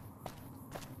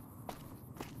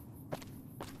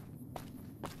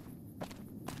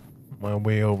 My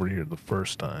way over here the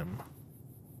first time.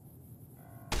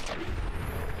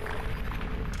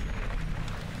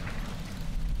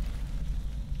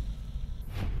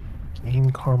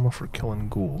 Gain karma for killing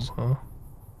ghouls, huh?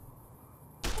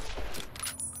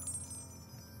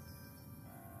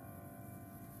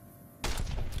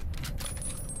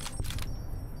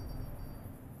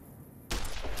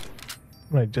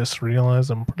 I just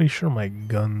realized I'm pretty sure my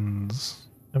guns.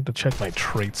 I have to check my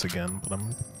traits again, but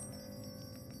I'm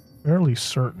fairly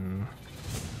certain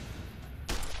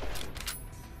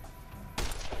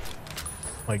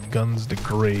my guns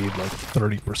degrade like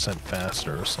 30%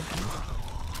 faster or something.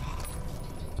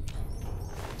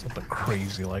 Something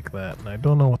crazy like that. And I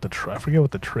don't know what I forget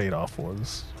what the trade-off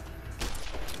was.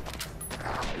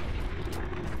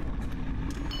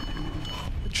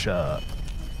 Which,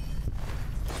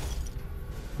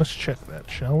 let's check that,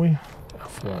 shall we?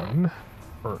 F1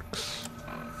 perks.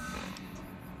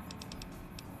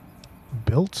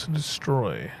 Built to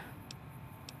destroy.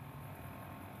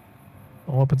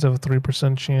 All weapons have a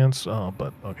 3% chance. Oh,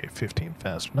 but okay, 15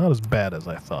 faster. Not as bad as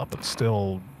I thought, but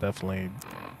still definitely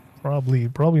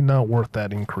probably not worth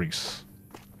that increase.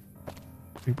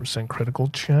 3% critical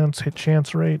chance, hit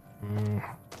chance rate.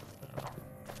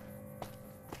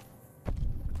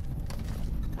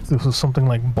 If this was something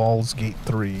like Baldur's Gate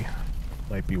 3,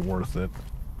 might be worth it.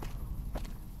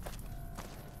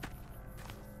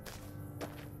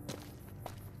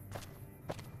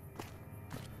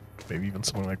 Maybe even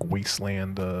something like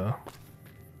Wasteland,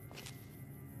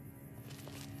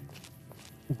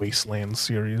 Wasteland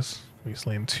series.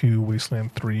 Wasteland 2,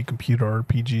 Wasteland 3, computer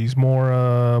RPGs.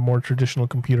 More traditional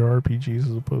computer RPGs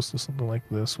as opposed to something like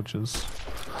this, which is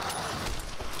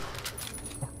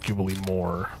arguably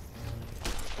more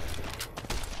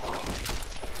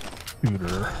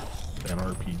shooter than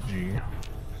RPG.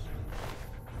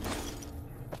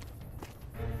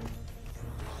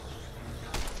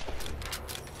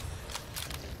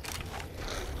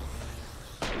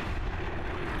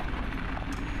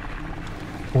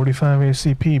 .45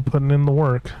 ACP putting in the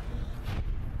work.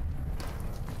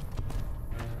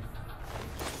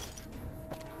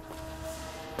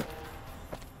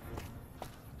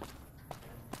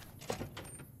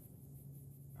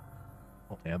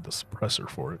 I'll add the suppressor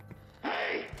for it.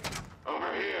 Hey,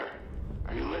 over here.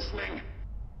 Are you listening?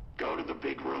 Go to the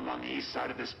big room on the east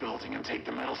side of this building and take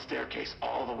the metal staircase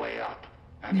all the way up.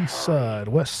 And East side,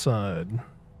 west side.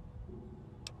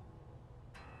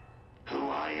 who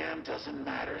I am doesn't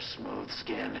matter, Smooth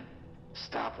Skin.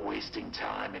 Stop wasting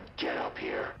time and get up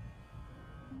here.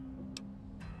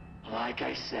 Like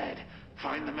I said,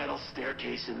 find the metal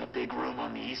staircase in the big room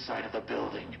on the east side of the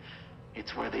building.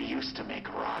 It's where they used to make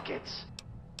rockets.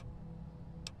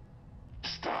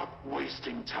 Stop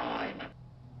wasting time.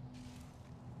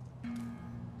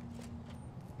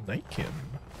 Nightkin.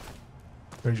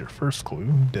 There's your first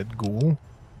clue. Dead ghoul.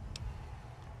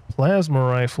 Plasma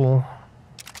rifle.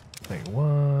 Wait,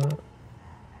 what?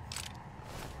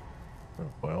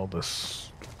 Oh, boy, all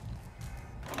this,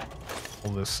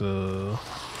 oh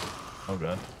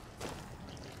god.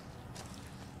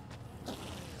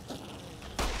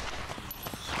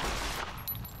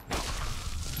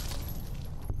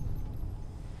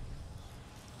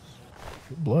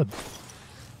 Good blood.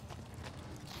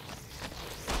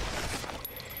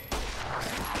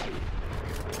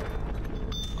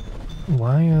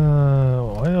 Why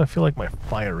do I feel like my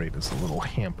fire rate is a little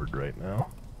hampered right now?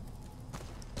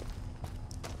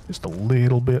 Just a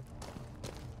little bit.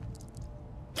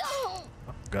 Oh,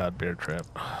 God, bear trap.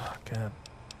 God.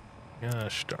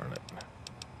 Gosh darn it.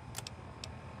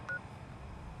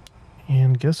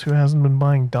 And guess who hasn't been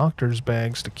buying doctor's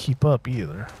bags to keep up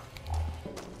either?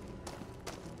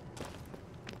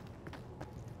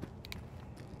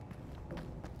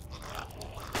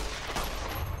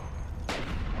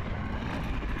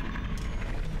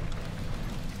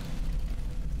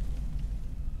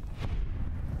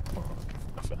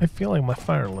 I feel like my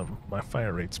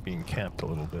fire rate's being capped a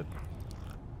little bit.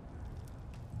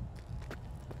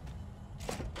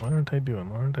 Why aren't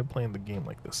I playing the game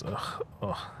like this?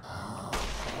 Ugh.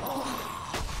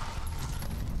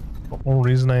 The whole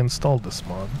reason I installed this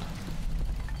mod.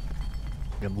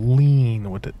 I can lean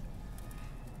with it.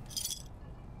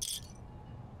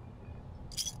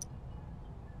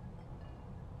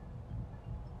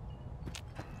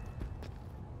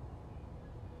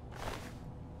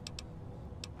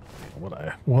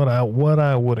 What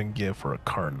I wouldn't give for a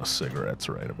carton of cigarettes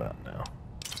right about now.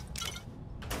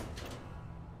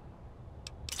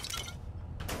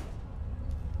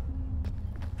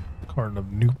 Carton of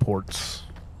Newports.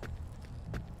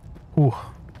 Ooh.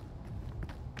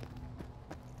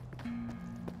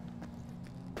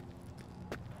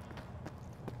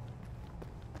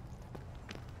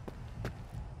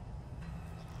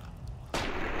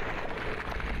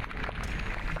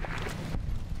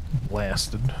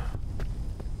 Blasted.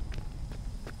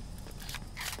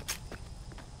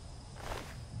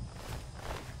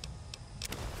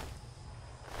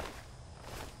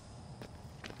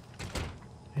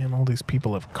 And all these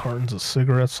people have cartons of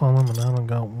cigarettes on them, and I don't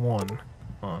got one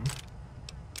on.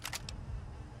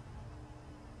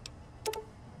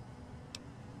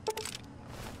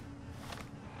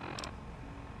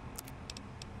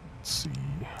 Let's see.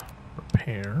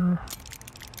 Repair.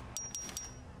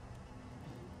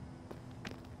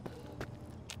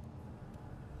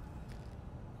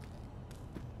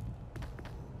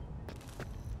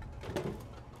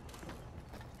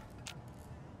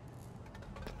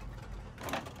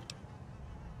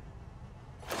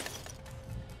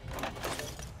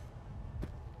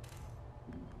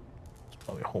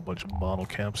 Probably a whole bunch of bottle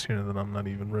caps here that I'm not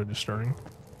even registering.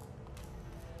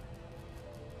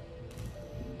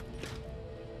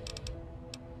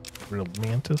 Real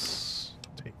mantis.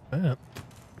 Take that.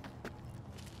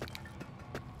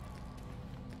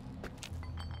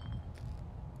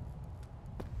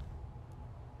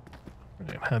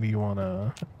 Alright, how do you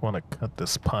wanna cut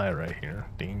this pie right here?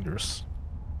 Dangerous.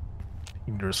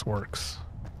 Dangerous works.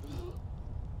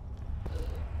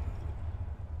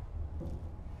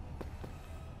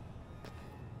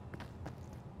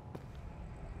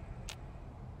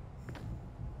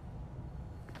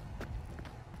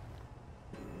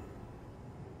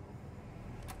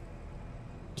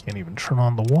 Can't even turn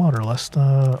on the water lest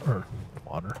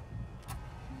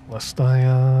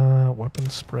weapon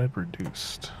spread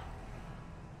reduced.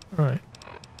 All right,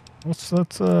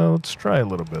 let's try a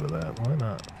little bit of that. Why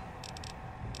not?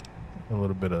 A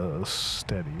little bit of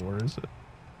steady. Where is it?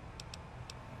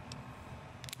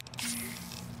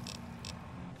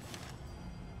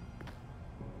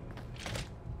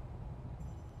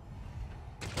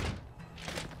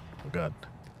 Oh God.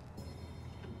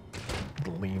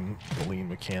 The lean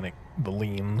mechanic, the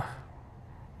lean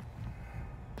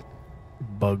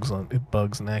bugs and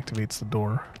activates the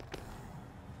door.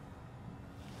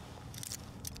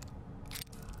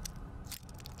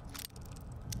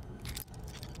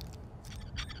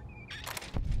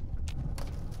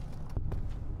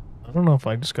 I don't know if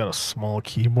I just got a small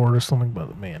keyboard or something,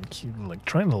 but man, like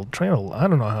trying to I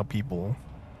don't know how people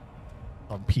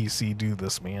on PC do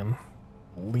this, man.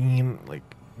 Lean, like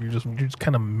you're just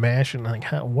kind of mashing, like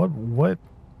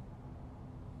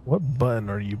what button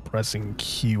are you pressing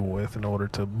Q with in order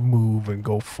to move and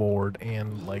go forward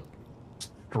and like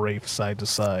strafe side to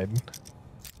side?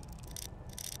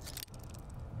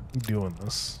 I'm doing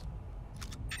this.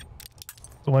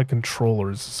 So my controller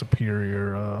is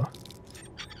superior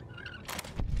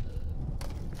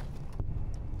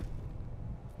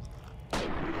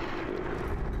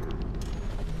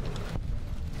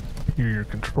superior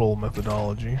control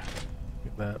methodology. Look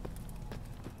at that.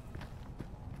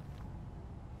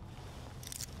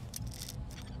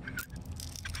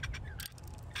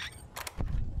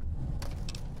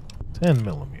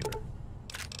 $10mm,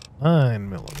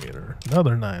 9mm,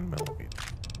 another 9mm.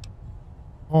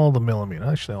 All the millimeter.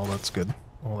 Actually, all that's good.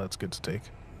 All that's good to take.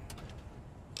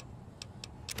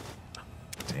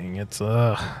 Dang it!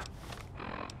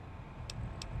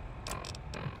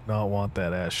 Not want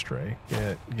that ashtray.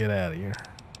 Get out of here.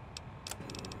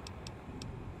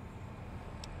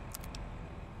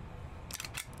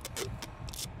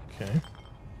 Okay.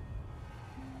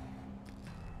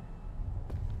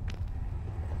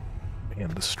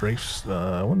 And the strafes,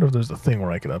 I wonder if there's a thing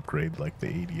where I could upgrade like the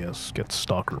ADS, get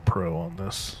Stalker Pro on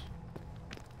this.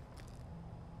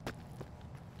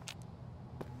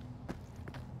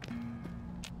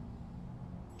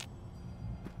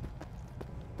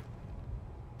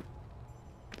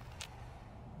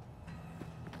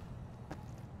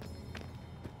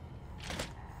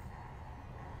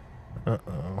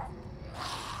 Uh-oh.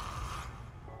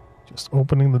 Just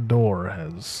opening the door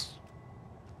has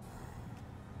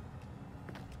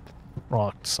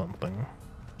rocked something.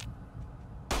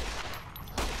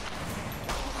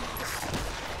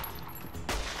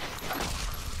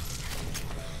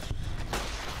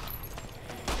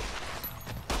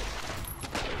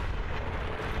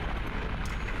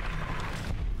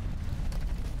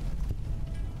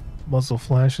 Muzzle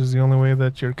flash is the only way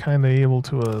that you're kind of able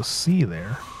to see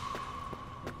there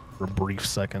for a brief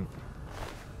second.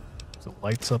 So it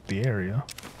lights up the area.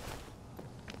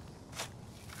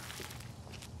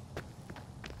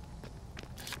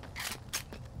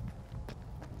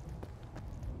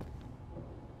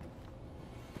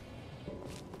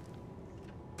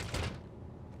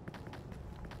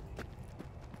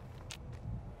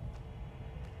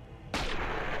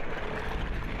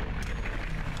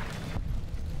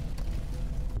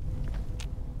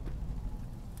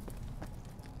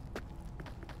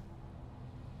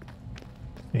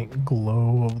 Faint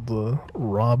glow of the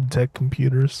Robtech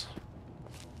computers.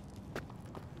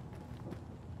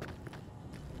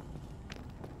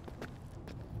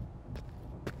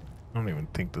 I don't even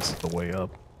think this is the way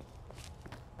up.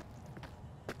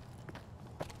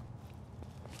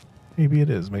 Maybe it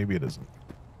is, maybe it isn't.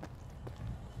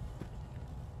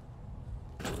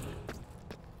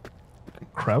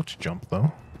 Crouch jump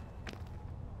though.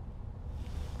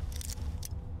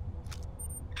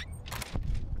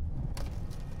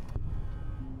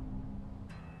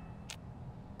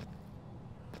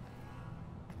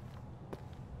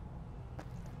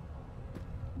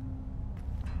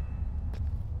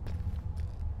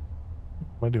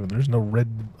 What am I doing? There's no red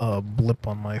blip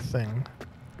on my thing.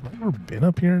 Have I ever been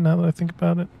up here now that I think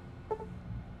about it? I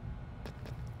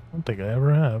don't think I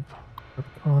ever have.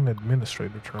 Ripcon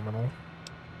Administrator Terminal.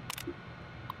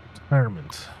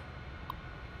 Retirement.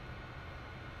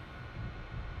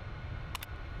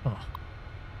 Huh.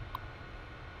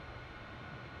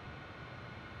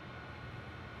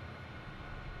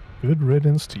 Good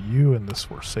riddance to you and this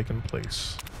forsaken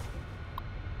place.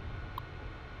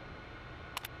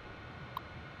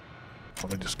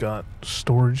 I just got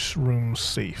storage room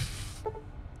safe.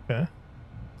 Okay.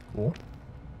 Cool.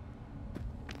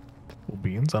 Cool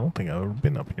beans. I don't think I've ever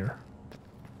been up here.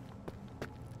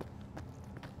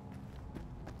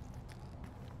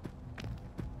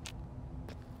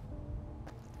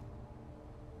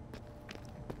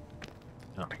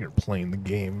 Out here playing the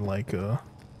game like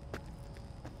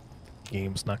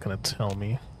game's not gonna tell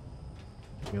me.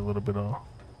 Give me a little bit of.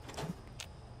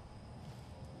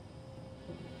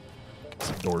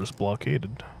 The door is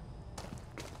blockaded.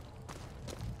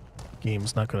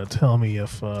 Game's not gonna tell me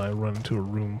if I run into a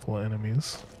room full of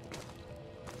enemies.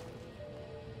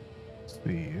 Let's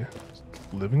see.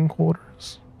 Living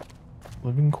quarters?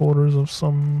 Living quarters of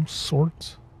some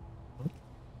sort?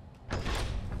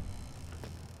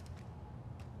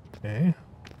 Okay.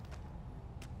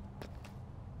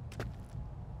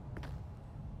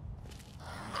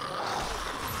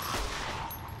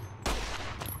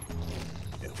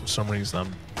 Yeah, for some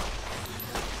reason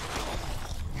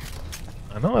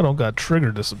I know I don't got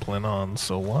trigger discipline on,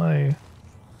 so why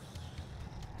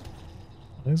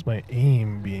is my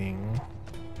aim being...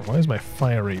 Why is my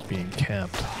fire rate being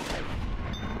capped?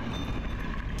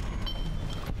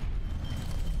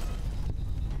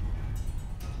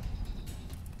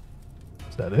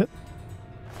 Is that it?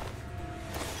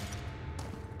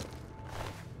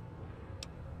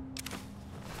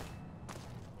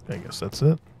 I guess that's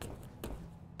it.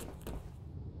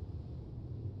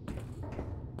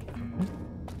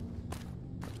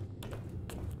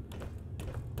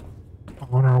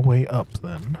 On our way up,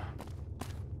 then.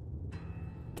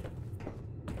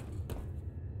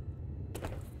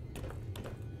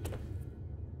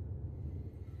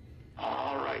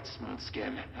 All right,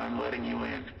 Smoothskin. I'm letting you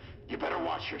in. You better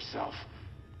watch yourself.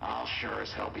 I'll sure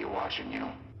as hell be watching you.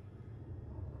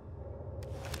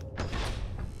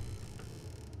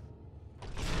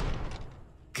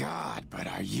 God, but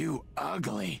are you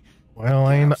ugly? Well,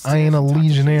 I ain't a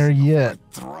legionnaire yet.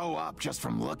 Throw up just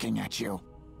from looking at you.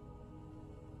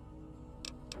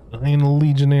 I ain't a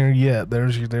legionnaire yet.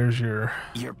 There's your.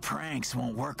 Your pranks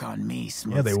won't work on me,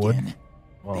 Smoothskin. Yeah, they would.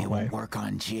 Well, they won't work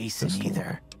on Jason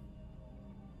either.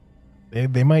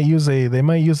 They might use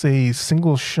a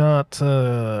single shot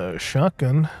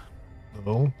shotgun,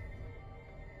 though.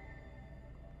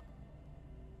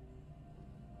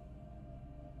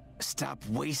 Stop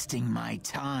wasting my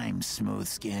time,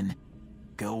 Smoothskin.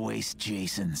 Go waste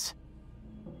Jason's.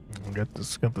 Got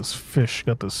this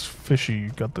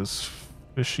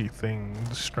fishy thing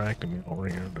distracting me over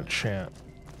here in the chat.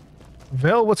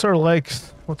 Vel, what's our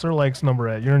likes? What's our likes number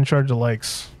at? You're in charge of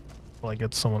likes. Till I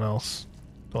get someone else.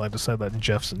 Till I decide that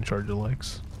Jeff's in charge of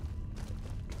likes.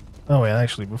 Oh wait,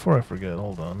 actually, before I forget,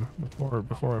 hold on.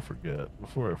 Before I forget,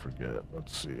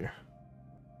 let's see.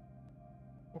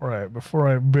 Alright, before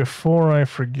I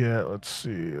forget, let's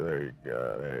see. There you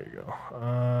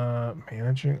go.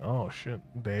 Managing. Oh shit.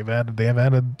 They have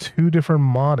added 2 different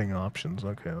modding options.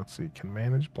 Okay, let's see. Can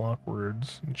manage block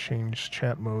words and change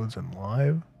chat modes and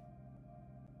live.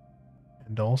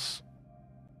 And also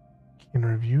can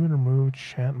review and remove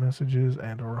chat messages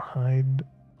and or hide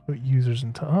put users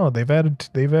into. Oh, they've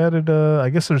added I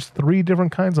guess there's 3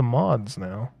 different kinds of mods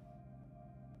now.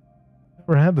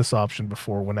 Never had this option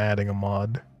before when adding a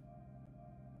mod.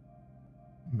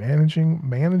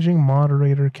 Managing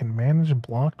moderator can manage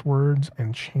blocked words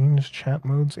and change chat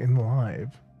modes in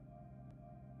live.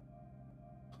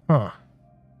 Huh.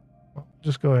 Well,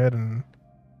 just go ahead and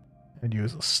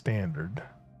use a standard.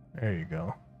 There you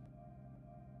go.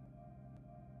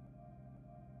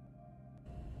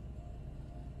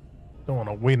 Don't want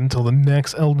to wait until the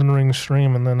next Elden Ring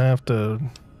stream and then have to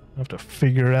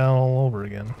figure it out all over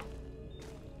again.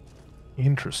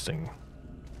 Interesting.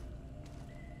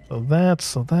 So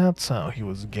that's how he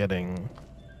was getting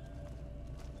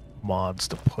mods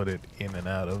to put it in and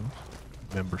out of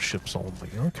memberships only.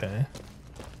 Okay.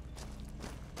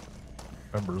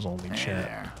 Members only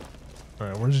chat.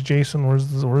 Alright, where's Jason?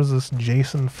 Where's this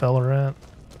Jason feller at?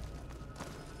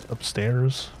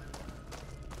 Upstairs.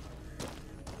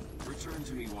 Return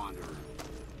to me, Wanderer.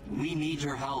 We need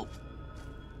your help.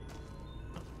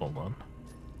 Hold on.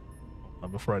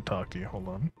 Before I talk to you, hold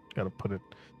on. Gotta put it.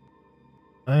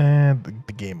 And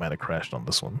the game might have crashed on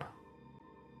this one.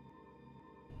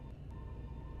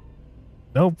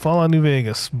 Nope, Fallout New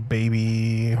Vegas,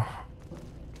 baby.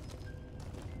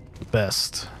 The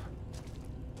best.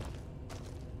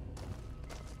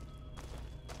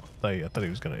 I thought he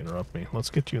was gonna interrupt me. Let's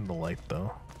get you in the light,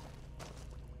 though.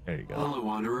 There you go. Hello,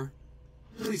 Wanderer.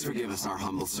 Please forgive us our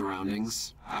humble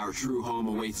surroundings. Our true home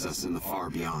awaits us in the far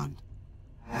beyond.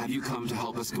 Have you come to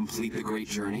help us complete the great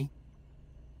journey?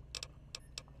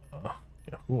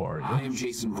 Yeah, who are you? I am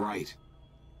Jason Bright,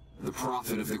 the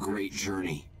prophet of the great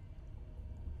journey.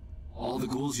 All the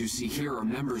ghouls you see here are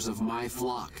members of my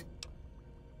flock.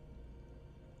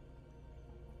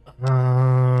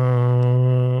 Alright.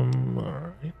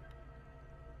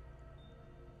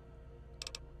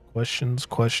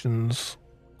 Questions.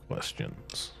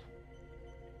 questions.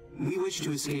 We wish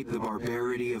to escape the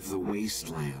barbarity of the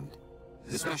wasteland,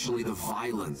 especially the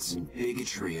violence and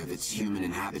bigotry of its human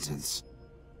inhabitants.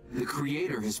 The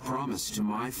Creator has promised to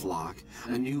my flock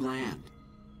a new land,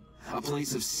 a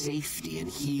place of safety and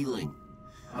healing,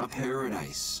 a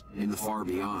paradise in the far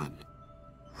beyond.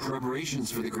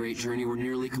 Preparations for the great journey were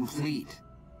nearly complete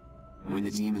when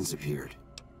the demons appeared.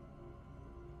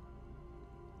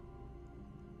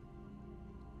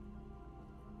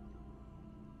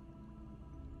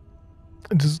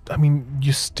 I mean,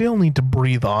 you still need to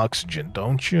breathe oxygen,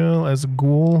 don't you, as a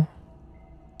ghoul?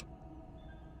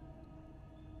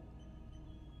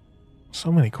 So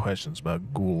many questions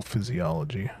about ghoul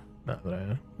physiology, now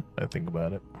that I think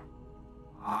about it.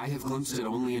 I have glimpsed it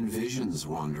only in visions,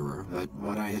 Wanderer, but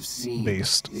what I have seen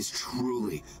is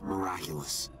truly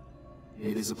miraculous.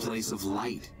 It is a place of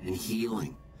light and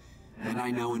healing, and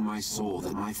I know in my soul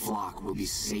that my flock will be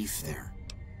safe there.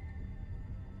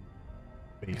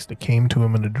 It came to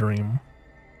him in a dream.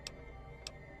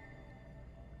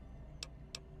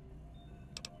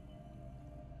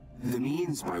 The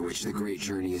means by which the great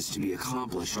journey is to be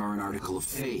accomplished are an article of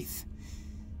faith,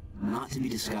 not to be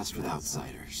discussed with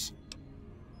outsiders.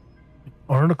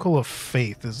 Article of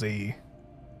faith is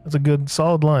that's a good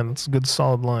solid line. That's a good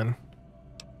solid line.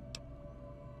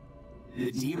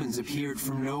 The demons appeared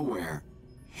from nowhere,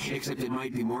 except it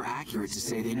might be more accurate to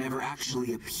say they never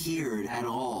actually appeared at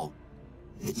all.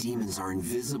 The demons are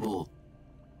invisible.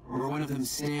 Where one of them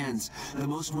stands, the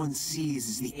most one sees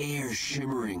is the air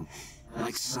shimmering,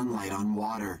 like sunlight on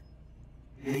water.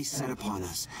 They set upon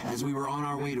us as we were on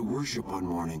our way to worship one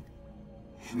morning.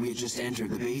 We had just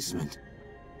entered the basement.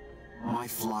 My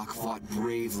flock fought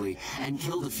bravely and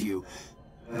killed a few,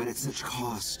 but at such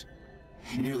cost.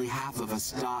 Nearly half of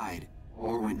us died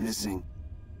or went missing.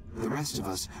 The rest of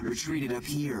us retreated up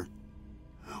here.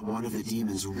 One of the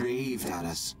demons raved at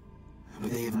us,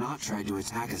 but they have not tried to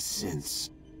attack us since.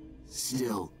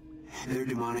 Still, their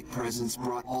demonic presence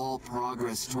brought all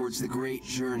progress towards the great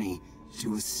journey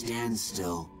to a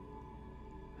standstill.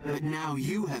 But now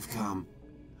you have come.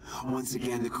 Once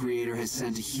again, the Creator has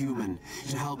sent a human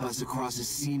to help us across a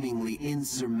seemingly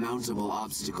insurmountable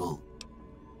obstacle.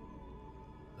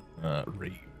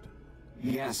 Read.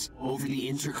 Yes, over the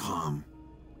intercom.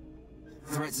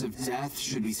 Threats of death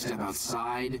should we step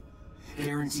outside.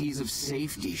 Guarantees of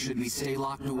safety should we stay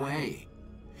locked away.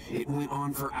 It went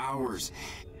on for hours,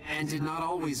 and did not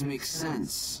always make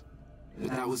sense.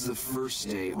 But that was the first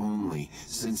day only.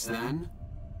 Since then,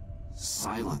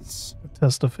 silence. A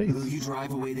test of faith. Will you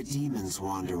drive away the demons,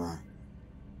 Wanderer?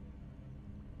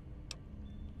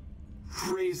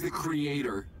 Praise the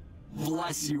Creator.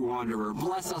 Bless you, Wanderer.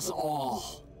 Bless us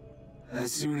all. As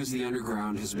soon as the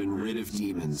underground has been rid of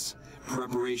demons,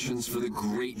 preparations for the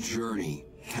great journey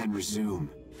can resume.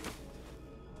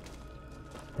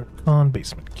 On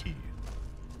basement key.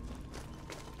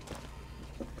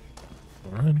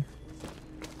 Alrighty.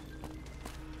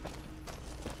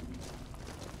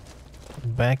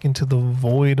 Back into the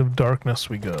void of darkness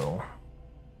we go.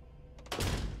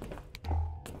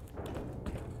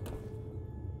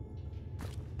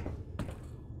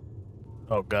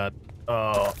 Oh god.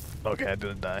 Oh, okay, I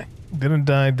didn't die. Didn't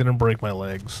die, didn't break my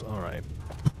legs. Alright.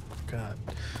 God.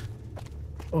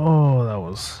 Oh, that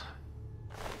was...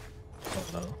 Oh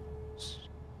no.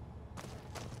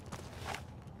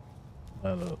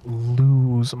 I'm gonna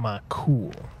lose my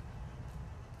cool.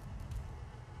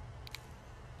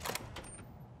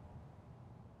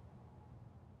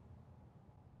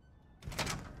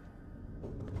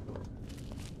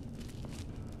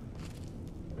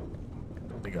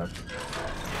 We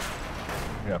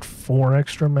got 4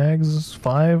 extra mags,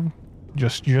 5,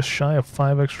 just shy of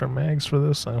 5 extra mags for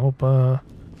this. I hope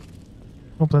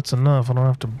that's enough. I don't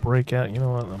have to break out. You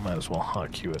know what? I might as well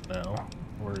hotkey it now.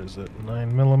 Where is it?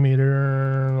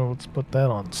 9mm. Let's put that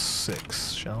on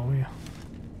 6, shall we? I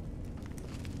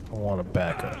want to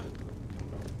back up.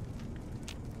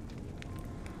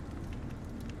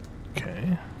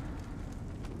 Okay.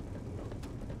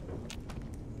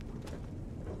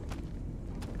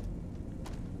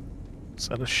 Is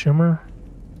that a shimmer?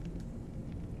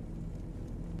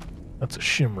 That's a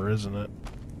shimmer, isn't it?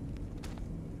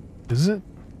 Is it?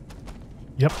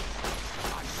 Yep.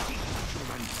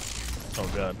 Oh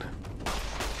god.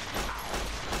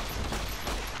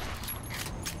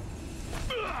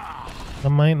 I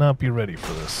might not be ready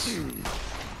for this.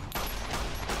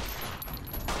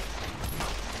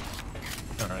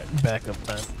 Alright, backup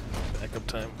time. Backup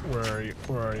time. Where are you?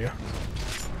 Where are you?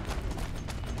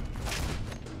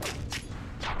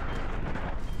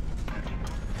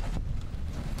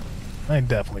 I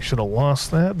definitely should have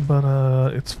lost that, but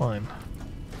it's fine.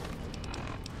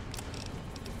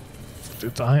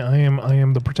 I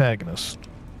am the protagonist.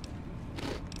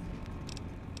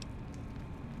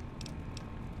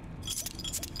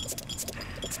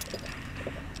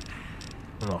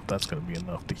 I don't know if that's gonna be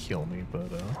enough to heal me,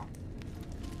 but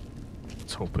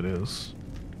let's hope it is.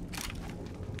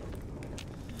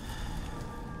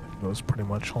 That goes pretty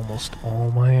much almost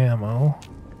all my ammo.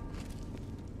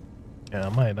 Yeah,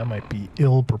 I might be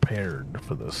ill prepared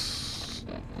for this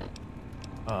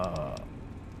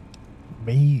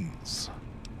maze.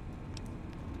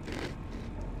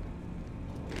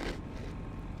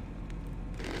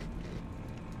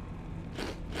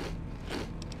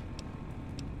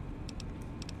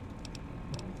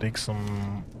 Take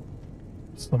some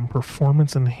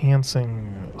performance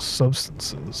enhancing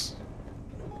substances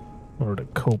in order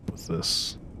to cope with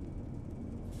this.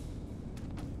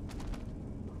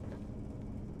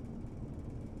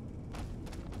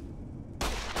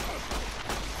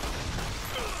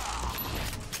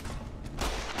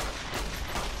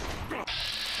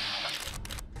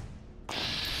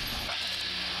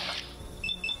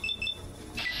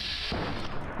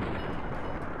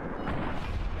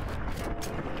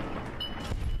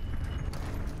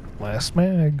 Last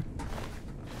mag.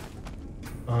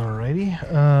 Alrighty.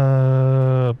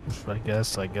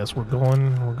 I guess we're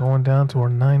going down to our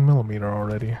 9mm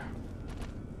already.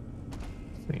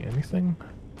 See anything?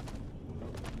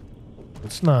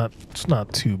 It's not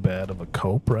too bad of a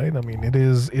cope, right? I mean,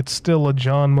 it's still a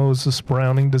John Moses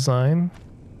Browning design.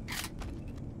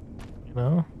 You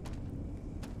know?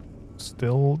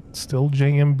 Still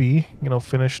JMB, you know,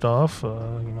 finished off, you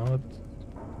know,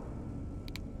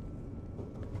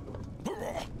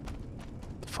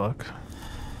 fuck.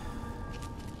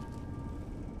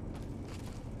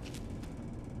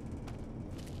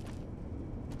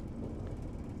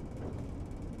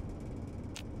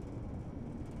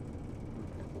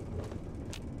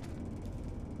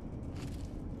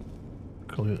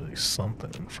 Clearly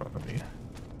something in front of me.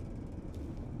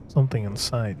 Something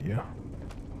inside you.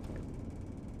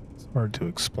 It's hard to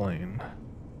explain.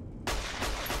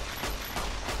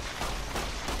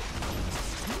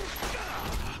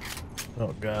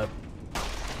 Oh god.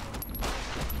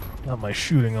 Not my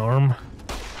shooting arm.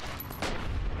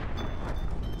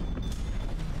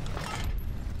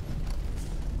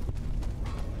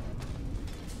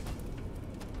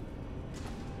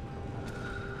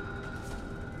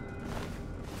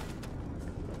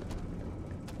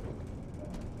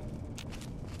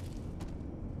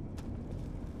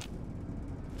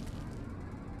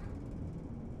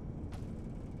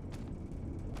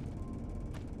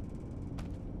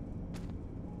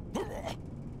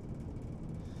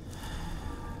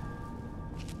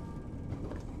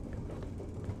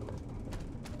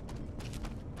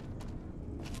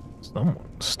 Someone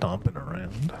stomping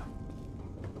around.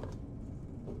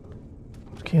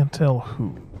 Can't tell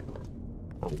who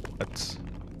or what.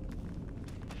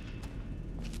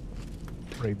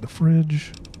 Raid the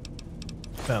fridge.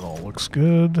 That all looks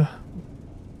good.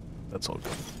 That's all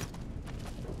good.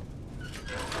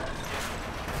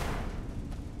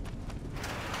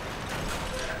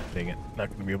 Dang it. Not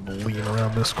going to be able to lean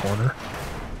around this corner.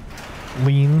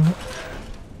 Lean.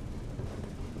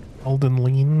 Alden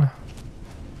lean.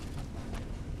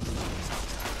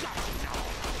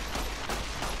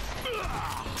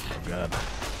 God.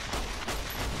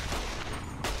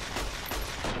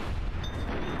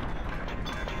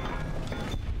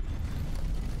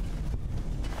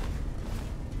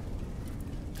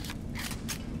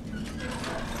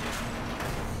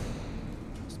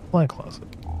 Supply closet.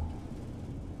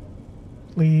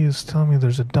 Please tell me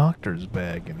there's a doctor's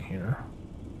bag in here.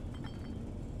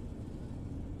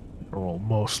 There will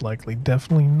most likely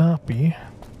definitely not be.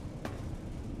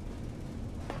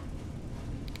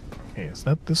 Okay, is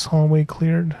that this hallway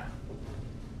cleared?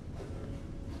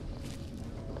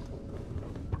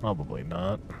 Probably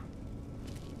not.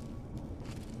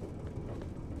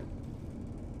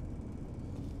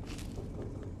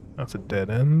 That's a dead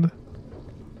end.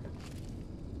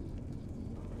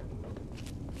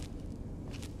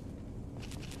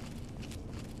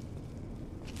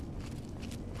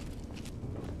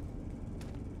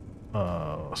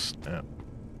 Oh, snap.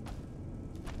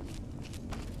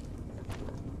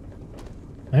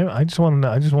 I just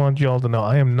want y'all to know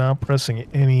I am not pressing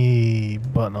any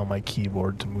button on my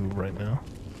keyboard to move right now.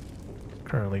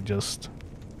 Currently just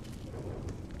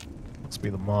must be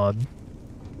the mod.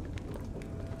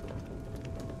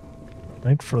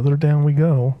 Right, further down we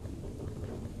go.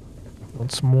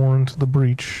 Once more into the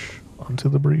breach. Onto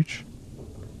the breach.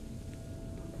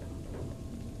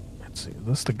 Let's see, is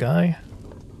this the guy?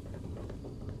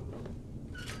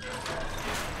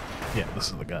 Yeah,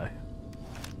 this is the guy.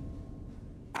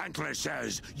 Antler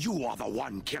says you are the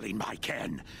one killing my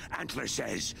Ken. Antler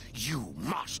says you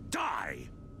must die.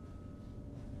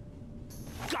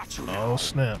 Got you now. Oh,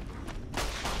 snap.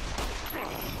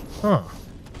 Huh.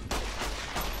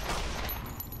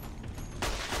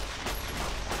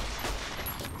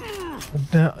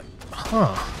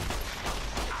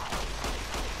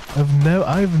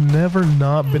 I've never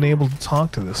not been able to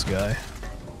talk to this guy.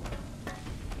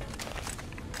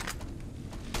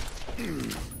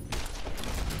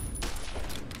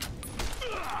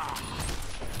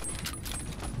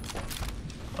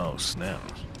 Oh snap.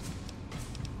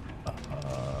 I'm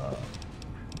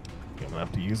gonna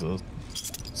have to use a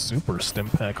super stim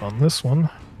pack on this one.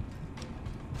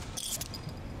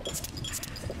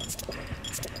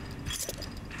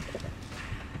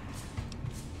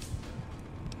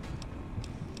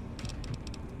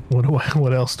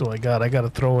 What else do I got? I gotta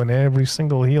throw in every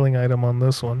single healing item on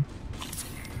this one.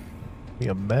 Be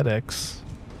a Med-X.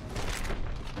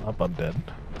 I'm dead.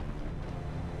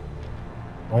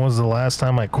 When was the last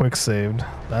time I quick saved?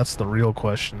 That's the real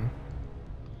question.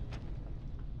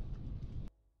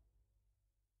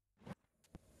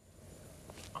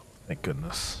 Thank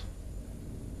goodness.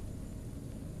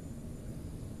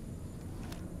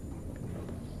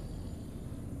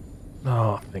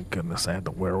 Oh, thank goodness I had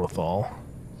the wherewithal.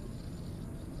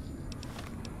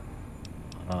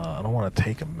 I don't want to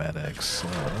take a Med-X, so...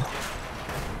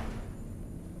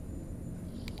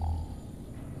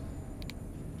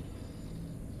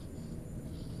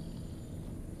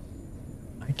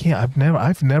 I can't,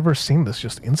 I've never seen this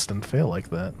just instant fail like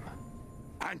that.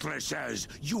 Antler says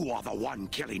you are the one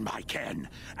killing my Ken.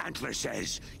 Antler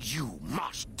says you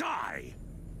must die.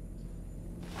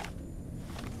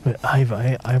 But I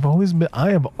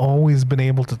have always been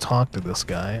able to talk to this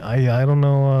guy. I don't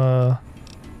know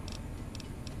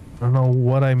I don't know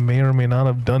what I may or may not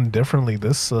have done differently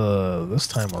this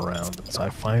time around. So I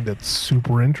find it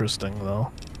super interesting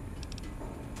though.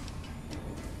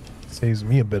 Saves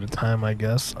me a bit of time, I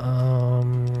guess.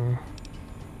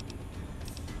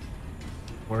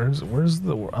 Where's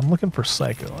the? I'm looking for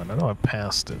Psycho, and I know I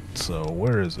passed it. So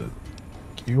where is it?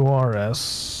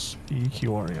 QRS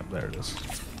EQR. Yep, there it is.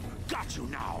 Got you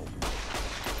now.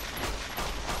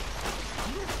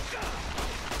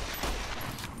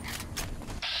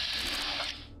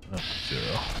 Oh, 0.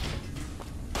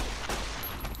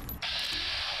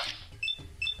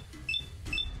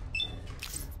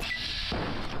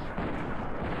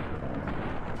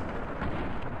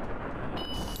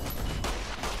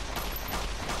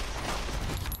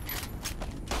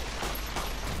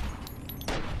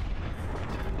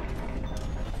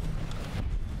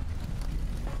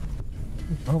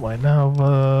 Oh, I now have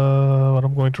what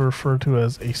I'm going to refer to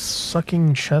as a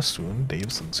sucking chest wound,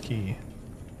 Davison's key.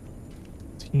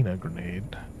 Tina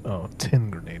grenade. Oh, tin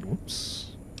grenade.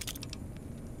 Whoops.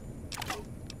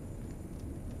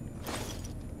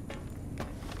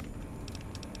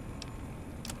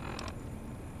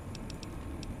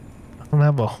 I don't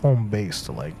have a home base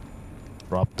to like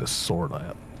drop this sword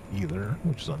at either,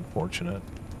 which is unfortunate.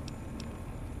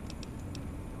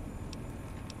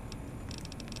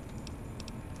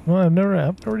 Well, I've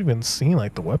never even seen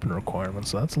like the weapon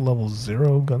requirements. So that's a level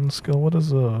 0 gun skill. What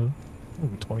is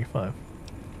 25?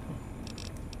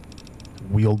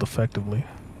 Wield effectively.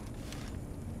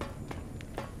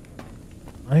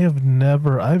 I've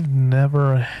never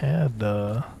had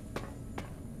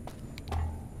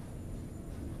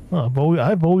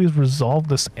I've always resolved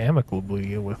this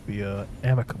amicably with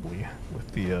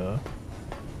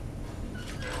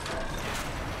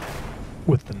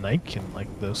the Nightkin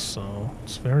like this, so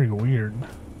it's very weird.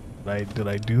 Did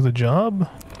I do the job?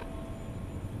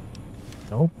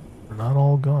 Nope, we're not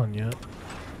all gone yet.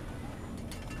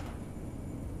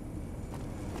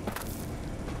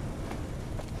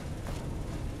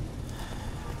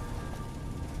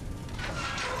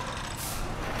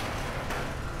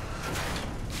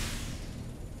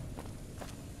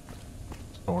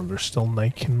 Or there's still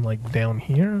Nightkin like down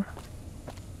here?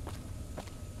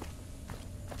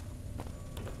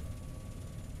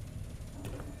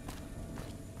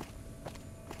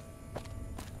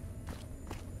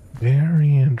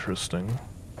 Very interesting.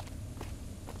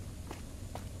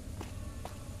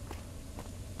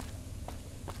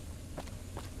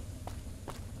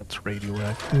 That's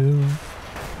radioactive.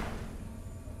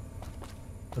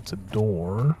 That's a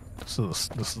door. This is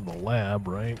the lab,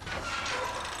 right?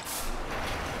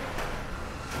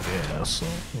 Yeah, so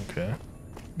okay.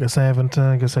 Guess I haven't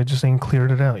guess I just ain't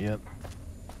cleared it out yet.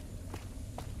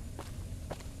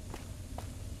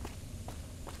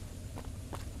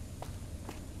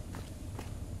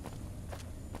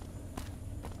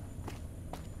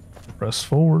 Press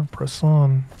forward, press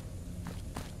on.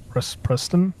 Press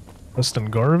Preston?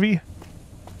 Preston Garvey?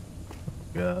 Oh,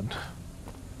 God.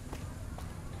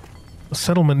 The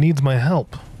settlement needs my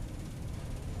help.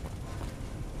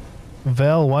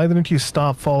 Val, why didn't you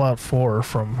stop Fallout 4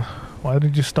 from... Why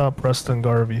did you stop Preston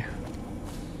Garvey?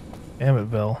 Damn it,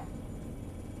 Val.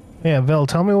 Yeah, Val,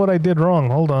 tell me what I did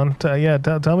wrong. Hold on. Tell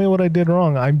me what I did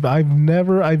wrong. I've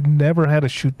never had to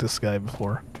shoot this guy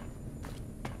before.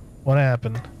 What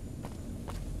happened?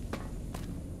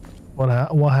 What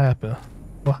happened?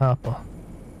 What happened?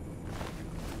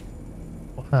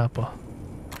 What happened?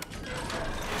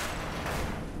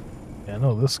 Yeah, I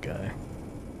know this guy.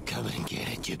 Come and get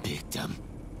it, you big dumb.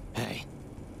 Hey,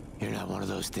 you're not one of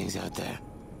those things out there.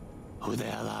 Who the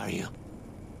hell are you?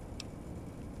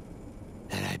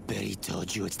 And I bet he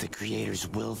told you it's the Creator's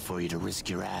will for you to risk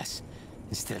your ass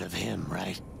instead of him,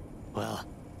 right? Well,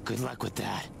 good luck with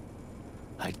that.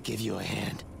 I'd give you a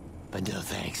hand, but no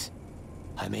thanks.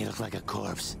 I may look like a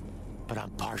corpse, but I'm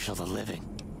partial to living.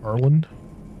 Arland?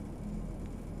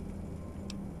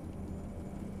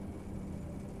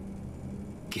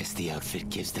 Guess the outfit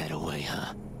gives that away,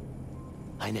 huh?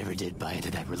 I never did buy into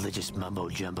that religious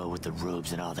mumbo-jumbo with the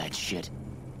robes and all that shit.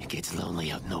 It gets lonely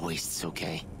out in the wastes,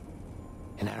 okay?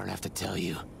 And I don't have to tell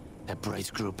you, that Bright's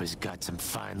group has got some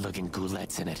fine-looking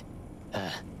goulettes in it.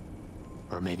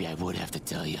 Or maybe I would have to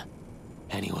tell you.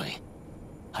 Anyway,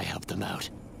 I helped them out,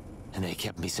 and they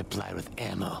kept me supplied with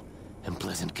ammo and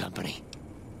pleasant company.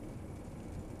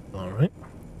 Alright.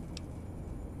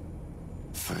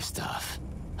 First off,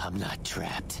 I'm not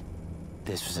trapped.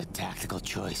 This was a tactical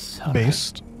choice.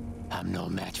 Based. I'm no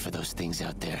match for those things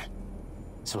out there.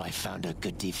 So I found a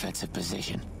good defensive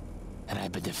position, and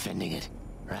I've been defending it,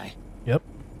 right? Yep.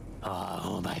 Oh,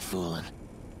 who am I fooling?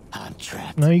 I'm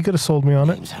trapped. No, you could have sold me on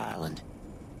Name's it. Harland.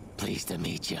 Pleased to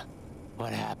meet you.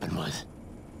 What happened was,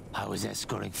 I was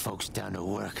escorting folks down to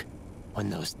work when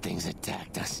those things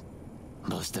attacked us.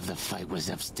 Most of the fight was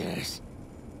upstairs,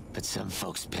 but some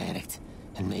folks panicked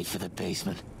and made for the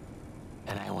basement,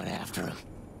 and I went after them.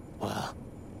 Well,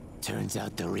 turns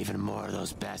out there were even more of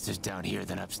those bastards down here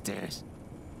than upstairs,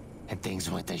 and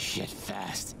things went to shit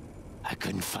fast. I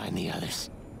couldn't find the others,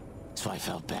 so I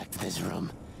fell back to this room,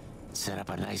 set up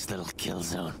a nice little kill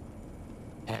zone.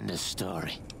 End of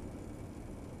story.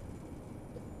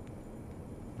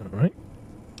 Alright.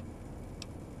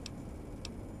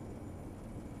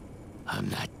 I'm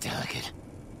not delicate.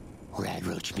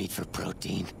 Radroach meat for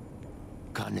protein.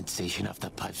 Condensation off the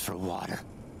pipes for water.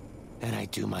 And I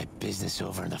do my business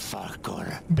over in the far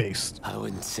corner. Based. I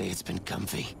wouldn't say it's been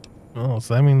comfy. Oh,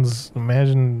 so that means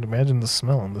imagine the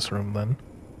smell in this room then.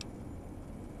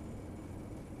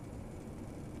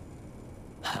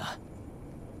 Huh.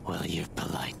 Well, you're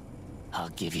polite. I'll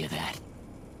give you that.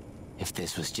 If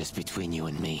this was just between you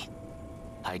and me,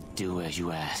 I'd do as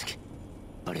you ask.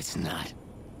 But it's not.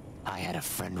 I had a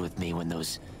friend with me when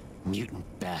those mutant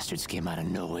bastards came out of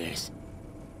nowheres.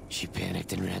 She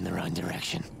panicked and ran the wrong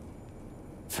direction.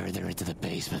 Further into the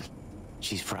basement.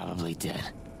 She's probably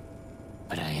dead.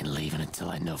 But I ain't leaving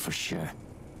until I know for sure.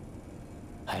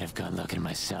 I'd have gone looking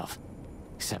myself,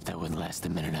 except I wouldn't last a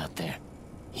minute out there.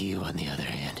 You, on the other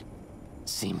hand,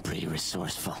 seem pretty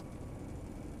resourceful.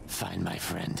 Find my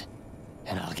friend,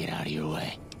 and I'll get out of your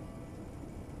way.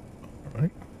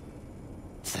 Alright.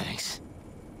 Thanks.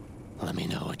 Let me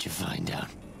know what you find out.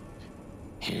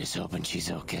 Here's hoping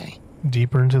she's okay.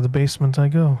 Deeper into the basement I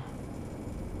go.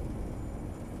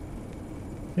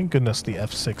 Thank goodness the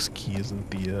F6 key isn't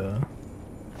the,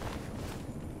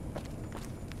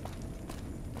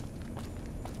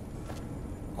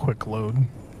 quick load.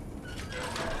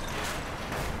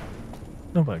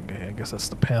 No, but I guess that's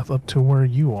the path up to where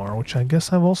you are, which I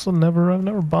guess I've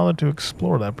never bothered to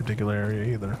explore that particular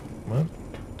area either. But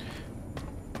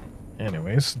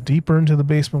anyways, deeper into the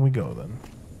basement we go then.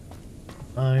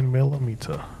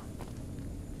 9mm.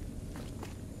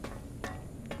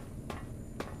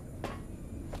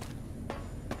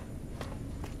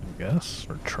 I guess,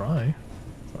 or try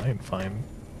and find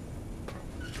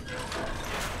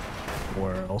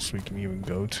where else we can even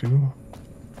go to.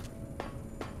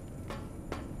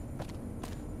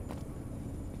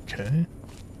 Okay.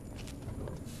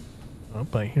 Oh,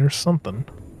 I hear something.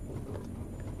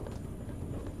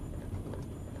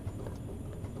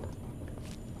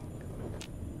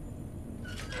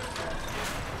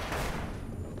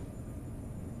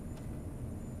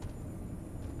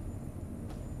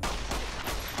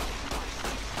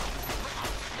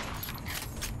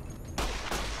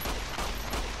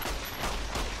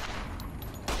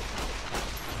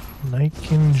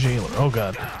 Nightkin Jailer. Oh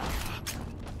god.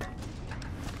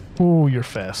 Oh, you're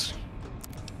fast.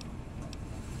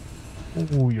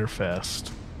 Ooh, you're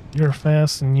fast. You're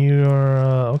fast and you're,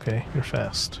 okay, you're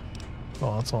fast.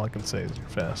 Oh, that's all I can say is you're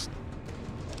fast.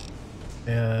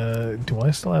 Do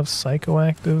I still have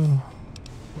Psychoactive?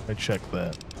 I check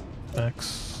that.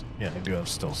 X. Yeah, I do have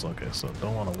still, okay, so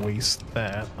don't want to waste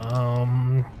that.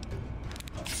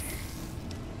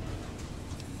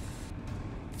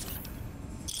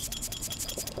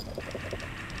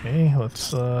 Okay,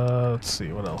 let's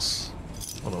see, what else?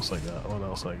 What else I got? What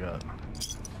else I got?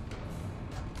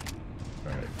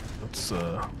 Alright, let's,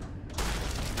 there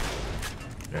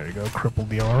you go, cripple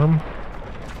the arm.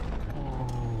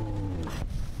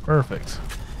 Perfect.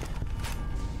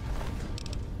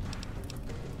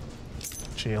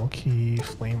 Jail key,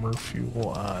 flamer,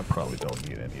 fuel. I probably don't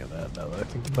need any of that now that I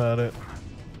think about it.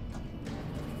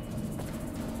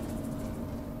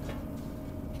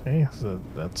 Okay, so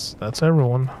that's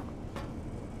everyone.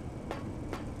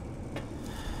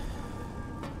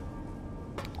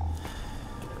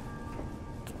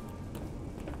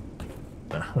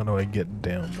 How do I get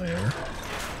down there?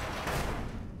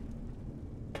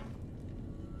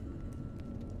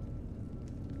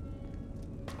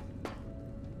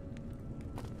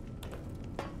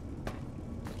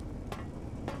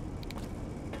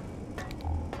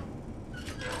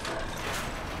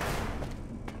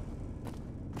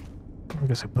 I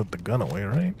guess I put the gun away,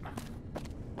 right?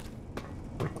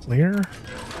 We're clear?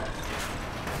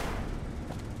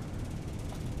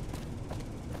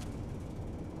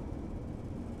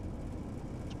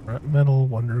 Scrap metal,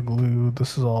 wonder glue.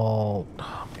 This is all.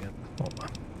 Oh man, hold on.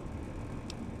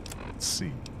 Let's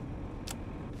see.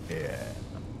 Yeah.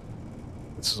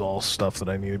 This is all stuff that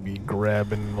I need to be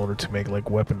grabbing in order to make like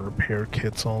weapon repair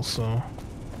kits also.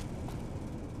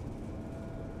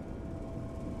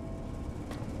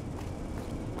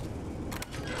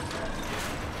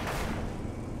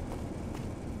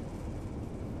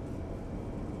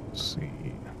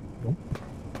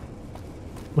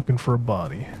 Looking for a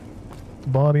body. The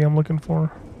body I'm looking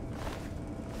for?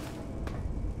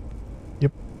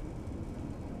 Yep.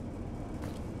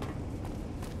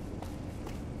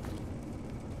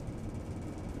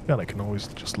 God, I can always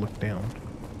just look down.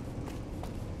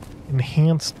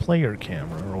 Enhanced player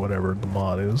camera, or whatever the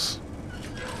mod is.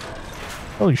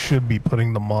 Probably should be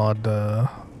putting the mod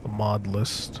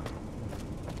list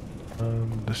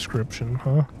description,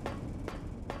 huh?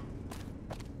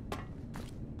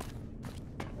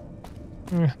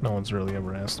 No one's really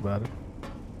ever asked about it.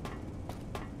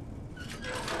 Let's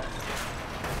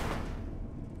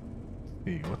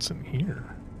see, what's in here?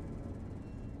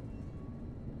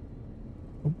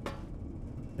 Oop.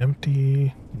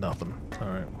 Empty, nothing.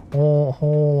 Alright,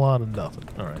 whole lot of nothing.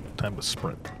 Alright, time to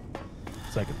sprint.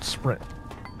 Second sprint.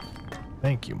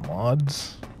 Thank you,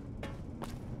 mods.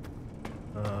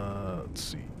 Let's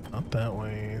see, not that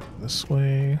way, this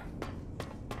way.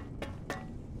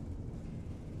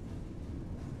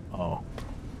 Oh,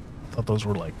 I thought those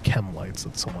were like chem lights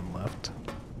that someone left.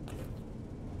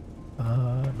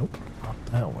 Nope, not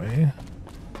that way.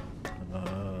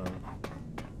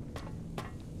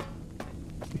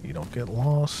 You don't get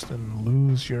lost and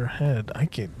lose your head.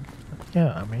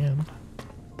 Yeah, man.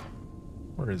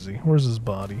 Where is he? Where's his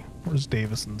body? Where's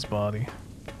Davison's body?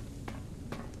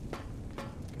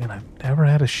 And I've never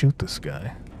had to shoot this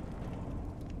guy.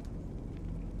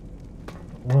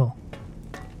 Well.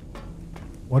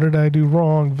 What did I do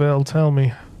wrong, Vel? Tell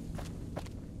me.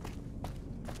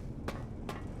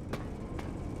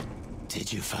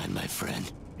 Did you find my friend?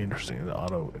 Interesting, it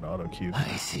auto queued.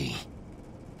 I see.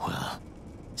 Well,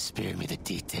 spare me the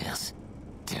details.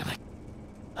 Damn it.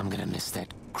 I'm gonna miss that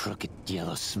crooked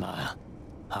yellow smile.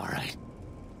 Alright.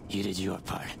 You did your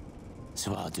part,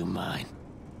 so I'll do mine.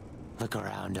 Look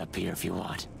around up here if you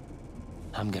want.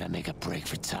 I'm gonna make a break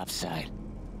for topside.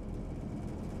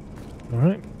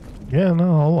 Alright. Yeah,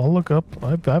 no, I'll look up.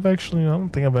 I've actually, I don't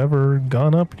think I've ever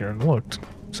gone up here and looked.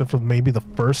 Except for maybe the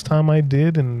first time I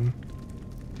did, and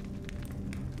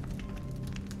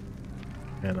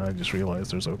I just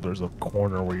realized there's a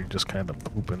corner where you're just kind of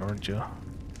pooping, aren't you?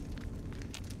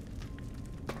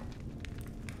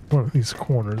 One of these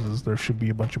corners is there should be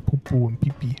a bunch of poo-poo and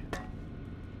pee-pee.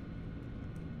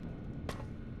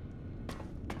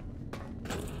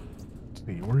 Let's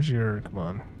see, where's your, come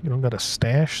on, you don't got a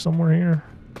stash somewhere here?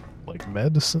 Like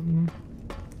medicine?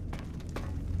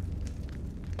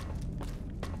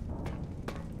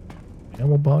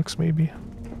 Ammo box, maybe?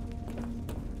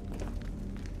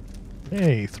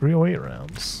 Hey, 308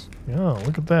 rounds. Yeah,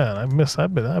 look at that.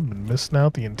 I've been missing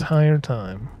out the entire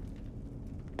time.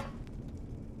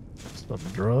 Some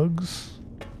drugs.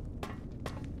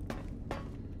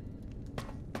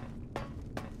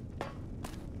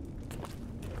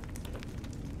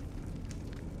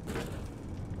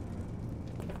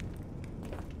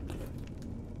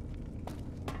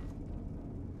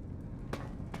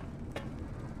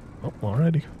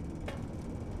 alrighty.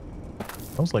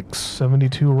 That was like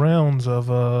 72 rounds of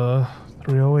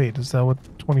 308. Is that what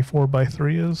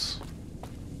 24x3 is?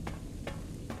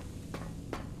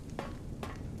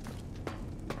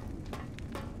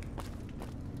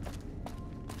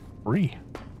 Free.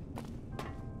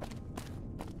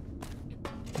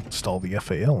 Install the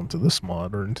FAL into this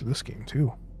mod or into this game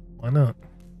too. Why not?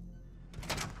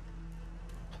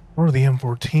 Or the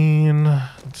M14.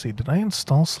 Let's see, did I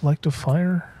install selective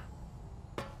fire?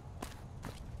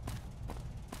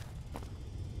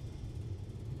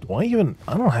 Do I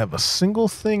don't have a single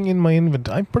thing in my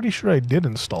inventory. I'm pretty sure I did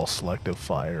install selective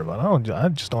fire, but I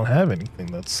just don't have anything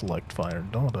that's select fire,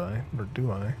 don't I? Or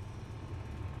do I?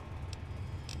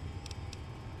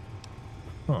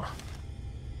 Huh.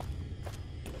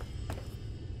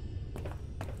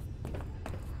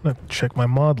 I have to check my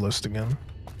mod list again.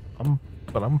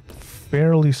 But I'm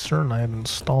fairly certain I had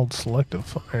installed selective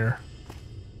fire.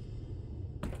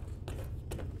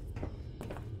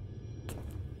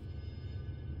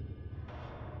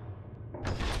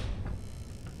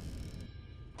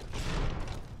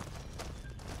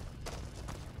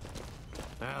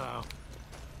 Hello.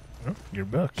 Oh, you're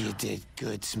back. You did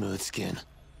good, Smoothskin.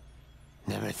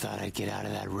 Never thought I'd get out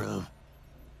of that room.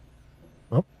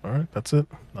 Oh, alright, that's it.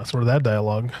 That's where that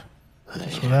dialogue.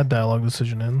 That's where that dialogue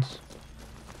decision ends.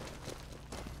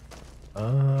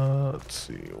 Let's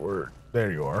see,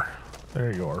 there you are.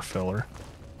 There you are, filler.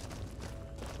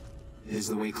 Is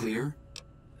the way clear?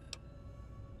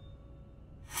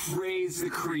 Praise the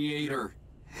Creator,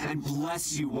 and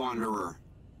bless you, Wanderer.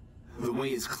 The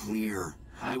way is clear.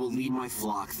 I will lead my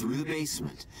flock through the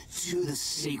basement to the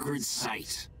sacred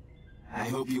site. I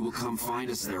hope you will come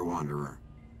find us there, Wanderer.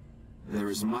 There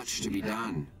is much to be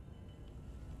done.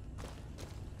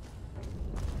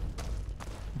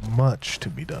 Much to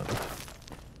be done.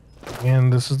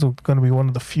 And this is going to be one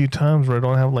of the few times where I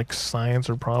don't have like science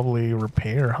or probably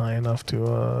repair high enough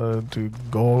to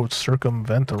go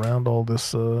circumvent around all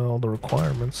this all the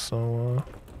requirements. So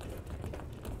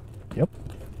yep.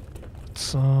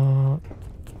 It's God.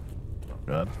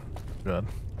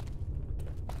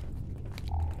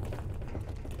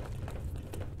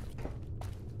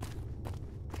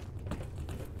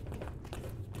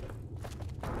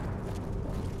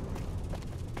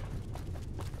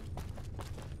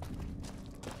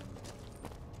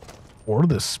 Or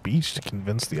the speech to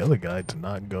convince the other guy to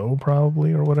not go,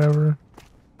 probably, or whatever.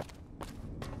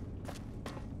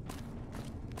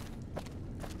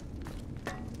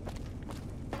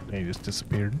 He just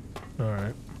disappeared.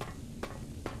 Alright.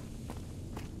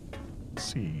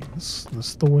 Let's see. This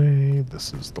is the way.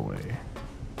 This is the way.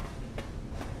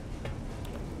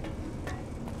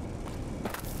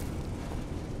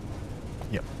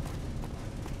 Yep.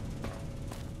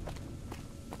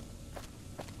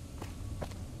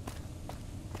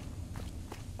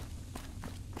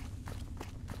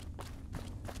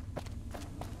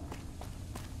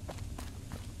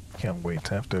 Can't wait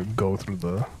to have to go through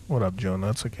the... What up,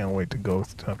 Jonuts? I can't wait to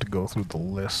have to go through the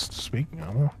list. Speaking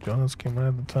of, well, Jonuts came right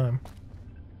at the time.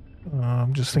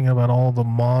 I'm just thinking about all the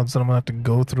mods that I'm gonna have to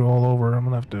go through all over. I'm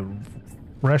gonna have to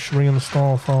fresh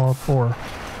reinstall Fallout 4.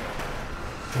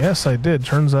 Yes, I did.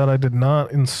 Turns out I did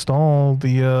not install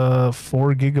the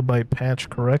 4 GB patch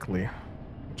correctly.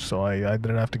 So I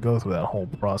didn't have to go through that whole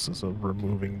process of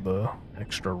removing the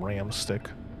extra RAM stick.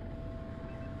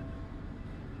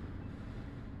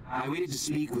 I waited to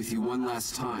speak with you one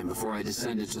last time before I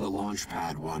descended to the launch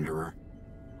pad, Wanderer.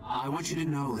 I want you to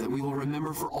know that we will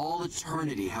remember for all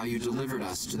eternity how you delivered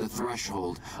us to the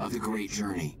threshold of the Great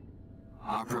Journey.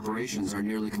 Our preparations are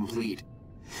nearly complete,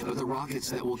 but the rockets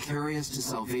that will carry us to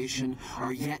salvation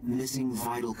are yet missing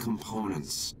vital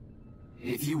components.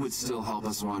 If you would still help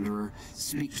us, Wanderer,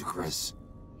 speak to Chris.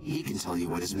 He can tell you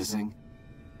what is missing.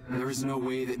 There is no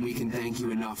way that we can thank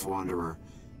you enough, Wanderer.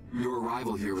 Your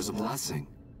arrival here was a blessing.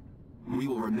 We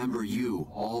will remember you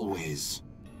always.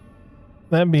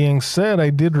 That being said,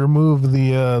 I did remove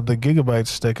the gigabyte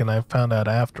stick, and I found out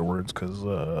afterwards because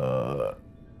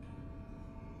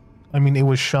I mean, it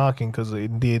was shocking because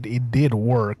it did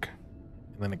work,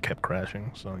 and then it kept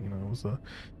crashing. So you know,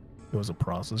 it was a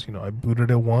process. You know, I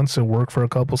booted it once, it worked for a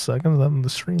couple seconds, then the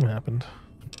stream happened,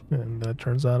 and it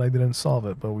turns out I didn't solve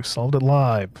it, but we solved it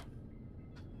live.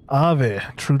 Ave,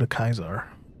 true to Kaiser,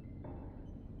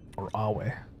 or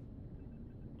Awe.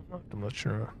 I'm not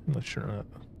sure. Pretty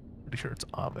sure it's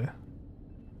Ave.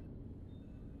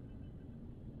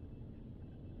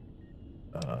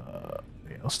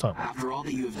 Yeah, I'll stop. After all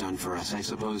that you have done for us, I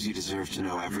suppose you deserve to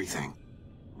know everything.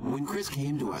 When Chris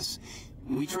came to us,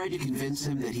 we tried to convince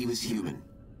him that he was human.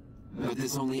 But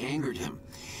this only angered him.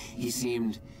 He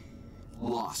seemed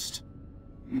lost.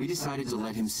 We decided to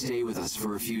let him stay with us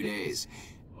for a few days,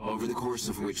 over the course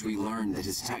of which we learned that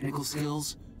his technical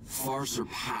skills far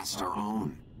surpassed our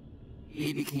own.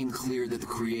 It became clear that the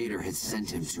Creator had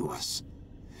sent him to us,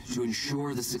 to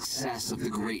ensure the success of the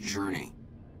Great Journey.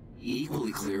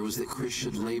 Equally clear was that Chris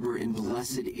should labor in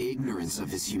blessed ignorance of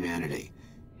his humanity,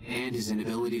 and his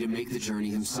inability to make the journey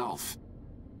himself.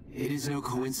 It is no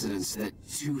coincidence that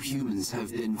two humans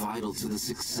have been vital to the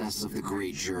success of the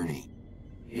Great Journey.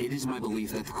 It is my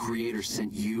belief that the Creator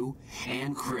sent you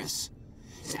and Chris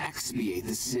to expiate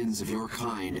the sins of your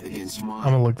kind against mine.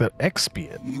 I'm gonna look at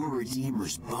expiate. Your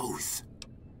redeemers both.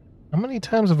 How many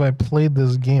times have I played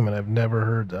this game and I've never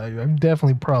heard? I've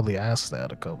definitely probably asked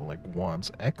that a couple, like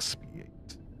once.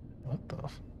 Expiate. What the?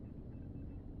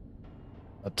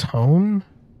 Atone?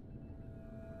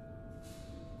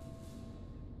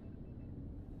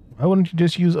 Why wouldn't you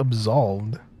just use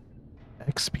absolved?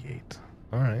 Expiate.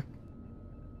 All right.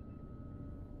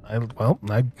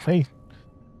 Hey,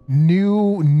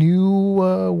 new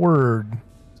word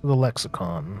to the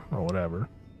lexicon or whatever.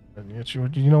 And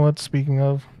you know what? Speaking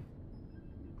of,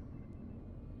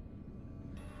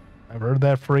 I've heard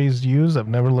that phrase used. I've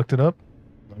never looked it up.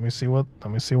 Let me see what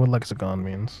lexicon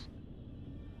means.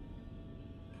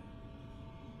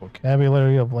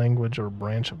 Vocabulary of language or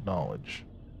branch of knowledge.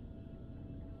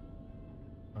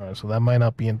 All right, so that might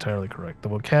not be entirely correct. The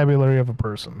vocabulary of a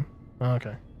person.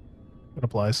 Okay. It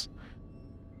applies.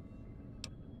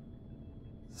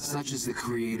 Such is the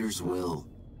Creator's will.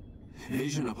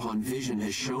 Vision upon vision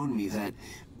has shown me that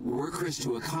were Chris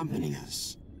to accompany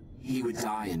us, he would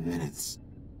die in minutes.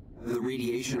 The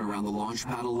radiation around the launch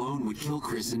pad alone would kill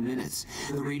Chris in minutes.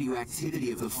 The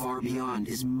radioactivity of the far beyond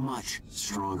is much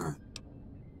stronger.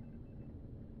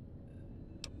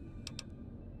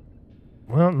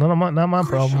 Well, not my Chris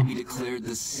problem. shall be declared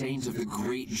the saint of the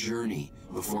Great Journey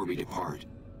before we depart.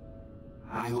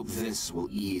 I hope this will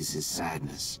ease his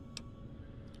sadness.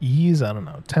 Ease? I don't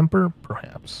know. Temper?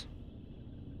 Perhaps.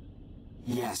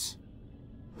 Yes.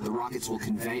 The rockets will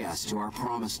convey us to our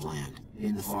promised land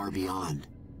in the far beyond.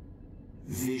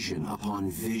 Vision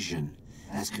upon vision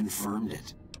has confirmed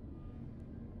it.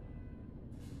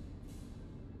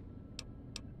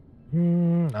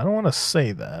 I don't want to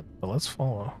say that, but let's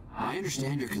follow. I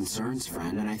understand your concerns,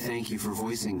 friend, and I thank you for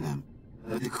voicing them.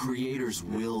 But the Creator's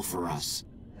will for us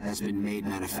has been made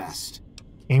manifest.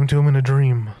 Came to him in a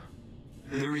dream.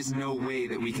 There is no way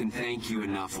that we can thank you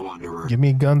enough, Wanderer. Give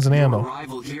me guns and ammo. Your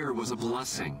arrival here was a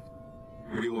blessing.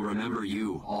 We will remember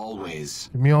you always.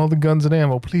 Give me all the guns and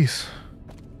ammo, please.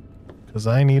 Because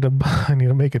I need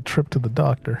to make a trip to the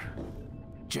doctor.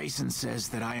 Jason says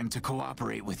that I am to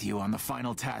cooperate with you on the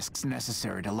final tasks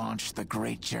necessary to launch the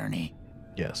Great Journey.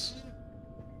 Yes.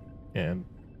 And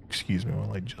excuse me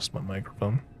while I adjust my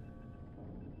microphone.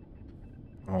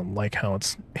 I don't like how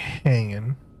it's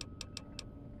hanging.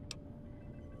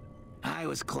 I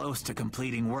was close to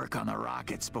completing work on the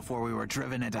rockets before we were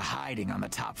driven into hiding on the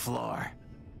top floor.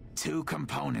 2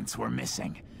 components were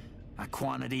missing. A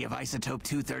quantity of isotope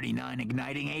 239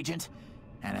 igniting agent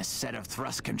and a set of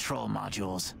thrust control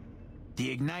modules. The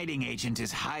igniting agent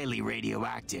is highly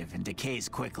radioactive and decays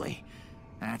quickly.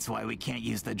 That's why we can't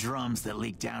use the drums that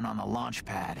leak down on the launch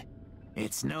pad.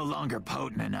 It's no longer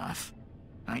potent enough.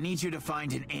 I need you to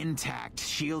find an intact,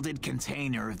 shielded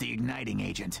container of the igniting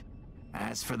agent.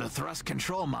 As for the thrust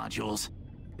control modules,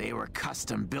 they were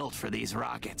custom built for these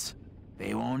rockets.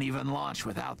 They won't even launch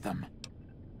without them.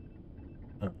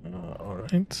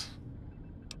 Alright.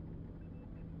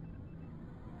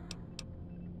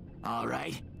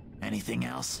 Alright. Anything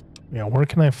else? Yeah, where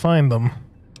can I find them?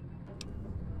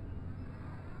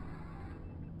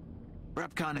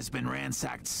 Repcon has been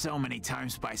ransacked so many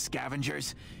times by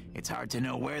scavengers, it's hard to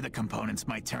know where the components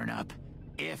might turn up.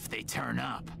 If they turn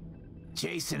up.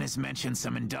 Jason has mentioned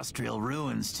some industrial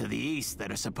ruins to the east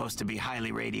that are supposed to be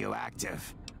highly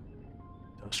radioactive.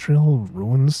 Industrial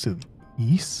ruins to the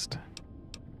east?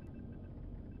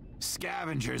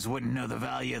 Scavengers wouldn't know the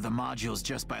value of the modules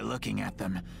just by looking at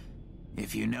them.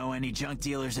 If you know any junk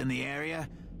dealers in the area,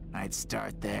 I'd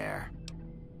start there.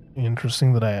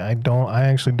 Interesting that I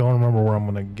actually don't remember where I'm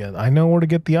gonna get. I know where to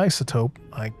get the isotope.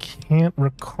 I can't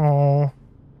recall.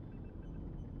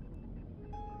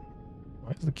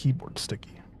 Why is the keyboard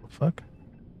sticky? What the fuck?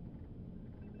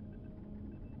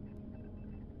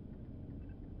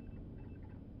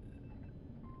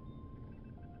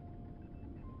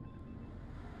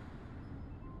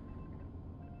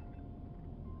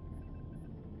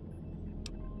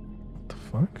 What the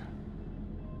fuck?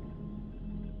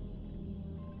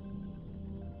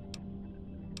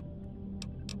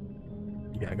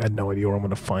 Yeah, I got no idea where I'm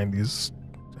gonna find these.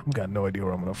 I've got no idea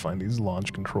where I'm gonna find these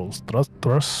launch controls. Thrust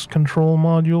thrust control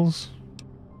modules.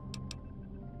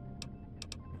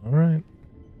 All right.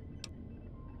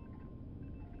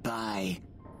 Bye.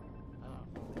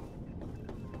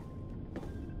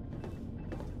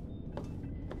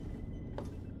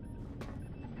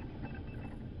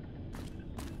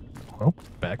 Oh,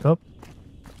 back up.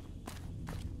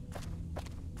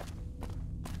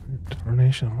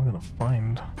 Determination, I'm gonna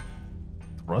find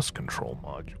thrust control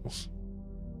modules.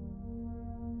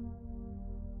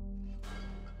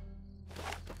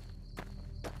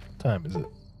 What time is it?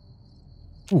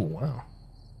 Ooh, wow.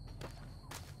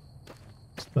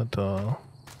 Spent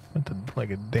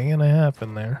like a day and a half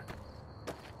in there.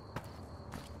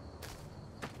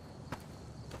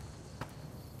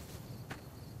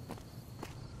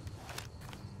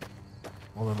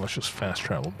 Well then let's just fast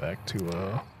travel back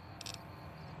to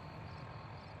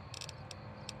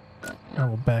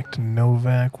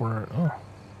Novac where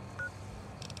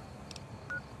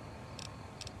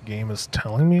game is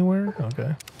telling me where?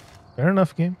 Okay. Fair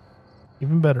enough, game.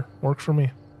 Even better. Works for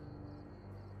me.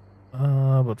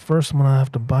 But first I'm gonna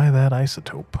have to buy that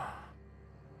isotope.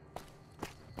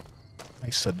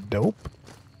 Isodope?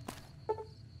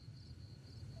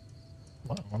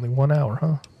 Wow, only 1 hour,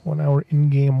 huh? 1 hour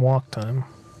in-game walk time.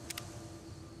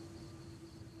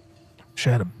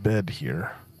 Should have a bed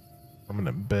here. I'm in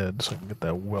a bed so I can get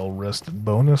that well-rested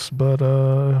bonus, but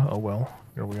oh well,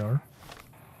 here we are.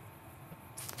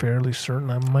 Fairly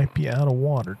certain I might be out of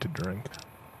water to drink.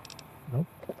 Nope.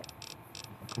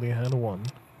 Luckily I had one.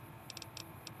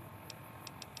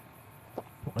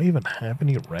 Do I even have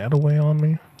any Radaway on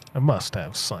me? I must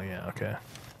have some, yeah, okay.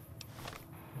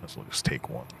 Let's just take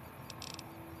one.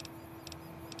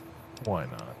 Why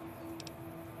not?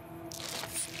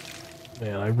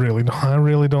 Man, I really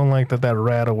don't like that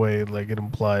Radaway, like, it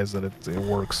implies that it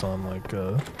works on, like,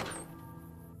 to,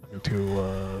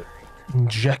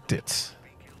 inject it.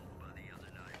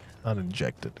 Not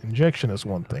inject it. Injection is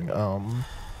one thing.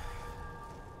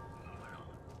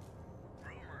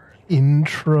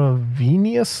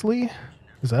 Intravenously?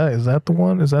 Is that the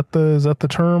one? Is that the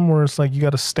term where it's like you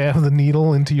gotta stab the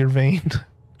needle into your vein?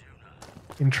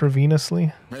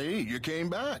 Intravenously? Hey, you came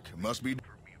back. Must be...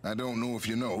 I don't know if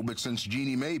you know, but since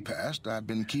Jeannie May passed, I've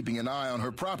been keeping an eye on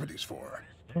her properties for her.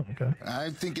 Oh, okay. I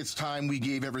think it's time we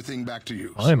gave everything back to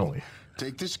you. Finally. So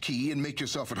take this key and make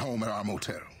yourself at home at our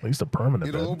motel. At least a permanent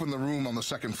It'll bed. open the room on the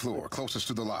second floor, closest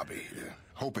to the lobby.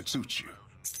 Hope it suits you.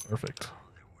 Perfect.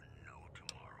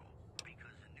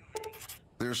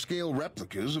 They're scale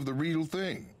replicas of the real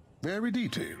thing. Very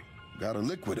detailed. Got a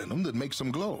liquid in them that makes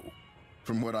them glow.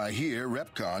 From what I hear,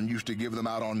 Repcon used to give them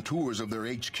out on tours of their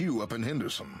HQ up in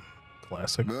Henderson.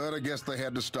 Classic. But I guess they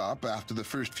had to stop after the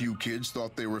first few kids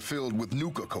thought they were filled with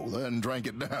Nuka-Cola and drank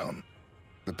it down.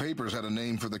 The papers had a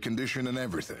name for the condition and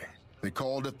everything. They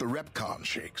called it the Repcon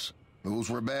Shakes. Those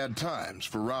were bad times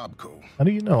for Robco. How do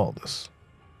you know all this?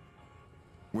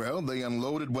 Well, they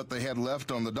unloaded what they had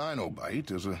left on the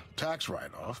Dinobite as a tax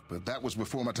write-off, but that was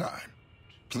before my time.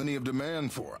 Plenty of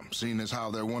demand for them, seeing as how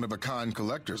they're one-of-a-kind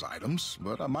collector's items,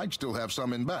 but I might still have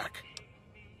some in back.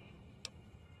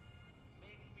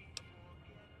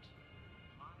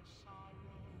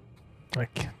 Do I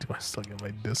still get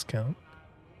my discount?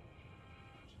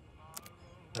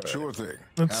 Sure thing.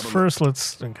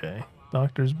 Okay.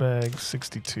 Doctor's bag,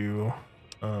 62.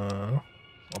 I'll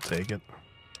take it.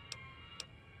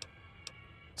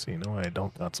 So you know I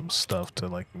don't got some stuff to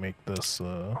like make this,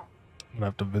 I'm gonna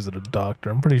have to visit a doctor.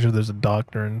 I'm pretty sure there's a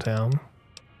doctor in town.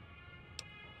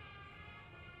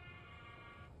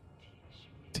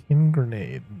 Tin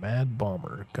grenade, mad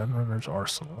bomber, gunrunner's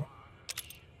arsenal.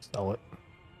 Sell it.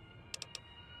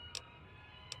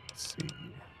 Let's see.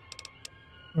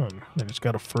 Oh, I just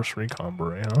got a first recon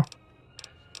beret,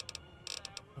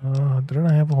 huh? Didn't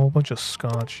I have a whole bunch of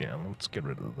scotch? Yeah, let's get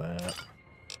rid of that.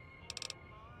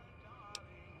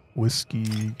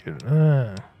 Whiskey. Should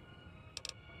have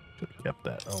kept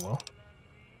that. Oh well.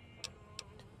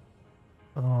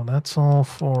 Oh, that's all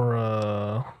for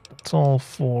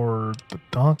the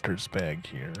doctor's bag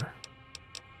here.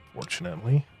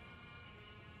 Fortunately,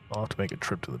 I'll have to make a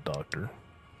trip to the doctor.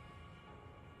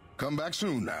 Come back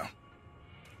soon now.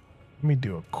 Let me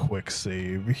do a quick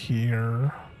save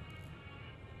here.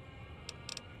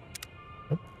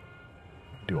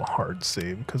 Do a hard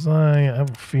save because I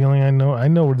have a feeling I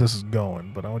know where this is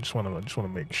going, but I just want to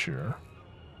make sure.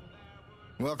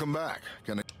 Welcome back.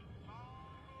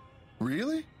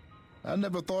 Really? I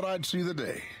never thought I'd see the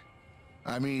day.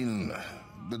 I mean,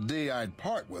 the day I'd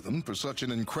part with them for such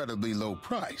an incredibly low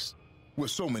price,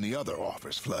 with so many other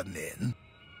offers flooding in.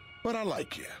 But I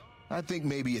like you. I think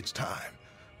maybe it's time.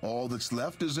 All that's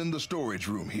left is in the storage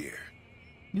room here.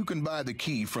 You can buy the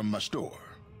key from my store.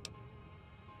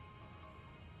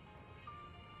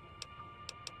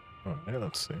 Okay,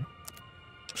 let's see.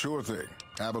 Sure thing.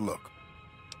 Have a look.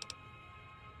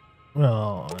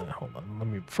 Well, hold on. Let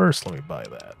me buy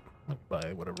that. Let me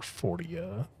buy whatever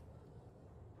 45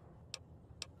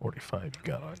 you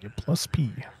got on you, plus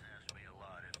P.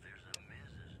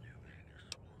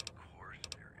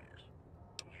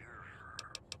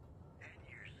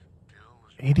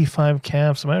 85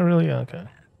 caps. Am I really okay?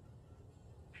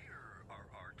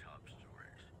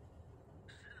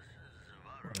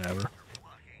 Whatever.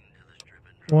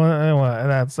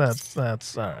 Well, that's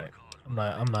all right.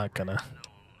 I'm not gonna.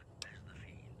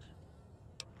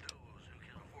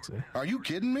 Are you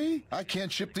kidding me? I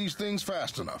can't ship these things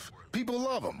fast enough. People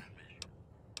love them.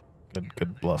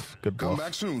 Good bluff. Good bluff. Come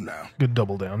back soon now. Good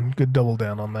double down. Good double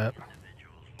down on that.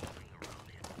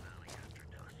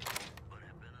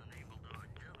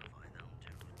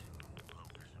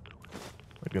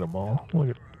 Look at them all. Look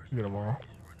at them all.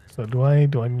 So do I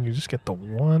need to just get the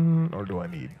one, or do I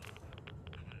need?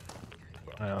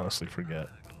 I honestly forget.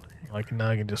 I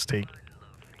can just take.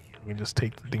 I can just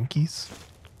take the dinkies.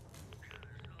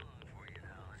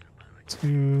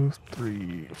 2,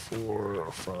 3,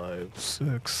 4, 5,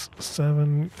 6,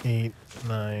 7, 8,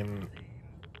 9,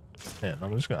 10.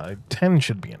 I'm just gonna. 10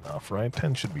 should be enough, right?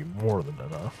 10 should be more than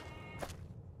enough.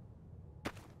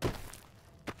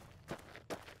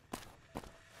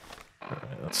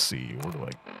 Alright, let's see. Where do I?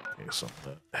 Okay, so I'm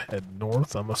gonna head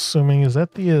north. I'm assuming is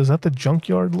that the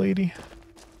junkyard lady?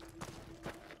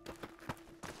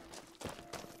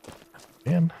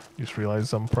 Man, just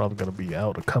realized I'm probably gonna be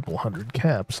out a couple hundred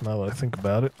caps now that I think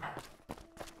about it.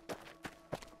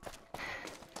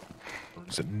 Or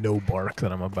is it no bark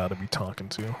that I'm about to be talking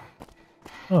to?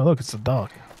 Oh, look, it's the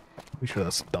doc. Pretty sure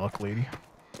that's the doc lady.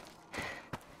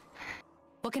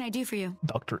 What can I do for you?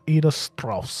 Dr. Ada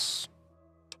Strauss.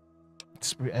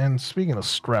 And speaking of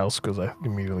Strauss, because I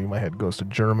immediately my head goes to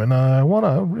German. I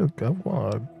wanna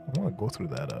go through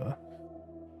that.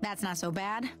 That's not so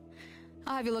bad.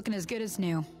 I'll have you looking as good as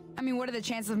new. I mean, what are the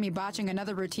chances of me botching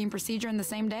another routine procedure in the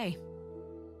same day?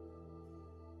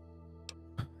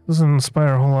 Doesn't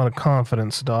inspire a whole lot of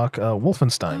confidence, Doc.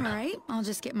 Wolfenstein. All right, I'll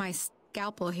just get my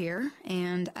scalpel here.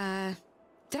 And, did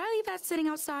I leave that sitting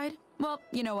outside? Well,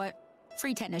 you know what?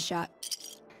 Free tetanus shot.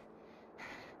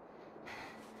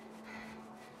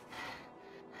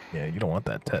 Yeah, you don't want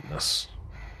that tetanus.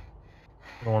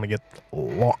 You don't want to get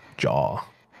lockjaw.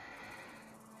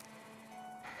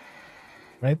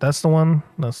 Right, that's the one.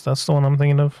 That's the one I'm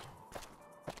thinking of.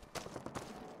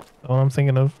 The one I'm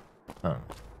thinking of. Oh.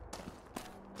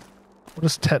 What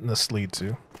does tetanus lead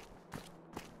to?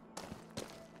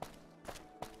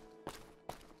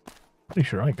 Pretty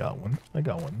sure I got one.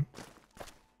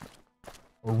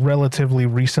 Relatively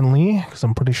recently, because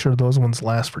I'm pretty sure those ones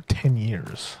last for 10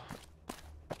 years.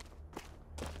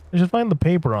 I should find the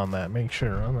paper on that. Make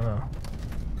sure. I don't know.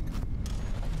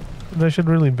 I should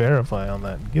really verify on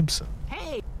that Gibson.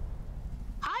 Hey!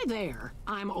 Hi there.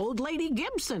 I'm Old Lady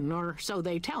Gibson, or so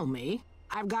they tell me.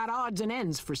 I've got odds and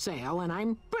ends for sale, and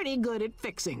I'm pretty good at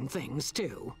fixing things,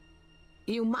 too.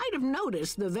 You might have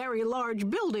noticed the very large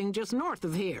building just north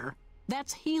of here.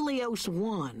 That's Helios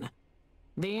 1.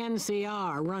 The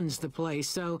NCR runs the place,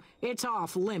 so it's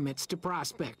off limits to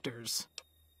prospectors.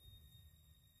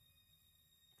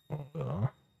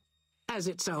 As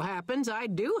it so happens, I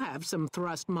do have some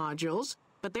thrust modules,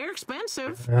 but they're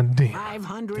expensive. God damn.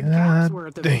 500 caps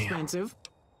worth of expensive.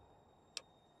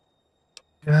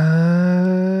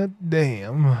 God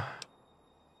damn.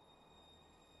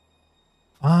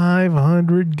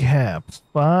 500 caps,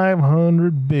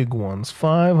 500 big ones,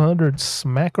 500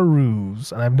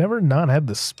 smackaroos, and I've never not had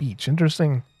the speech.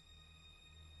 Interesting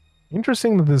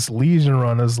that this Legion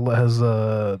run has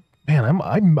man,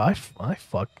 I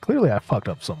clearly I fucked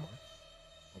up somewhere.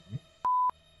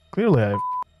 Clearly I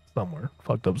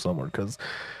fucked up somewhere, because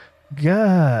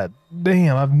god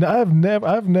damn,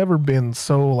 I've never been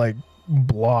so like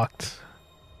blocked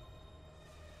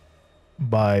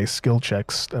by skill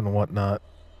checks and whatnot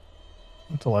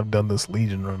until I've done this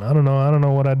Legion run. I don't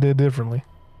know what I did differently.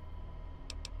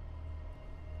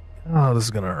 Oh, this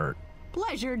is gonna hurt.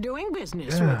 Pleasure doing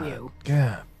business with you.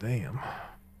 God damn.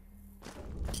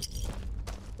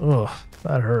 Ugh,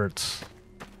 that hurts.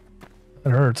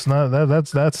 That hurts.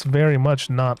 That's very much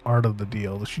not art of the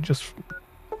deal.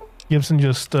 Gibson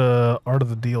just art of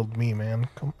the dealed me, man.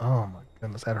 Oh my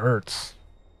goodness, that hurts.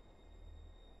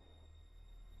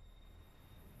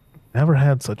 Never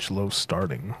had such low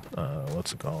starting.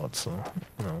 What's it called? So,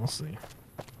 we'll see.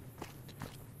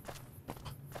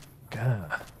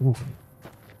 God, oof.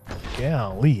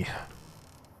 Golly.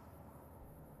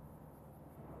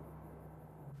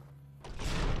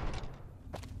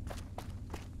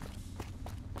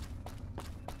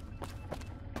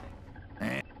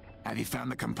 Have you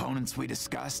found the components we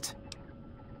discussed?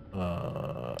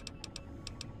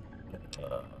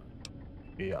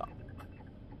 Yeah.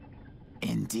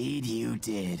 Indeed you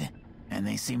did. And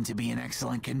they seem to be in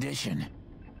excellent condition.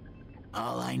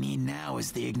 All I need now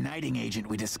is the igniting agent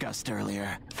we discussed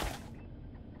earlier.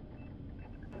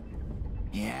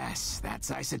 Yes,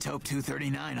 that's Isotope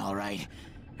 239, all right.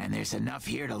 And there's enough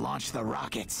here to launch the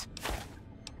rockets.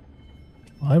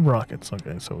 5 rockets.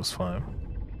 Okay, so it was 5.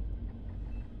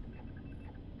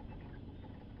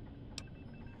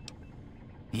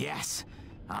 Yes,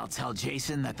 I'll tell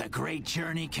Jason that the great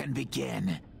journey can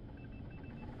begin.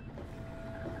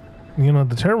 You know,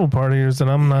 the terrible part here is that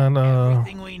I'm not,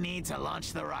 Everything we need to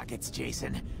launch the rockets,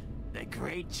 Jason. The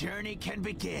great journey can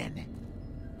begin.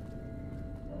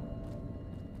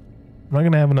 I'm not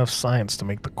gonna have enough science to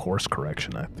make the course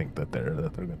correction I think that they're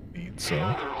gonna need, so.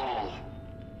 Gather all.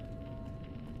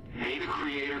 May the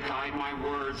Creator guide my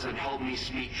words and help me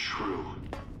speak true.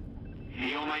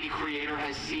 The Almighty Creator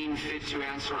has seen fit to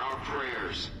answer our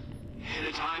prayers.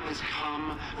 The time has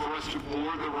come for us to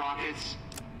board the rockets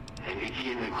and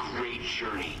begin the great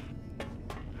journey.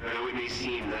 Though it may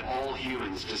seem that all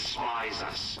humans despise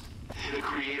us, the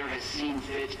Creator has seen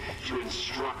fit to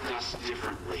instruct us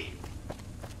differently.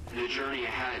 The journey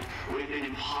ahead would have been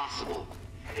impossible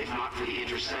if not for the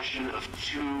intercession of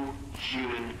 2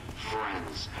 human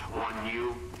friends. One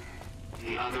new,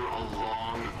 the other a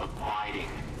long, abiding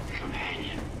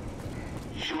companion.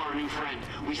 To our new friend,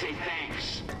 we say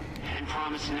thanks, and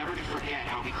promise never to forget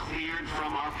how we cleared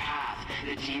from our path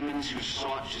the demons who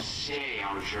sought to stay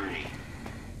our journey.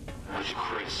 But to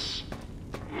Chris,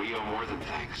 we owe more than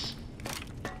thanks.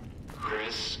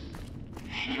 Chris,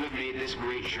 you have made this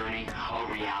great journey a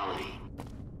reality.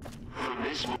 From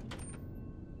this moment...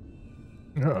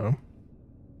 Uh-oh.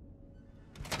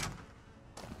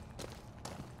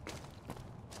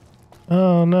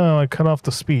 Oh no, I cut off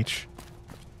the speech.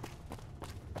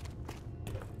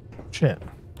 Shit.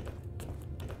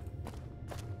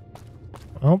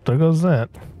 Oh, there goes that.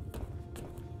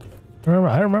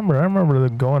 I remember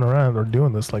going around or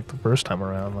doing this like the first time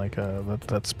around, like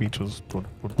that speech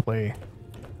would play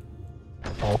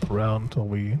all throughout until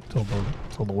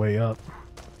the way up.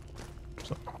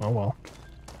 So, oh well.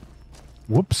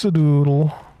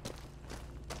 Whoops-a-doodle.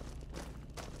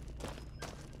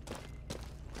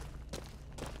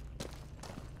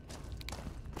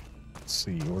 Let's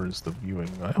see, where's the viewing?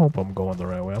 I hope I'm going the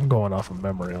right way. I'm going off of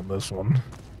memory on this one.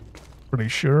 Pretty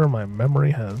sure my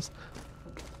memory has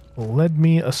led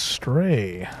me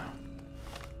astray.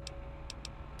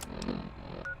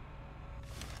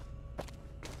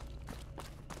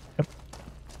 Yep.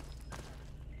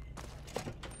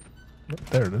 Yep,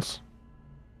 there it is.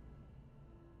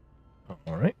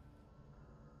 Alright.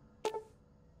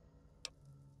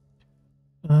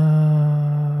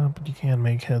 But you can't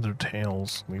make heads or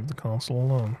tails. Leave the console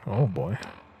alone. Oh boy.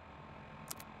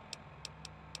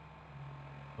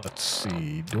 Let's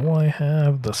see. Do I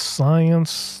have the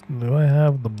science? Do I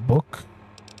have the book?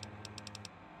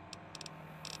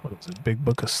 What is it? Big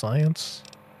Book of Science?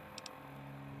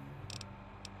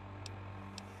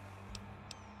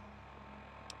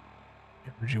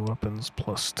 Energy weapons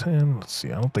plus 10. Let's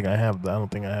see. I don't think I have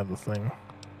the thing.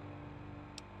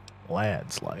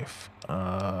 Lad's life.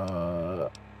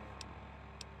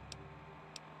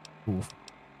 Oof.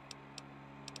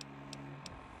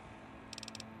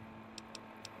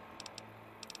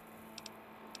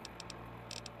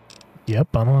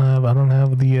 Yep, I don't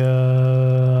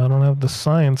have the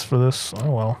science for this.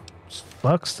 Oh well.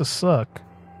 Sucks to suck.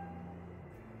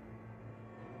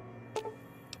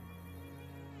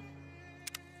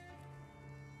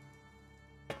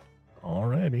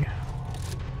 Alrighty.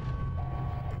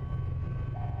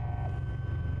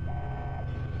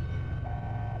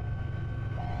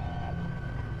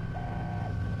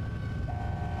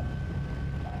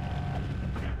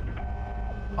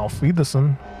 I'll feed this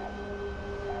one.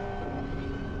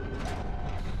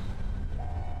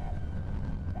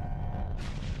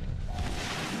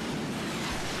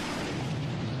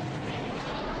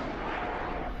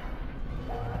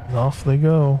 And off they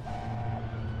go.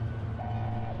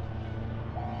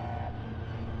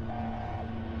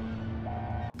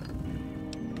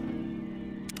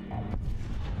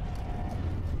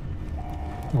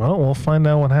 Well, we'll find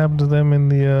out what happened to them in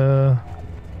the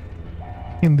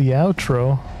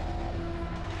outro,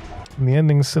 in the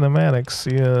ending cinematics.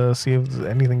 See if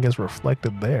anything gets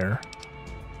reflected there.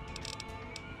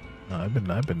 I've been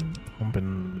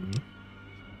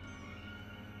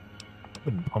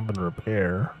pumping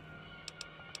repair.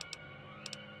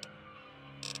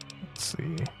 Let's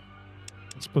see.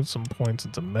 Let's put some points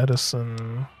into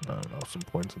medicine. I don't know, some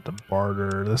points into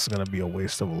barter. This is gonna be a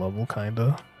waste of a level,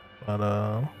 kinda. But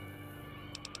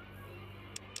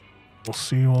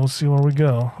we'll see where we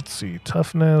go. Let's see.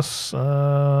 Toughness.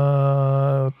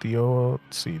 Let's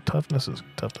see. Toughness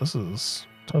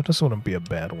wouldn't be a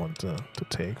bad one to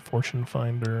take. Fortune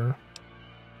Finder.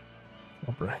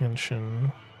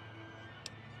 Comprehension.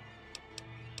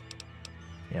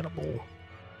 Cannibal.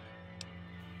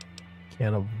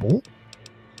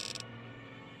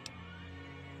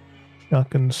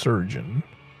 Shotgun Surgeon.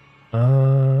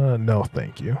 No,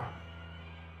 thank you.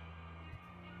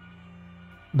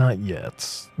 Not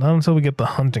yet. Not until we get the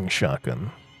Hunting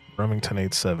Shotgun. Remington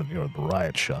 870 or the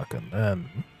Riot Shotgun.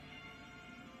 Then.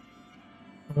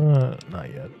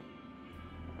 Not yet.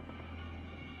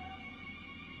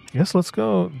 I guess let's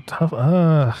go tough.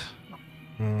 I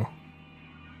feel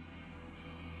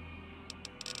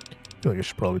like I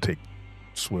should probably take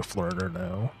Swift Learner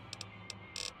now.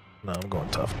 No, I'm going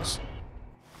toughness.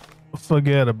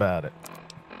 Forget about it.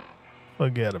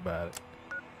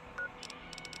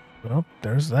 Well,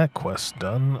 there's that quest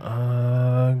done.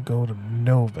 Go to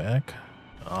Novak.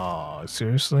 Oh,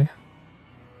 seriously?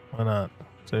 Why not?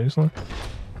 Seriously?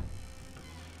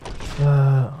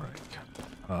 Alright.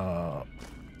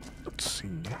 Let's see.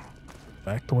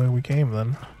 Back the way we came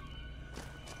then.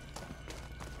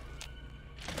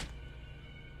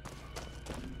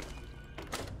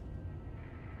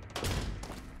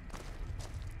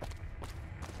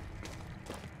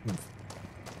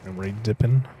 Memory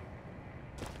dipping.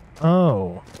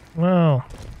 Oh, well,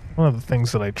 one of the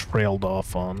things that I trailed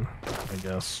off on, I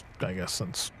guess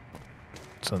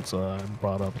since I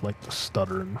brought up like the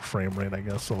stutter and frame rate, I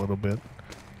guess a little bit,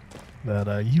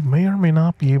 that you may or may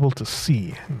not be able to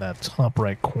see in that top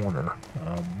right corner.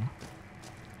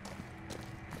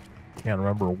 Can't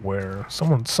remember where.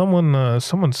 Someone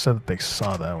said that they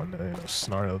saw that one in a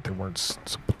scenario that they weren't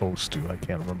supposed to. I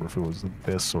can't remember if it was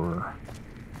this or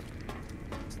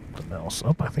something else.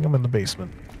 Oh, I think I'm in the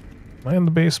basement. Am I in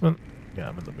the basement? Yeah,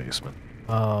 I'm in the basement.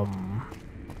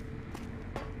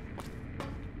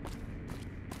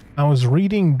 I was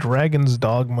reading Dragon's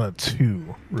Dogma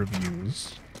 2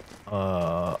 reviews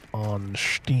on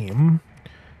Steam.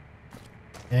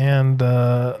 And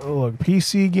look,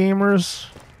 PC gamers,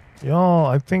 y'all,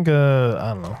 I think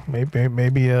I don't know,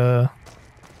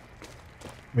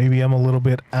 maybe I'm a little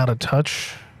bit out of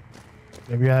touch.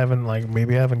 Maybe I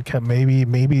haven't kept maybe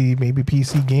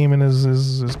PC gaming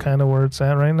is kind of where it's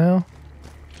at right now.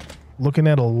 Looking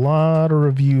at a lot of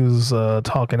reviews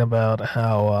talking about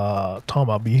how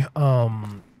Tomabi,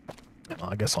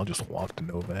 I guess I'll just walk to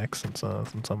Novak since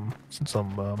I'm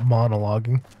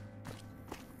monologuing.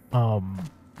 A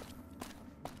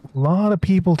lot of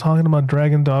people talking about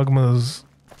Dragon Dogma's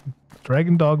 2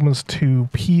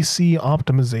 PC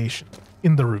optimization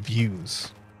in the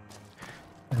reviews.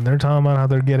 And they're talking about how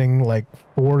they're getting like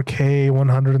 4K,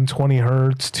 120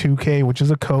 hertz, 2K, which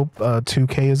is a cope.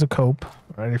 2K is a cope,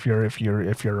 right? If you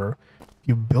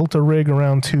built a rig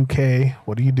around 2K,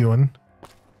 what are you doing?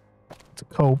 It's a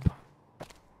cope.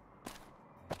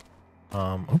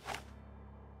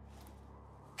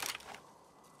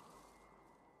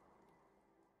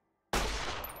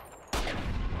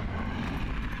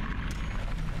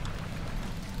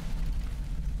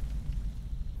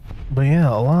 But yeah,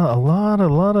 a lot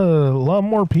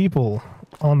more people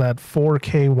on that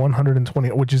 4K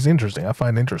 120, which is interesting. I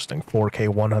find interesting 4K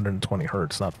 120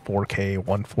 hertz, not 4K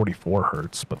 144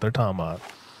 hertz. But they're talking about,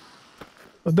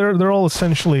 they're all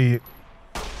essentially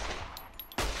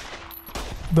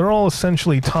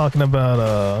talking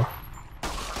about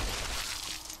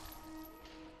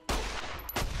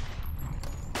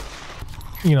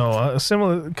you know,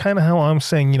 similar, kind of how I'm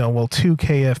saying, you know, well,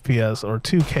 2K FPS or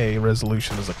 2K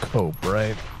resolution is a cope,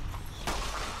 right?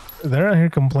 They're out here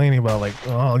complaining about like,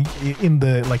 oh, in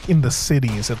the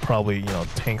cities, it probably, you know,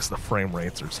 tanks the frame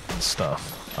rates and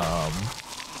stuff.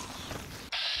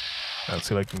 Let's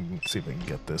see if I can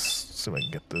get this. See if I can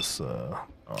get this. Oh,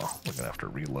 we're gonna have to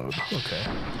reload. Okay.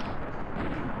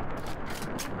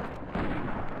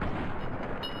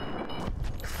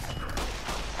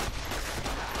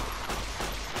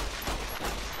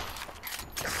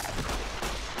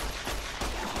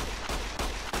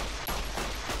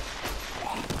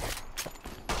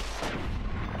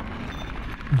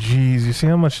 Jeez, you see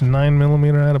how much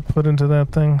 9mm I had to put into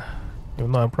that thing?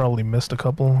 Even though I probably missed a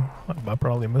couple. I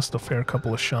probably missed a fair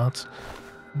couple of shots.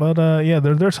 But yeah,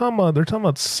 they're talking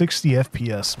about 60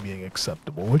 FPS being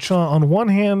acceptable. Which on one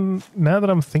hand, now that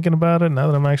I'm thinking about it, now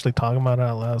that I'm actually talking about it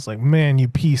out loud, it's like, man, you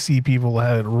PC people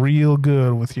have it real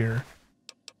good with your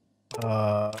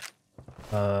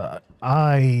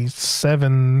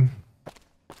i7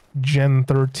 Gen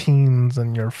 13s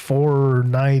and your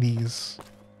 490s.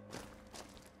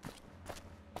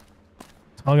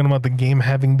 Talking about the game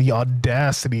having the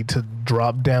audacity to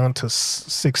drop down to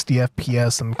 60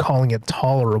 FPS and calling it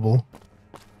tolerable.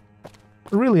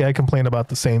 Really, I complain about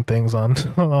the same things on the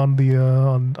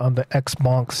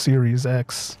Xbox Series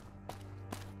X.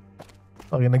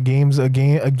 In the games,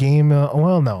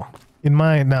 well, no. In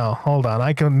my, no, hold on,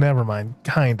 I can, never mind,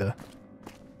 kinda.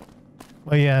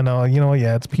 But yeah, no, you know what,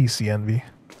 yeah, it's PC envy.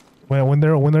 Well, when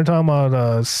they're talking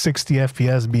about 60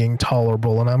 FPS being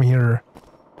tolerable, and I'm here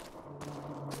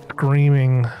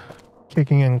screaming,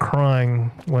 kicking and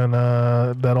crying when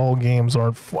that all games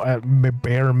are at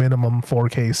bare minimum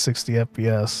 4K 60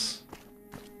 FPS.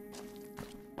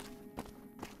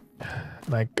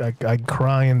 And I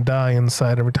cry and die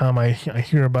inside every time I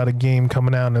hear about a game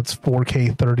coming out and it's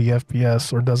 4K 30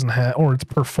 FPS or doesn't have, or its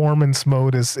performance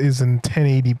mode is in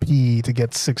 1080p to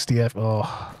get 60 FPS.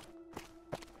 Oh.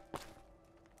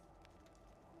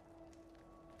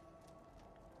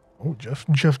 Oh, Jeff,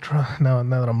 now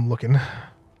that I'm looking,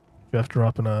 Jeff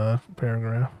dropping a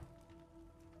paragraph.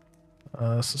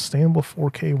 Sustainable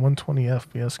 4K 120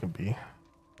 FPS can be.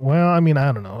 Well, I mean,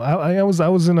 I don't know. I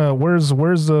was in a where's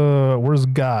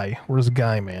Guy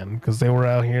man, because they were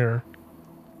out here.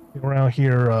 You know,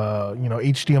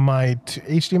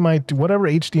 HDMI whatever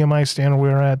HDMI standard we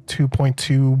were at,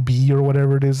 2.2B or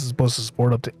whatever it is supposed to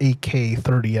support up to 8K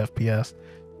 30 FPS.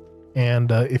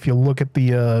 And if you look at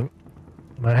the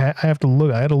I had to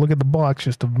look at the box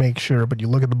just to make sure, but you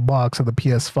look at the box of the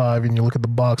PS5 and you look at the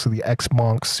box of the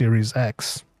Xbox Series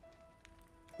X.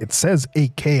 It says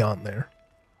 8K on there.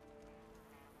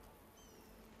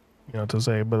 You know, to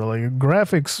say, but like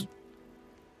graphics,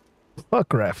 fuck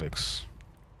graphics.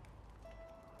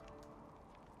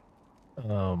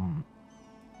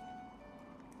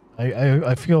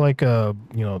 I feel like you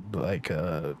know, like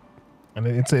and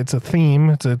it's a theme.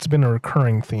 It's been a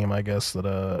recurring theme, I guess, that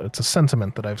it's a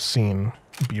sentiment that I've seen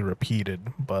be repeated.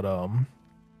 But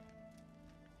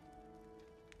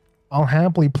I'll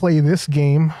happily play this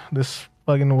game. This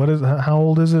fucking, what is, how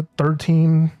old is it?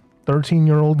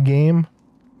 13-year-old game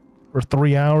for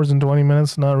 3 hours and 20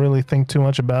 minutes. Not really think too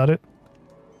much about it.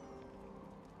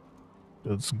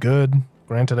 It's good.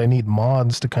 Granted, I need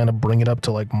mods to kind of bring it up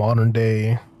to like modern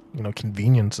day, you know,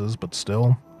 conveniences, but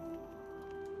still.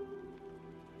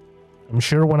 I'm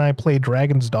sure when I play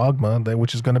Dragon's Dogma,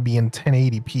 which is going to be in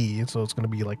 1080p, so it's going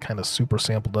to be like kind of super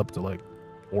sampled up to like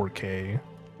 4K,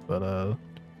 but you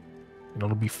know,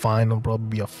 it'll be fine. It'll probably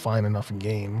be a fine enough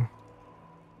game.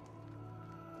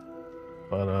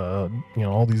 But you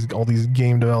know, all these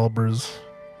game developers,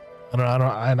 I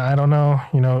don't know.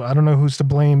 You know, I don't know who's to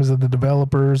blame. Is it the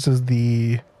developers? Is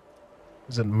it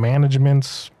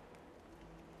management's?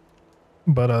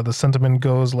 But the sentiment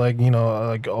goes like, you know,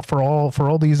 like for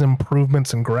all these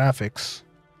improvements in graphics,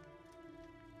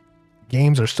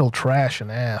 games are still trash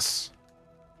and ass.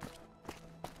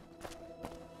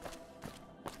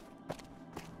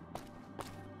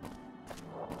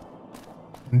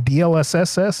 And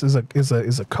DLSS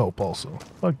is a cope also.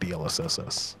 Fuck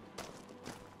DLSS.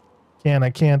 I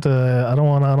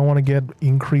don't want to get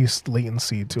increased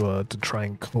latency to try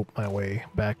and cope my way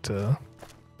back to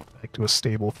a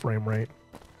stable frame rate.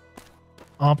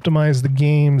 Optimize the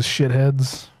games,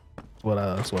 shitheads.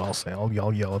 That's what I'll say. I'll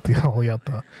yell at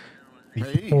the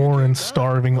poor and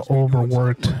starving,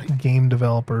 overworked game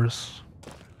developers.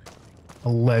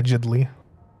 Allegedly.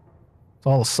 It's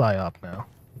all a psyop now.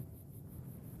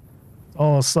 It's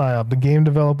all a psyop. The game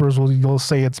developers will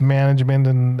say it's management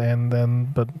and then,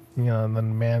 but you know, and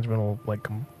then management will like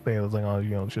say, oh, you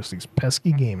know, it's just these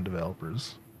pesky game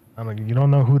developers. I don't, you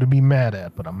don't know who to be mad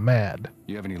at, but I'm mad.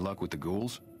 You have any luck with the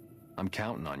ghouls? I'm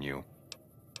counting on you.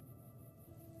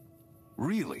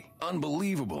 Really?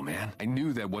 Unbelievable, man. I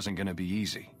knew that wasn't gonna be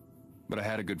easy. But I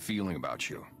had a good feeling about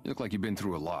you. You look like you've been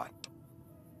through a lot.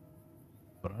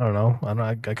 But I don't know.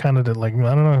 I kind of did, like,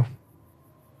 I don't know.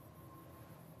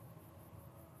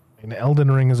 I mean,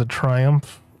 Elden Ring is a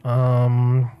triumph.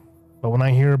 But when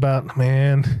I hear about,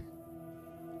 man...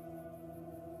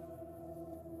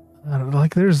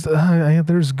 like there's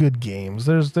good games.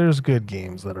 There's good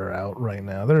games that are out right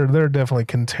now. There are definitely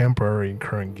contemporary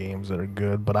current games that are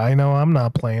good, but I know I'm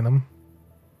not playing them.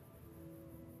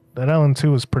 Dead Island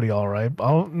 2 is pretty alright.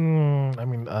 I mean,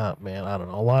 man, I don't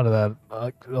know. A lot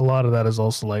of that is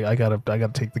also like I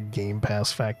gotta take the Game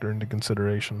Pass factor into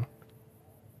consideration.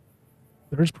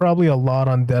 There's probably a lot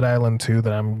on Dead Island 2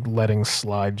 that I'm letting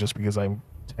slide just because I'm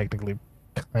technically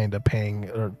kind of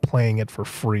paying or playing it for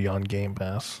free on Game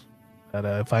Pass. That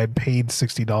if I had paid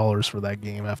 $60 for that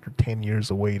game after 10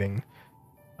 years of waiting,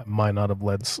 I might not have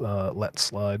let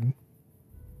slide.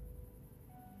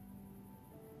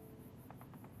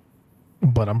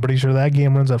 But I'm pretty sure that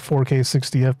game runs at 4K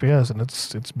 60 FPS, and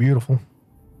it's beautiful.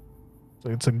 So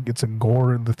it's a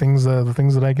gore. The things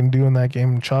that I can do in that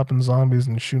game, chopping zombies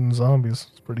and shooting zombies,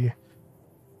 it's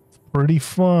pretty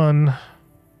fun.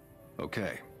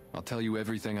 Okay, I'll tell you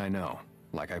everything I know,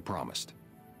 like I promised.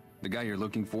 The guy you're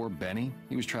looking for, Benny,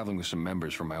 he was traveling with some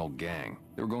members from my old gang.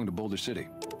 They were going to Boulder City.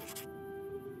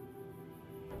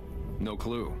 No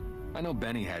clue. I know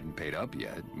Benny hadn't paid up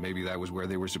yet. Maybe that was where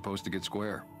they were supposed to get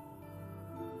square.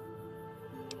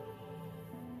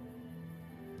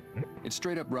 It's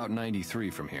straight up Route 93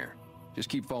 from here. Just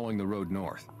keep following the road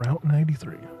north. Route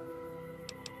 93.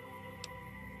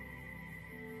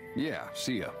 Yeah,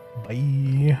 see ya.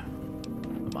 Bye.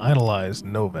 I'm idolized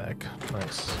Novak.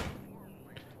 Nice.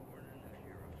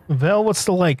 Val, what's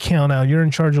the like count out? You're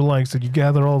in charge of likes. Did you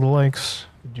gather all the likes?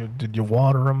 Did you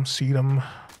water them, seed them,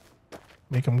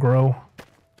 make them grow,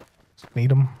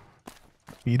 feed them,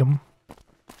 feed them?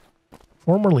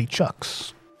 Formerly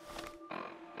Chucks.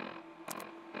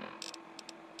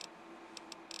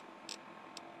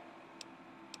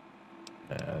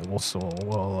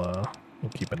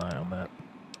 We'll keep an eye on that.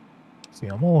 See,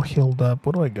 I'm all healed up.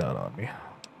 What do I got on me?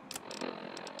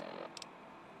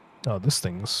 Oh, this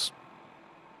thing's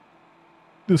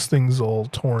all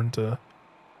torn to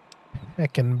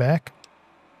heck and back.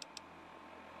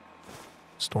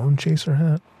 Storm Chaser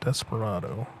hat,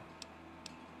 Desperado.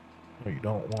 Oh, you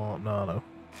don't want nada.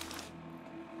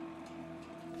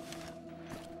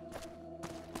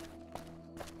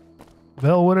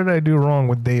 Vel, what did I do wrong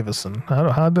with Davison?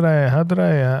 How did I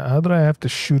have to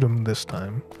shoot him this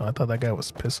time? Oh, I thought that guy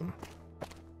was pissing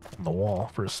on the wall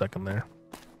for a second there.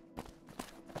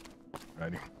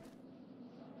 Alrighty.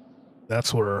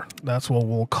 That's what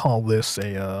we'll call this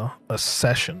a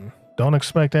session. Don't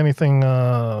expect anything.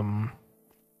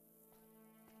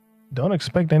 Don't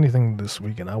expect anything this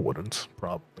weekend. I wouldn't,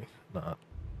 probably not.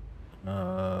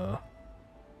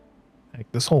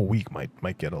 Heck, this whole week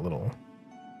might get a little.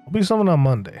 There'll be something on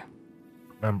Monday.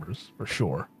 Members, for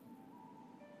sure.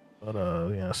 But,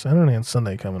 yeah, Saturday and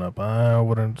Sunday coming up. I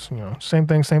wouldn't, same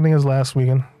thing as last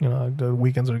weekend. The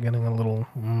weekends are getting a little,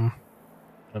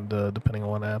 and, depending on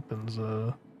what happens,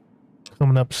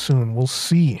 coming up soon. We'll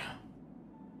see.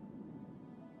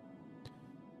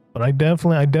 But I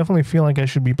definitely feel like I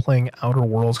should be playing Outer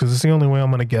Worlds, because it's the only way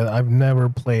I'm going to get. I've never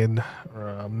played it,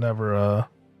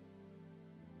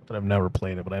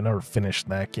 but I never finished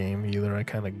that game either. I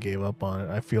kind of gave up on it.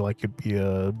 I feel like it'd be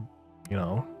a,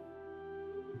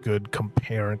 good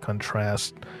compare and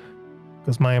contrast.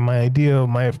 Because my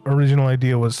original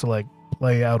idea was to like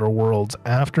play Outer Worlds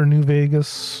after New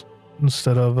Vegas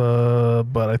instead of,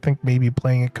 but I think maybe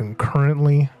playing it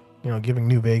concurrently, giving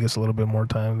New Vegas a little bit more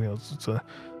time. It's a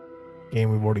game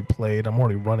we've already played. I'm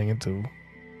already running into,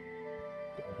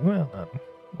 I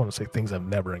want to say things I've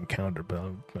never encountered,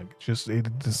 but this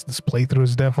playthrough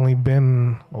has definitely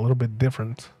been a little bit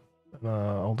different than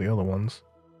all the other ones.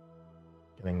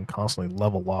 Getting constantly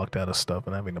level locked out of stuff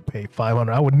and having to pay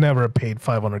 500. I would never have paid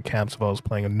 500 caps if I was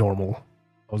playing I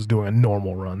was doing a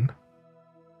normal run.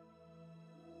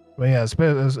 But yeah,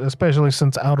 especially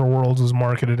since Outer Worlds is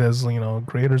marketed as,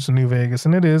 creators of New Vegas,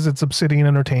 and it's Obsidian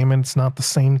Entertainment. It's not the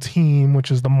same team, which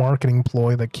is the marketing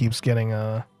ploy that keeps getting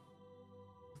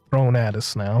thrown at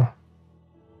us now.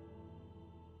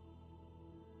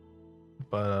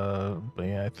 But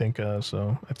yeah, I think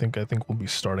so. I think we'll be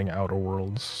starting Outer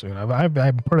Worlds soon. I'm like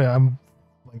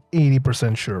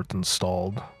 80% sure it's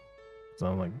installed. So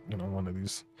I'm like,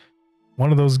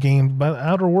 one of those games. But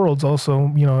Outer Worlds also,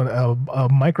 a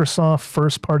Microsoft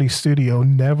first party studio.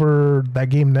 That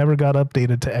game never got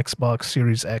updated to Xbox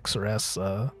Series X or S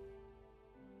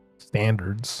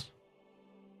standards.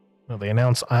 They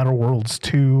announced Outer Worlds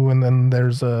 2, and then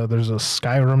there's a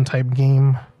Skyrim type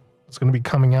game that's going to be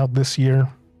coming out this year,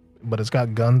 but it's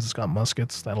got guns, it's got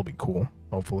muskets. That'll be cool,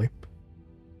 hopefully.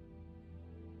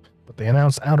 But they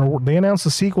announced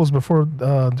the sequels before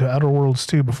to Outer Worlds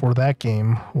 2 before that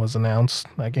game was announced.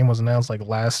 That game was announced like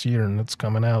last year, and it's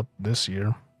coming out this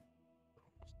year.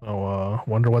 So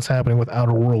wonder what's happening with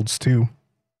Outer Worlds 2.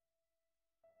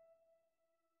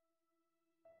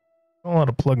 A lot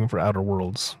of plugging for Outer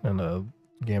Worlds, and a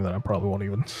game that I probably won't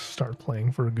even start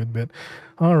playing for a good bit.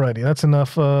 Alrighty, that's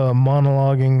enough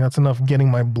monologuing. That's enough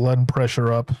getting my blood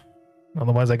pressure up.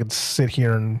 Otherwise, I could sit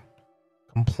here and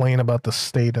complain about the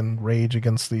state and rage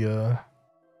against the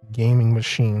gaming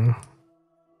machine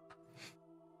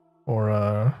for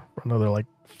another like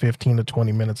 15 to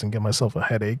 20 minutes and get myself a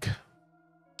headache.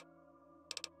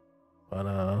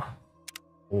 But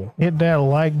hit that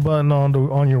like button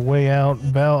on your way out,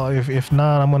 Val. If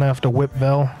not, I'm gonna have to whip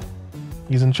Val.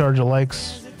 He's in charge of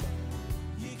likes.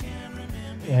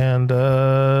 And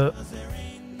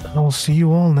I'll see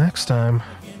you all next time.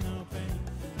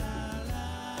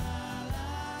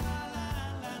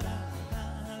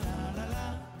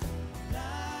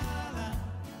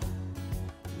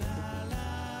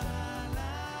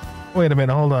 Wait a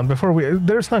minute, hold on. Before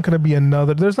there's not going to be an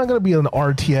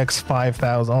RTX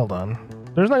 5000. Hold on.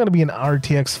 There's not going to be an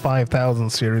RTX 5000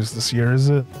 series this year, is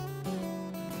it?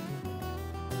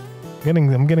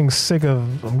 I'm getting sick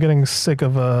of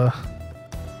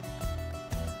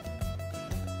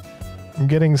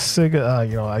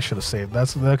you know, I should have saved.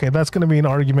 That's okay. That's going to be an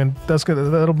argument.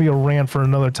 That'll be a rant for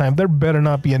another time. There better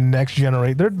not be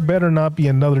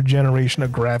another generation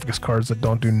of graphics cards that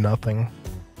don't do nothing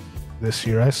this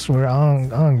year. I swear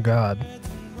on God.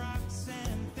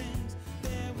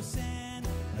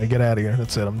 I get out of here.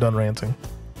 That's it. I'm done ranting.